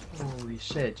 Holy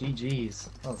shit, GG's.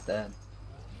 I was dead.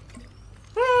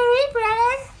 Hey,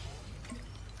 brother.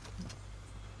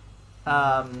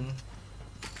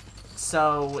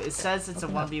 So it says it's a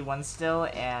 1v1 still,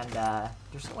 and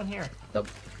there's someone here. Nope.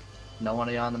 No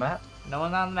one on the map? No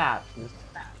one on the map.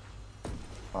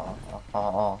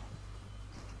 Oh.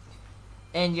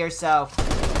 And yourself.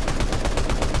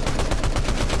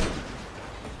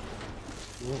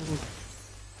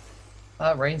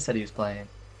 Rain said he was playing.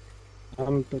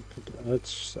 I'm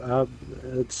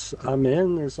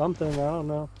in or something. I don't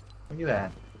know. Where you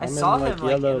at? I I'm saw in, him like in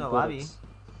yellow the lobby. bullets.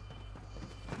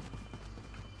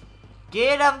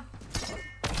 Get him!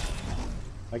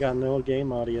 I got no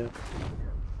game audio.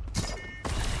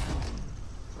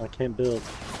 I can't build.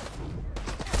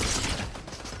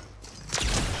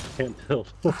 Can't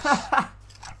build.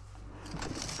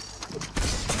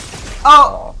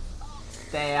 Oh!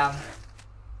 Damn.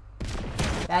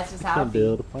 That's just how Can't it be.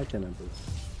 build. Why can't I build?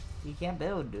 You can't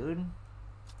build, dude.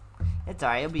 It's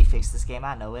alright, it'll be fixed this game,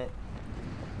 I know it.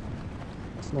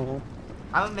 It's not.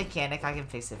 I'm a mechanic, I can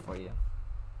fix it for you.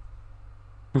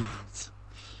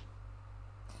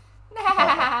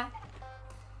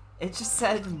 It just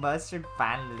said Mustard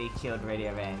finally killed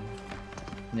Radio Rain.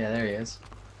 Yeah, there he is.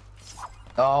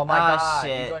 Oh my Oh, god,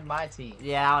 shit. you joined my team.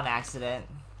 Yeah, on accident.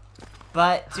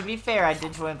 But to be fair, I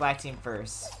did join Black Team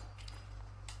first.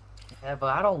 Yeah,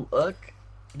 but I don't look.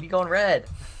 You be going red.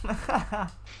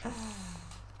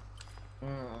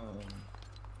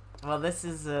 Well, this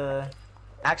is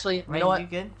Actually, you Rain, know what? you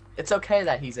good? It's okay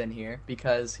that he's in here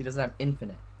because he doesn't have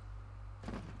infinite.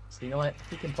 So you know what?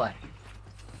 He can play.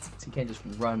 He can't just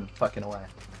run fucking away.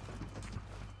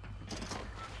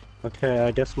 Okay,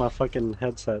 I guess my fucking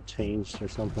headset changed or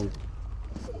something.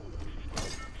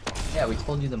 Yeah, we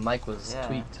told you the mic was Yeah.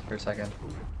 tweaked for a second.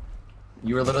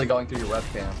 You were literally going through your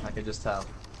webcam. I could just tell.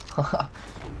 I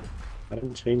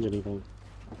didn't change anything.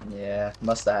 Yeah,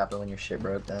 must have happened when your shit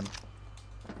broke then.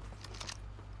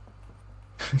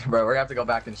 Bro, we're gonna have to go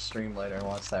back and stream later and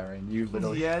watch that, Rain. You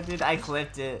literally. Yeah, dude, I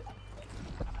clipped it.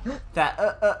 That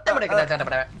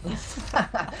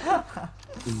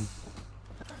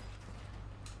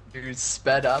Dude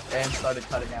sped up and started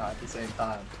cutting out at the same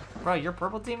time. Bro, your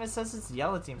purple team, it says it's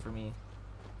yellow team for me.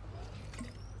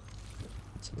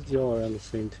 Y'all are on the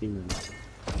same team.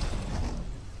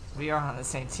 We are on the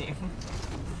same team.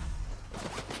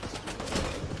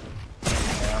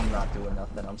 Yeah, I'm not doing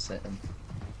nothing. I'm sitting.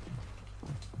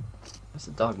 What's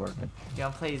the dog working? You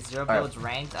wanna play Zero Alright. Builds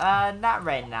ranked? Not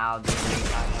right now, dude.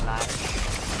 Not gonna lie.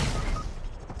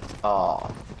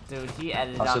 Oh, Dude, he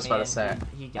edited I was on just me about to and say.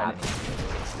 he got me.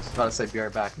 I was about to say be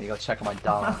right back and you go check on my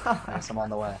dog. I guess I'm on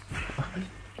the way.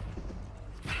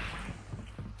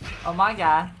 Oh my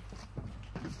god.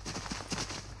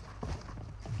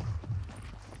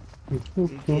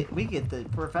 We get the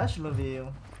professional view.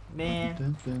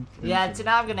 Man. Yeah, so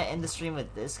now I'm gonna end the stream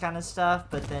with this kind of stuff,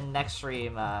 but then next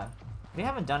stream, we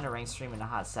haven't done a ranked stream in a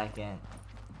hot second.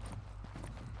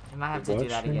 We might have to do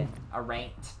that again. A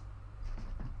ranked.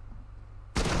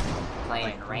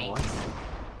 Playing ranked.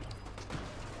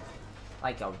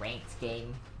 Like a ranked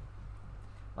game.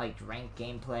 Like ranked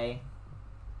gameplay.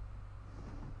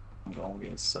 I'm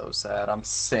going so sad. I'm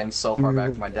sitting so far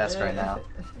back from my desk right now.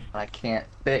 I can't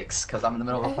fix because I'm in the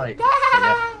middle of a fight.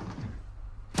 Yeah.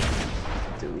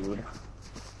 Dude.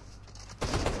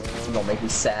 It's gonna make me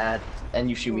sad. And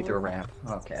you shoot me through a ramp.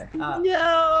 Okay.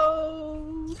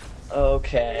 No!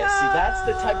 Okay. No! See, that's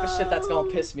the type of shit that's gonna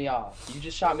piss me off. You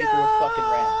just shot me through a fucking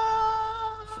ramp.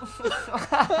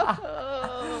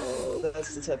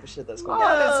 That's the type of shit that's going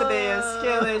on. Oh, this is a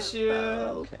skill issue.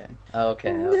 Okay.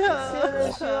 Okay. No.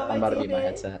 I'm about to mute my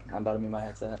headset. I'm about to mute my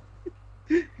headset.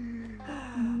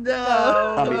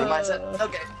 No! I'm muting my headset.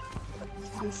 Okay.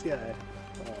 This guy.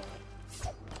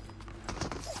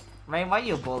 Rain, why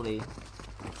you a bully?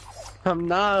 I'm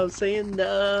not saying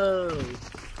no.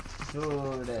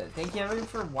 Dude, thank you everyone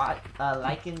for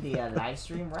liking the live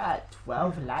stream. We're at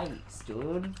 12 likes,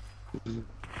 dude.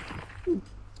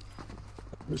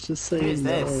 Let's just say Who is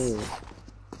no. this?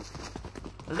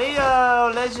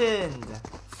 Leo, legend.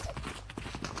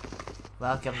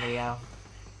 Welcome, Leo.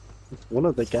 It's one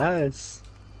of the guys.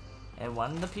 And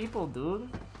one of the people, dude.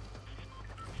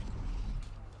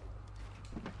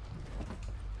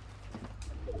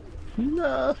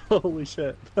 No! Holy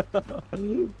shit.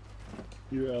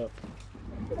 You're up.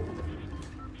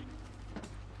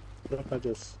 What if I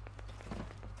just...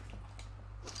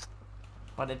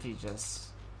 What if you just...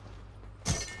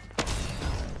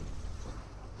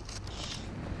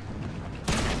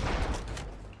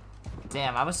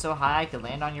 Damn, I was so high I could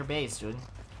land on your base, dude.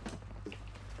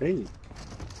 Crazy.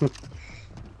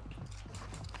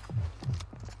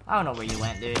 I don't know where you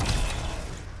went, dude.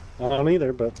 I don't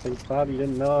either, but thank God you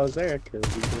didn't know I was there,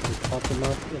 because you could just pop him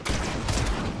off here.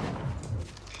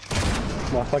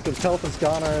 My fucking health is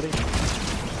gone already.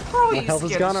 Bro, My you health is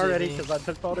scared gone the shit already, out of me. because I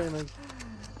took fall damage.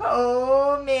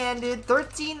 Oh man, dude.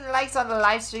 13 likes on the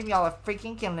live stream. Y'all are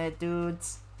freaking killing it,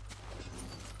 dudes.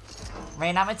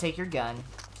 Rain, I'm gonna take your gun.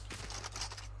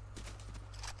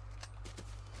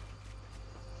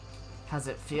 How's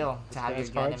it feel to have your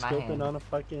gun in my Hard scoping hand? on a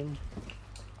fucking...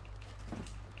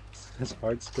 It's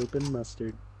hard scoping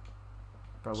mustard.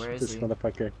 Bro, where is this he?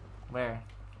 motherfucker. Where?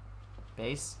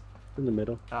 Base? In the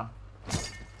middle. Oh.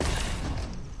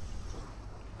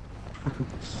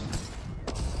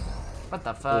 What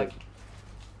the fuck? Oh.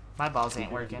 My balls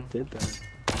ain't working. Did that.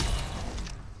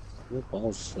 Your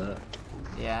balls suck.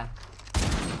 Yeah.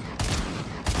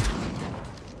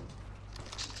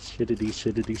 Shittity,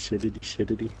 shittity, shittity,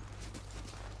 shittity.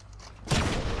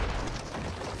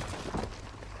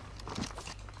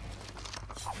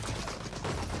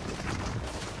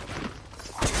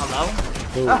 Hello?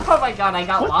 Oh. Oh my god, I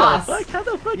got What lost. the fuck? How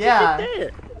the fuck Yeah. did you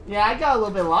get there? Yeah, I got a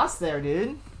little bit lost there,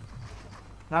 dude.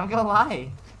 Not gonna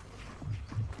lie.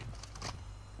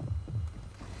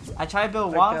 I tried to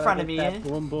build a wall in front of me.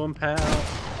 Boom, boom, pow.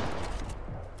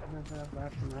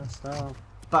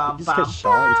 Bum, You just bum, get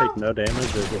shot and bum. take no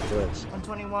damage or get glitched.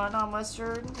 121 on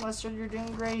Mustard. Mustard, you're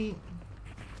doing great.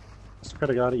 Swear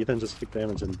to God, Ethan just took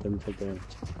damage and didn't take damage.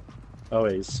 Oh,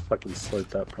 wait, he's fucking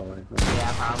slurped up probably.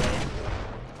 Yeah, probably.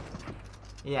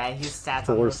 Yeah, he's stats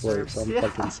on 4 those slurps, slurps. I'm Yeah.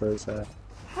 fucking so sad.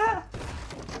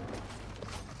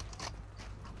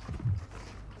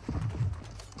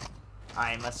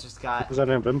 Alright, Mustard's got... Because I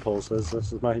didn't have impulses,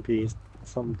 this might be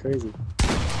something crazy.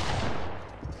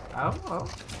 Oh.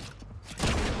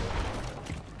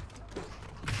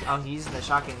 Oh, he's using the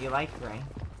shotgun you like, right?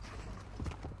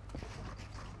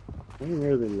 I don't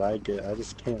really like it, I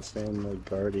just can't stand the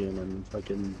Guardian and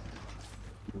fucking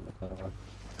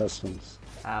customs.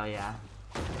 Oh, yeah.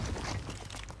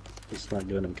 It's not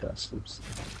good in customs.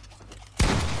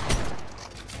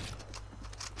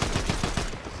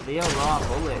 Leo low on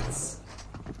bullets.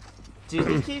 Dude,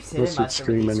 he keeps hitting Mustard's us with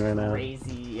screaming these right now.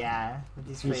 crazy, yeah, with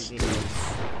these He's crazy screaming.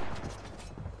 hits.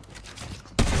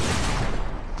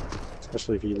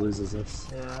 Especially if he loses this.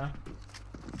 Yeah.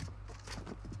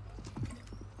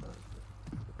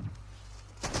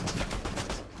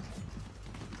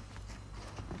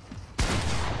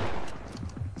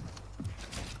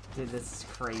 Dude, this is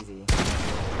crazy.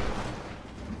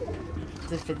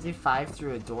 Did 55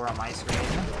 through a door on my screen?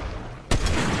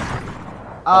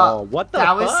 Oh, what the that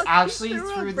fuck? was actually He's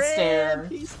through a the stair.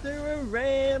 ramp, He's through a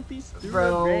ramp, he's through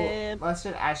Bro, a ramp.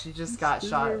 Mustard actually just He's got through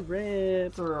shot a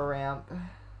ramp. through a ramp.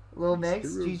 Little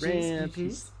mix, through a GG's, ramp.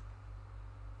 GG's.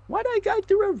 Why'd I go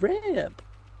through a ramp?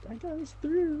 That guy's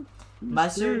through. He's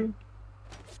Mustard, through.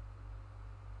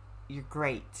 you're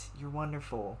great. You're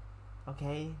wonderful.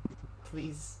 Okay?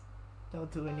 Please,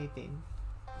 don't do anything.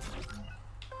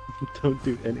 Don't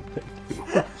do anything.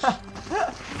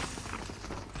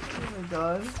 Oh my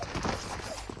god.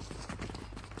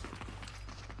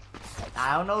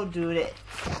 I don't know, dude.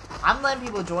 I'm letting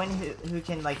people join who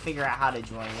can, like, figure out how to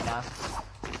join, you know?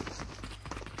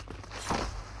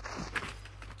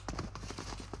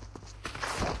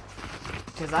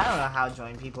 Because I don't know how to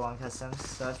join people on customs,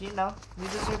 so if you know, you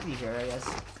deserve to be here, I guess.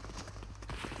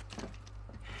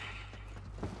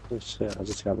 Oh shit, I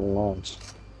just got launched.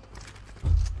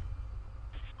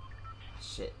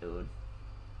 Shit, dude.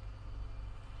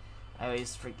 I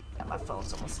always forget that my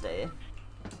phone's almost dead.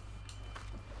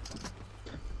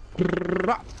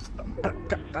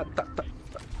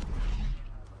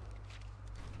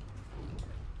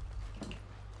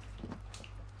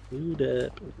 Hold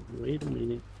up. Wait a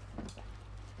minute.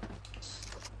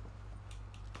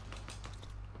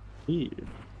 Ew.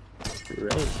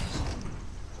 Gross.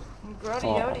 Grody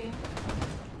Aw. Yodi.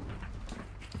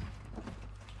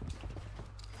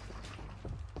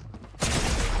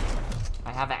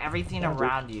 I have everything Yeah, dude.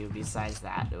 around you besides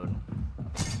that, dude.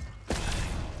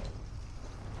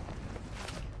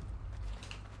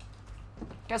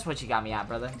 Guess what you got me at,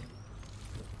 brother?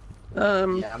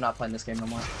 Yeah, I'm not playing this game no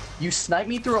more. You sniped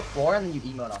me through a floor and then you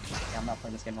emote off me. Yeah, I'm not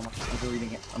playing this game no more. I'm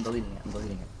deleting it. I'm deleting it. I'm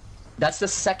deleting it. That's the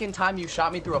second time you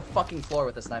shot me through a fucking floor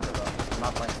with a sniper, bro. I'm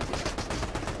not playing this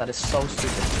game. That is so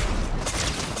stupid.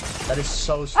 That is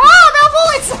so stupid. Oh, no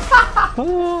bullets!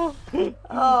 Oh, thank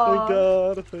Oh.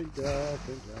 God, thank God,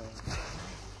 thank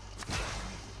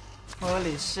God.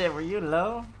 Holy shit, were you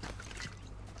low?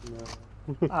 No.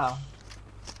 Oh.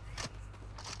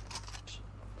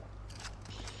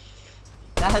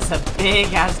 That's a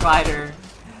big ass glider.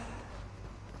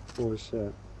 Oh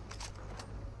shit.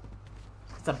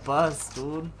 It's a buzz,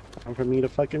 dude. Time for me to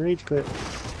fucking rage quit.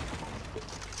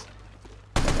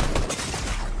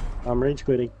 I'm rage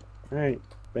quitting. Alright,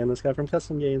 ban this guy from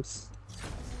custom games.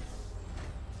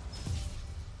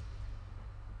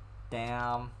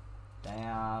 Damn.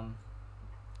 Damn.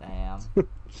 Damn.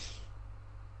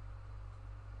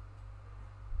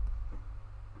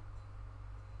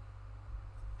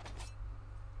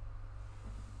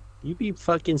 You be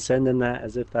fucking sending that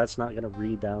as if that's not gonna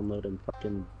re-download in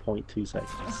fucking 0.2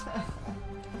 seconds.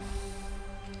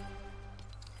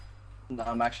 No,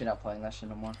 I'm actually not playing that shit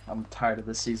no more. I'm tired of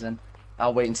this season.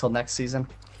 I'll wait until next season.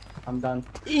 I'm done.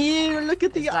 Ew, look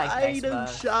at the It's like next item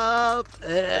month. shop!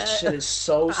 That shit is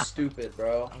so stupid,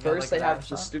 bro. gonna First look they at have that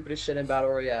the shop. stupidest shit in Battle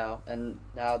Royale, and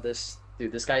now this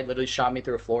dude, this guy literally shot me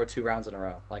through a floor 2 rounds in a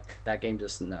row. Like, that game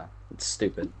just, no. It's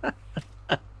stupid.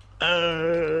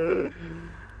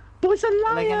 Boys and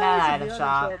Look lions! at that in item the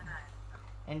shop.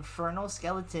 Infernal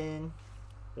skeleton.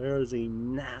 There is a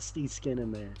nasty skin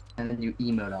in there. And then you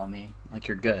emote on me, like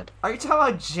you're good. Are you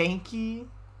talking about Janky?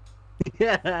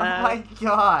 Yeah. Oh my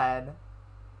god.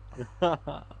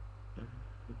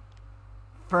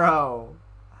 Bro.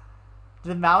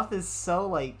 The mouth is so,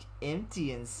 like,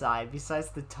 empty inside, besides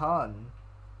the tongue.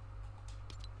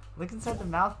 Look inside the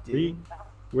mouth, dude.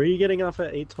 Were you getting off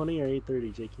at 8:20 or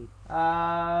 8:30, Jakey?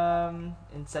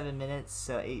 In 7 minutes,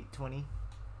 so 8:20.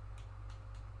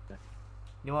 Okay.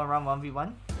 You wanna run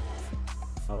 1v1?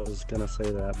 I was gonna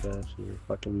say that, but if you're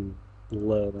fucking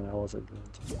low, then I wasn't going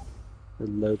to. Or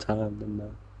low time, then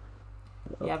no.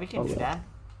 Yeah, we can Oh, do well. that.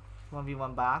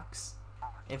 1v1 box.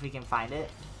 If we can find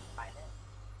it.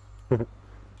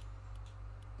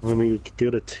 When we could go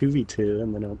to 2v2,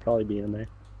 and then it'll probably be in there.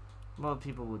 Well,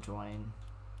 people will join.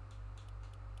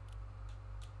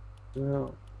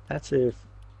 Well, that's if.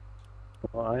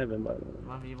 Well, I haven't invited them.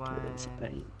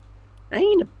 1v1. I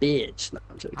ain't a bitch. No,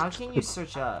 I'm joking. How can you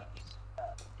search up?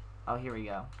 Oh, here we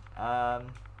go.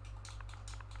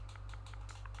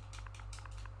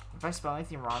 If I spell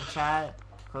anything wrong, chat,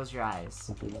 close your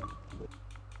eyes.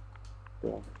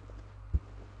 Yeah.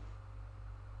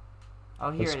 Oh,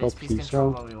 here I it is. spelled Please peace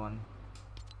control wrong?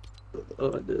 1v1.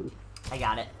 Oh, I did. I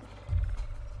got it.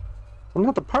 I'm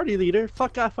not the party leader.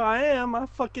 Fuck if I am. I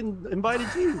fucking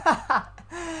invited you.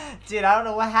 Dude, I don't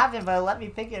know what happened, but it let me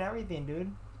pick it and everything,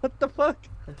 dude. What the fuck?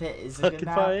 The pit is a Fuck good if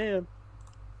map. I am.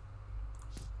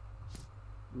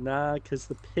 Nah, cause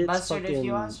the pit's Mustard, fucking. if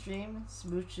you on stream,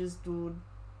 smooches, dude.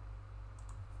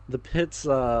 The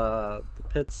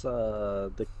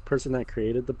person that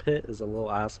created the pit is a little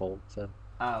asshole. So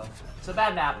Oh, so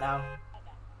bad map now.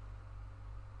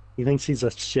 he thinks he's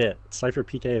a shit. Cypher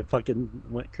PK fucking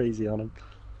went crazy on him.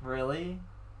 Really?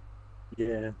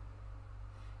 Yeah.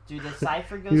 Dude, the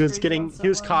Cypher goes He was crazy getting, on he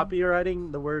was someone.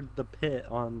 copywriting the word "the pit"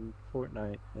 on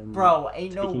Fortnite, and Bro,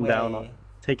 ain't no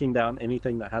taking down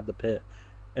anything that had the pit.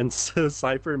 And so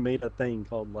Cypher made a thing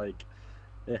called like,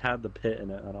 it had the pit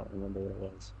in it. I don't remember what it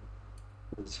was.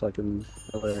 It was fucking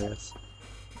hilarious.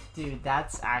 Dude,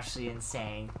 that's actually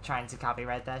insane. Trying to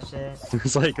copyright that shit.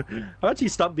 It's like, how about you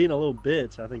stop being a little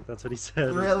bitch? I think that's what he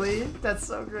said. Really? That's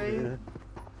so great. Yeah.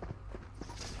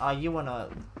 Oh, you wanna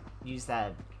use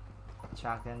that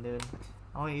shotgun, dude?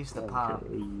 I wanna use the pop.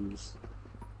 Use.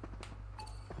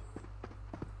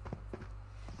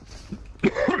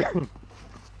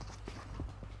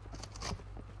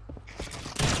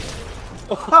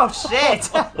 Oh shit!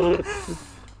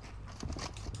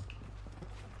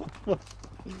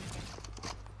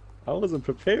 I wasn't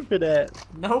prepared for that.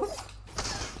 Nope.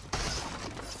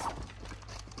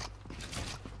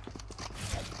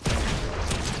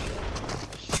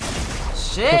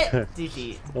 Shit!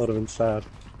 Defeat. That would have been sad.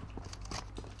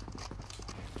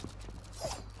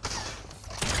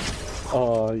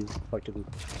 Oh, you fucking.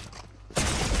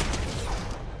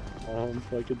 Oh,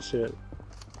 fucking shit.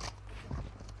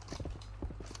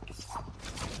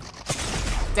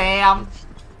 Damn.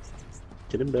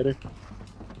 Getting better.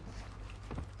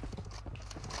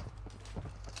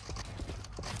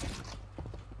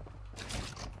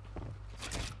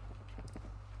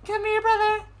 Come here,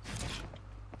 brother.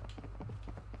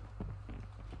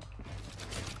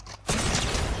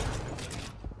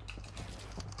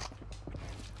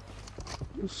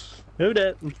 Who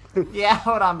that? Yeah,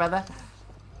 hold on, brother.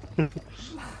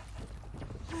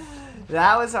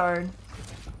 That was hard.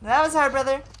 That was hard,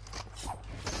 brother.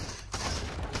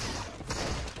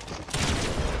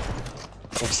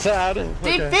 I'm sad.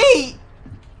 Okay. Defeat!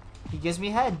 He gives me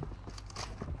head.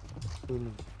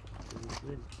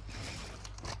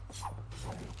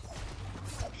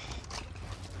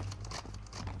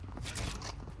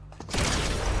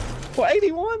 What,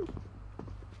 81?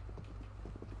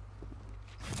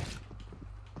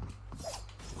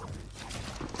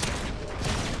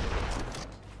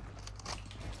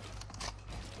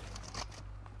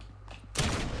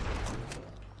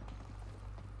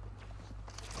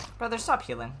 Brother, stop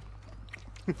healing.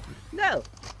 No.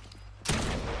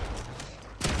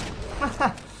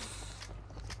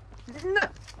 No.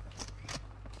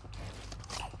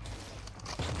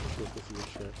 This is your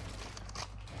shit.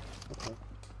 Okay.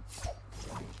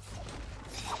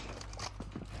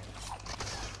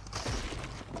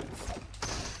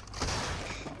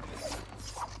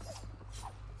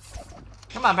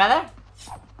 Come on, brother.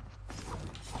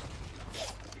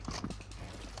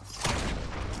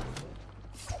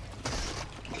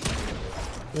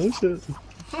 Oh shit.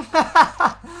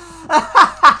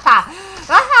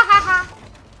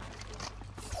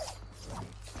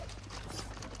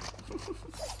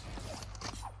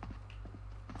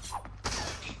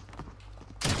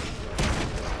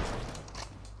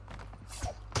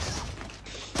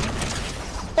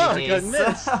 Oh, I got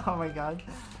missed. Oh my god.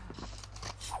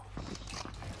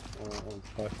 Oh,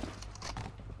 fuck.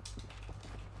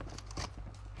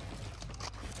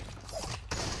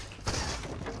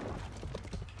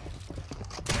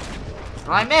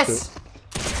 Oh, I miss.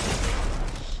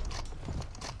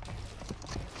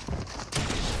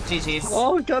 GG's.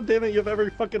 Oh, god damn it, you have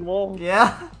every fucking wall.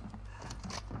 Yeah.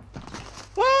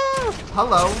 Ah!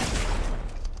 Hello.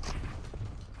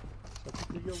 Such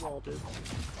a big wall, dude.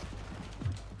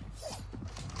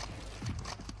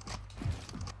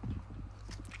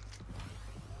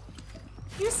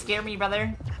 You scare me,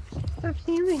 brother. I'm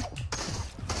healing.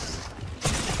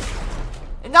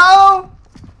 No!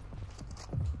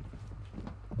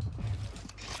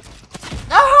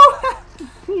 No!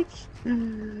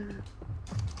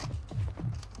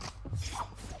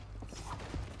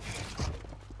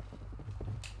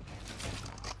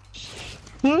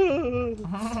 Oh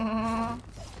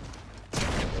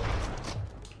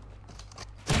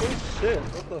shit,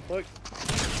 what the fuck?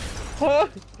 Huh?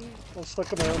 I'm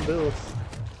stuck in my own build.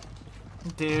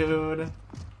 Dude.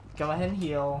 Go ahead and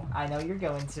heal. I know you're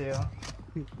going to.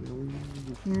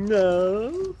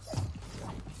 No.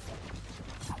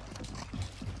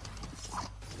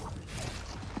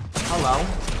 Hello.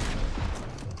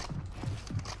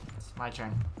 It's my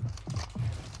turn.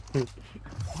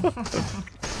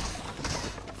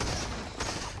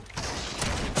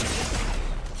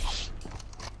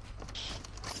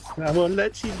 I won't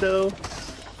let you though.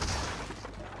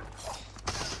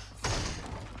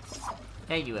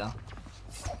 Yeah, you will.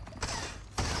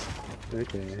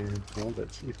 Okay, I'll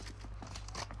let you.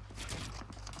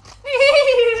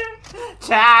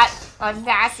 Chat! I'm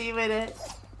nasty with it.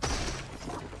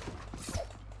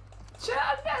 Chat,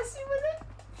 I'm nasty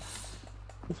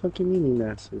with The fuck you mean you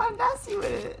nasty? I'm nasty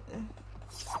with it.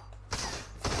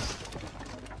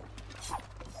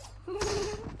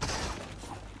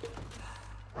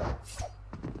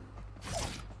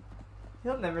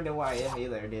 He'll never know where I am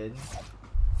either, dude.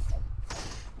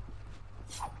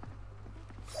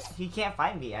 He can't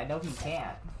find me. I know he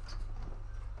can't.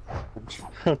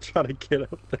 I'm trying to get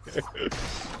up there.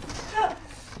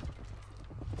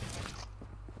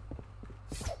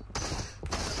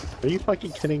 Are you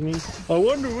fucking kidding me? I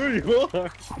wonder where you are.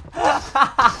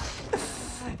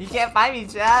 You can't find me,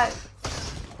 chat.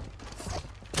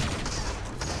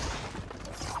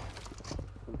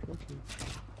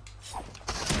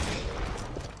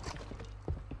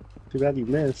 Too bad you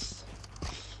missed.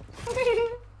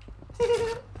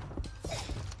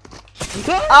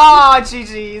 Oh,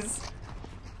 GG's.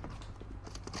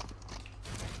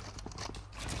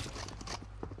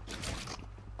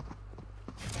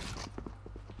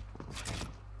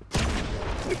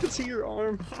 I can see your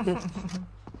arm.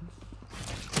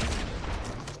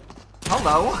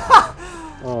 Hello.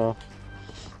 Oh.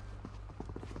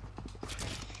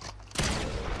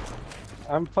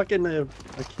 I'm fucking. I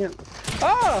can't.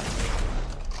 Ah!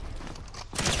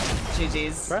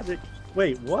 GG's. Tragic.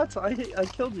 Wait, what? I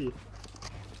killed you.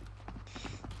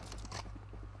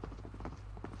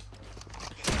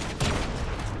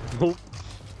 Nope.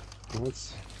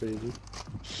 That's crazy.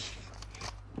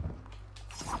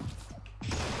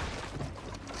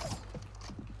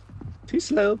 Too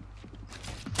slow.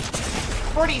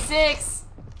 46.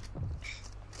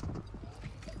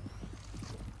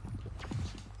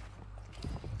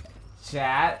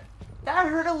 Chat. That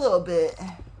hurt a little bit.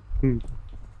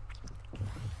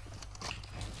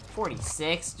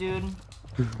 46, dude.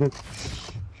 What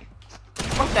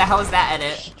the hell is that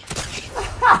edit?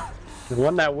 The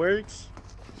one that works?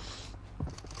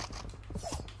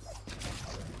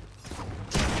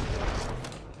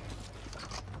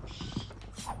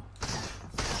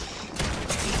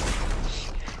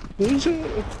 This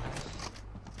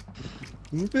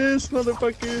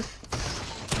motherfucker.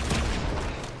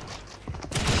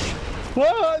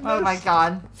 Whoa, Oh my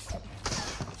god.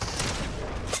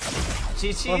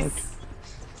 GG's.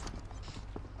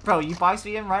 Bro, you boxed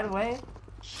me in right away?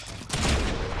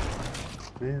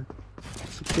 Man.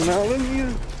 16 out in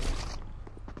you.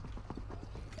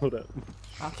 Hold up.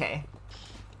 Okay.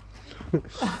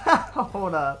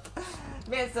 Hold up.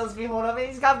 Man tells me hold up and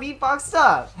he's got me boxed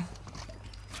up.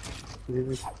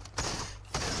 Yeah.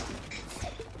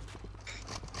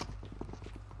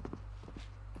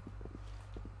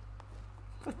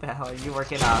 What the hell are you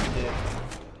working out,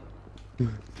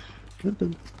 dude?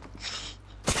 Nothing.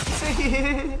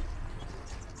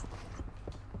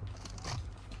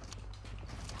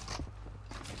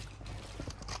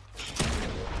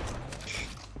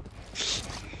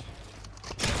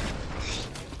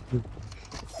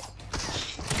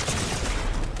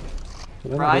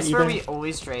 Bro, I swear we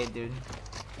always trade, dude.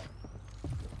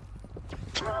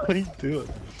 What are you doing?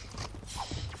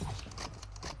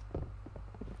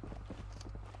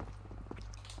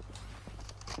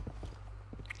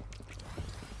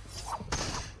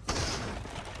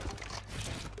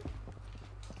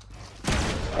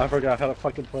 I forgot how to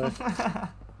fucking play.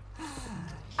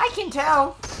 I can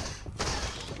tell.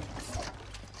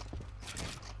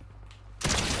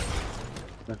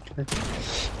 Okay.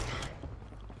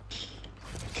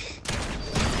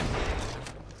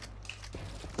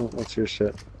 Oh, what's your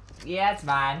shit? Yeah, it's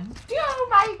mine. Oh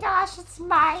my gosh, it's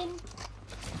mine.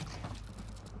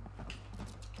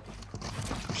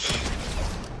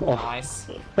 Oh, Nice.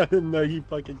 I didn't know you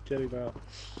fucking came out.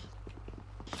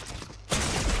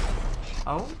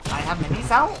 Oh, I have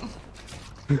minis out?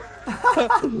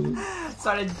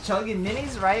 Started chugging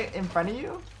minis right in front of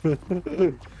you?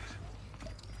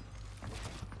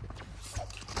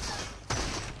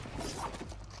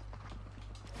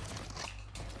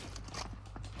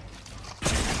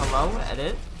 Hello,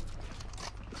 edit?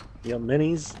 Your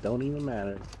minis don't even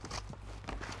matter.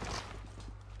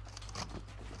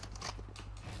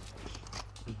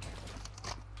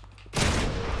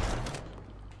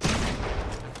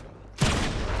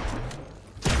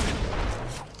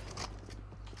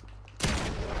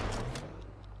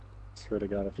 Swear to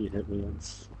God, if you hit me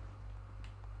once.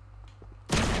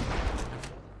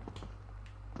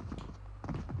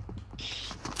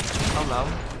 Hello.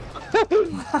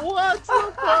 What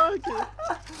the fuck?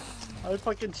 I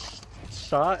fucking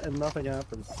shot and nothing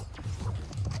happened.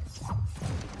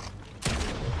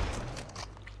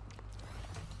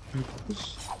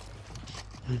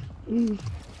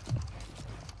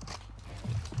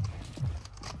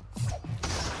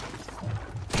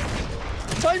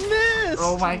 I missed!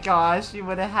 Oh my gosh, you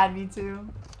would have had me too.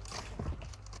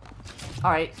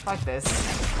 Alright, fuck this.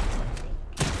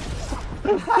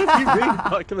 You really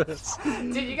fuck this.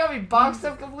 Dude, you got me boxed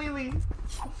up completely.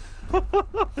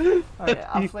 Alright,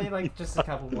 I'll play like just a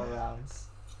couple more rounds.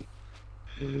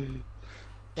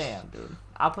 Damn, dude.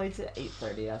 I'll play to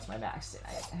 8:30. That's my max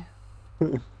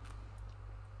tonight.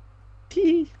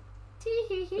 Tee.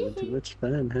 Too much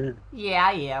fun, huh? Yeah,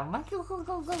 I am.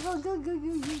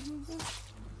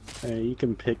 Hey, you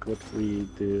can pick what we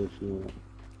do if you want.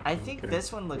 I think Okay.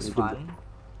 this one looks We can fun.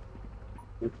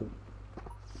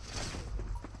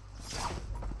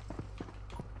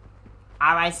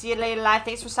 Alright, see you later, live.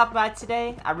 Thanks for stopping by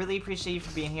today. I really appreciate you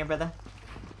for being here, brother.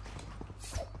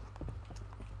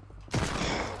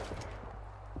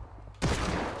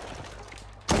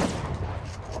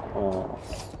 Oh.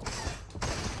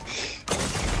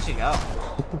 Where'd you go?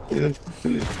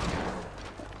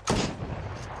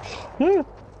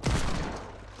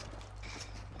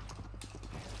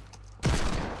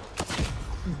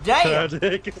 Damn!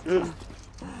 Tragic.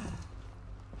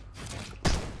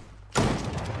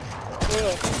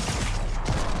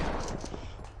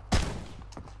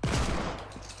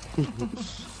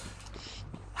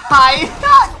 Hi!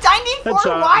 94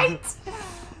 Headshot. white!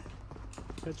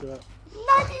 Headshot.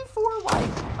 94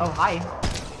 white! Oh, hi.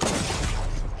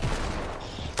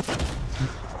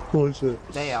 Holy shit.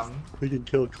 Damn. We can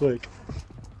kill quick.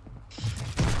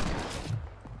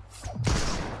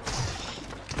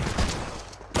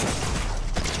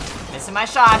 Missing my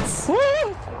shots. Woo!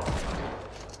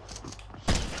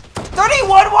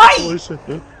 31 Holy white! shit.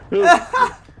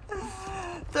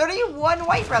 31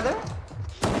 white, brother.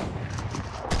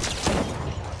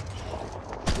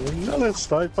 No, let's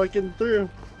start fucking through.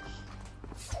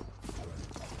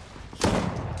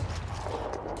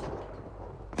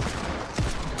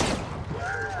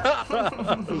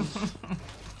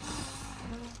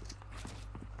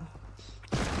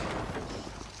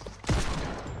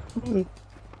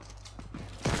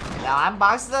 Now I'm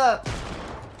boxed up.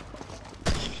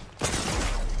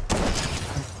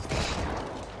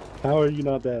 How are you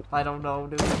not dead? I don't know,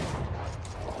 dude.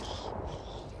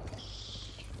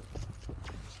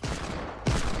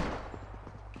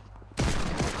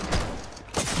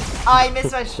 I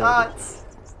missed my shots.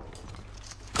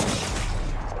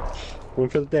 One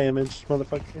for the damage,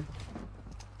 motherfucker.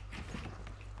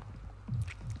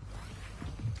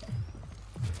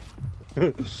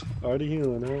 Already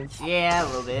healing, huh? Yeah, a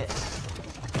little bit.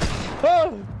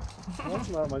 Oh! That's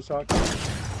not my shotgun.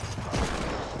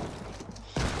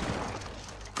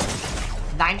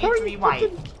 93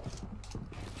 white.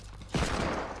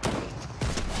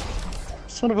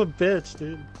 Son of a bitch,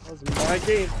 dude. That was my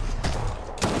game.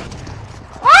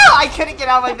 Ah! I couldn't get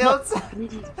out of my builds.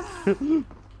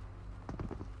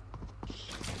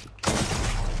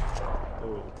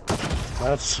 Oh,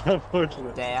 that's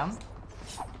unfortunate. Damn.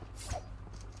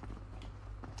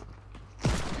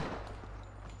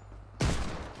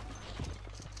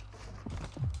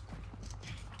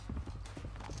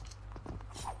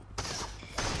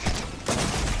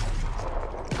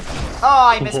 Oh,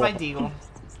 I missed my deagle.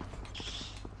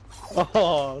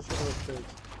 Oh, son of a bitch.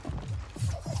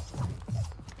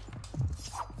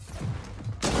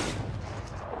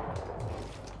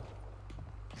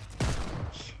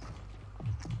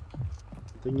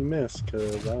 I think you missed,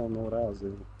 cause I don't know what I was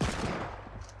doing.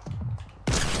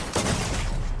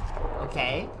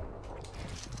 Okay.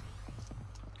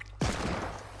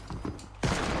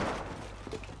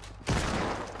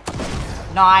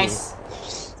 Nice.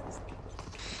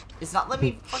 It's not letting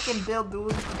me fucking build,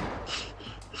 dude.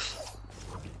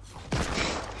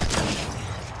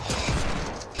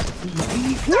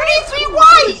 $33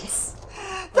 whites!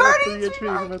 33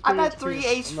 whites! I'm at 3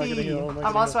 HP.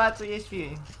 I'm also at 3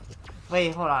 HP.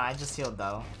 Wait, hold on. I just healed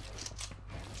though.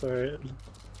 It's alright.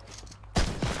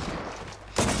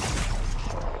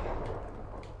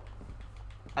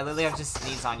 I literally have just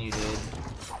sneeze on you, dude.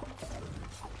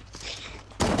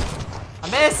 I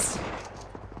missed!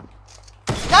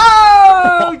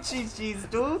 No! GG's,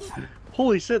 dude.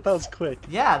 Holy shit, that was quick.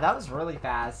 Yeah, that was really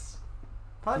fast.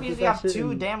 Probably You means did we that have shit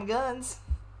 2 in- damn guns.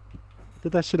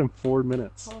 Did that shit in 4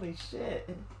 minutes. Holy shit.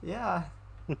 Yeah.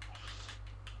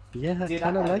 Yeah, I Dude,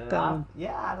 kinda I like that one.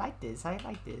 Yeah, I like this. I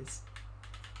like this.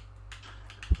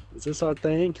 Is this our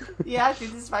thing? Yeah, I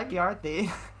think this might be our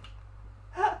thing.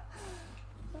 You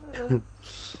wanna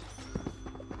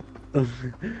do it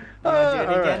again?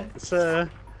 Alright, so...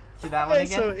 Do that one Hey,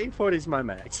 again? so 840 is my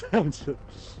max. I'm just...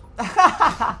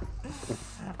 I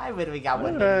literally got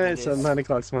one. Alright, so 9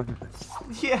 o'clock's my max.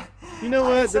 Yeah. You know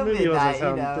what? So The movie midnight,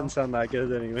 wasn't you know. didn't sound that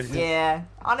good anyway. Yeah.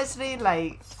 Honestly,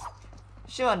 like,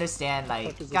 she'll understand,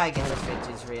 like, Fuck is gotta this get the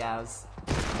fridges reals.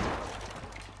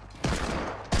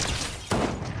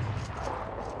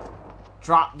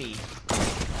 Drop me.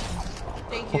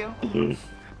 Thank you.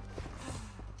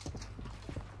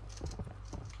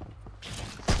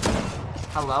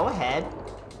 Hello, head.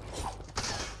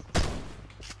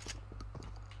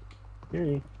 Hear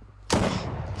you.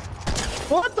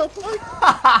 What the fuck?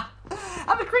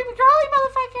 I'm a creepy crawly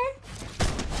motherfucker.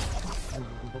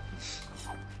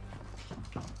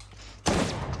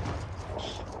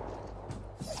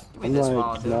 Give me I'm this like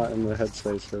wall, dude. not in the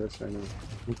headspace for this right now.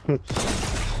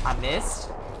 I missed.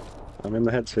 I'm in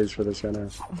the headspace for this right now.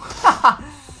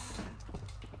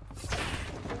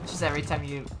 Just every time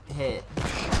you hit.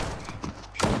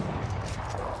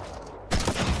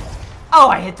 Oh,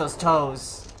 I hit those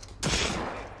toes.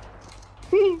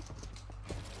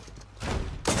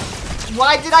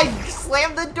 Why did I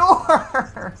slam the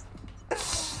door?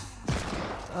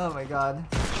 Oh my god.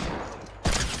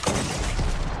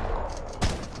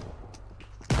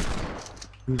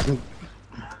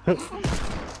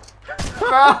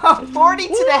 Bro, 40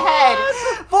 to the head.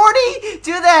 40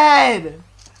 to the head.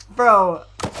 Bro,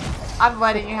 I'm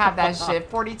letting you have that shit.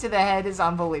 40 to the head is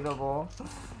unbelievable.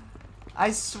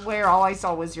 I swear all I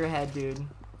saw was your head, dude.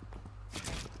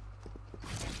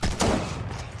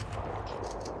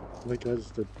 Like that's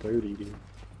the dirty dude.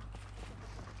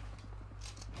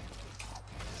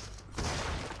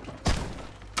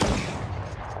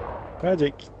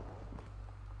 Magic.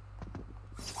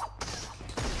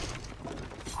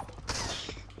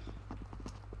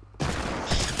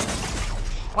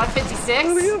 One Oh, he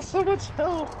 56. has so much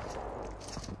health.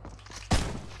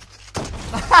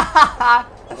 I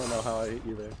don't know how I hit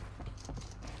you there.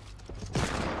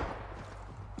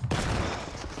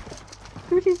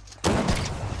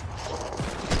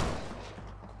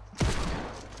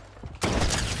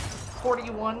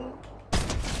 $41,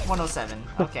 107.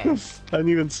 Okay. I didn't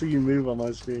even see you move on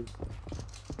my screen.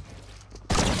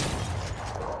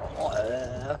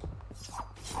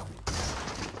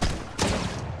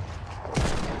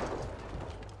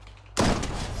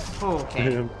 Ooh, okay.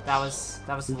 Damn. That was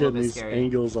a You're little getting bit these scary.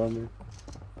 angles on me.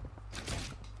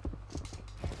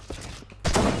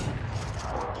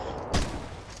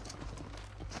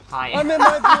 Hi. I'm in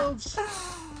my builds.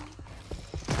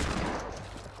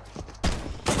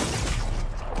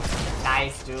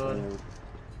 Nice, dude.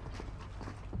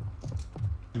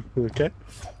 Okay.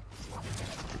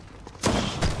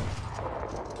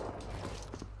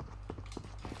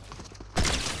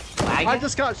 I Lagging?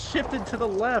 just got shifted to the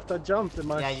left. I jumped and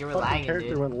my Yeah, you were fucking lagging, character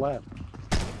dude. went left.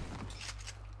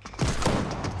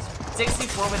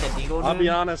 64 with a deagle, dude. I'll be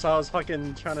honest, I was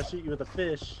fucking trying to shoot you with a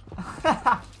fish.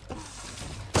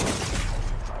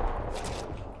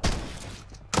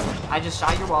 I just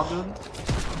shot your wall, dude.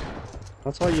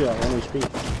 That's why you got 1 HP.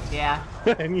 Yeah.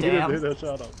 And you Damn. didn't do that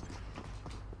shot up.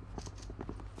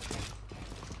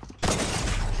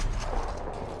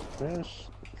 Trash.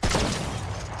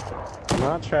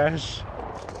 Not trash.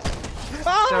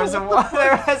 There was an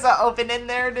open in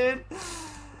there, dude.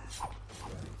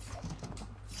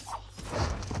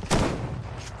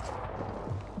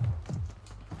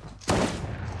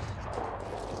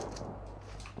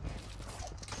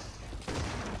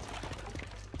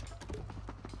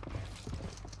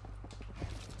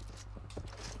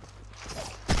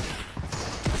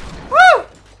 Woo!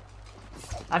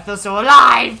 I feel so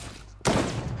alive.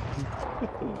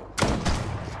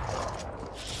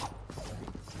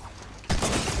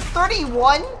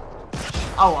 31?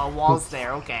 Oh, a wall's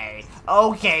there. Okay.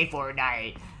 Okay,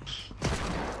 Fortnite.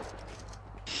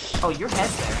 Oh, your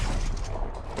head's there.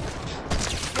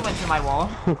 You went through my wall.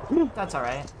 That's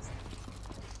alright.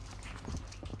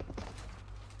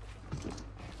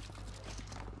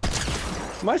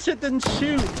 My shit didn't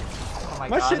shoot. Oh my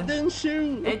My god. shit didn't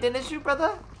shoot. It didn't shoot,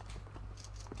 brother?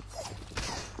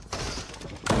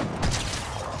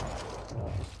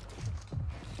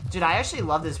 Dude, I actually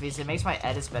love this piece. It makes my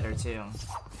edits better, too.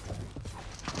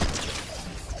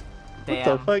 What the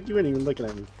Damn. fuck? You weren't even looking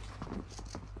at me.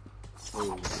 We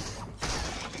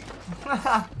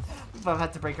both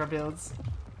had to break our builds.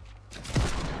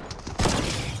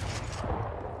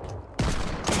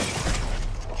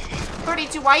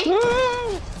 $32 white.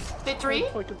 Ah! Victory.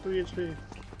 Fucking 3 HP.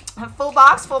 Full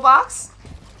box, full box.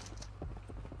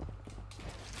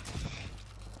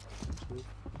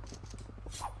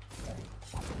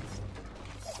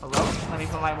 Hello? Let me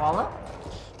put my wall up.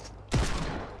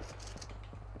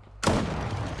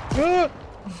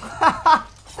 Ah!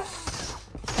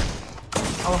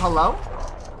 Oh, hello?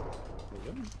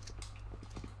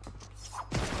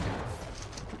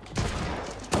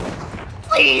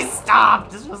 Please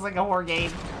stop! This was like a horror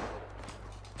game.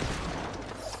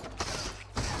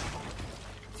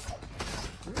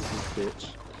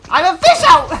 Bitch. I'm a fish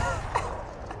out!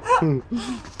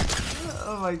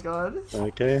 Oh my god.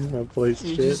 Okay, I'll place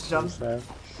You shit. just jumped.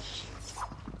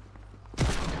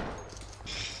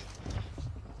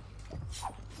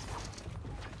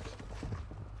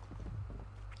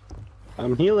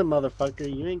 I'm healing,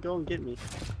 motherfucker. You ain't gonna get me.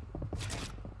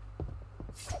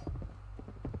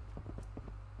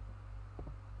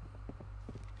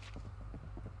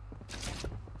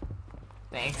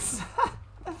 Thanks.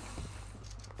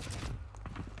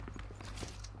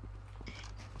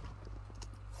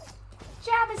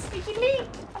 Chat, I'm a sneaky link.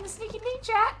 I'm a sneaky link,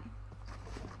 chat.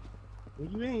 Well,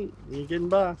 you ain't. You're getting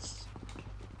bossed.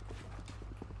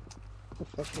 What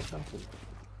the fuck was happening?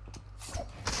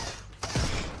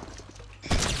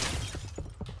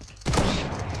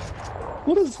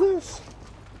 What is this?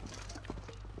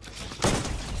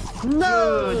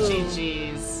 No! Ooh,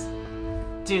 GG's.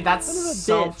 Dude, that's Son of a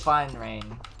so bitch. fun,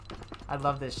 Rain. I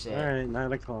love this shit. Alright,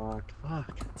 9 o'clock.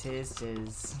 Fuck.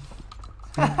 Tis.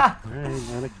 Alright,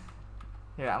 9 o'clock.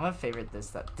 Here, I'm gonna favorite this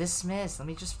stuff. Dismiss. Let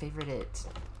me just favorite it.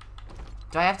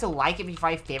 Do I have to like it before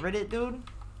I favorite it, dude?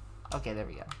 Okay, there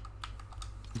we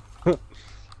go.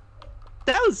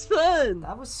 That was fun!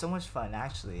 That was so much fun,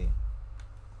 actually.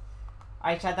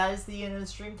 Alright, chat, that is the end of the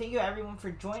stream. Thank you, everyone, for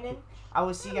joining. I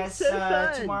will see you guys So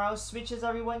fun. tomorrow. Switches,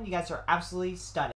 everyone. You guys are absolutely stunning.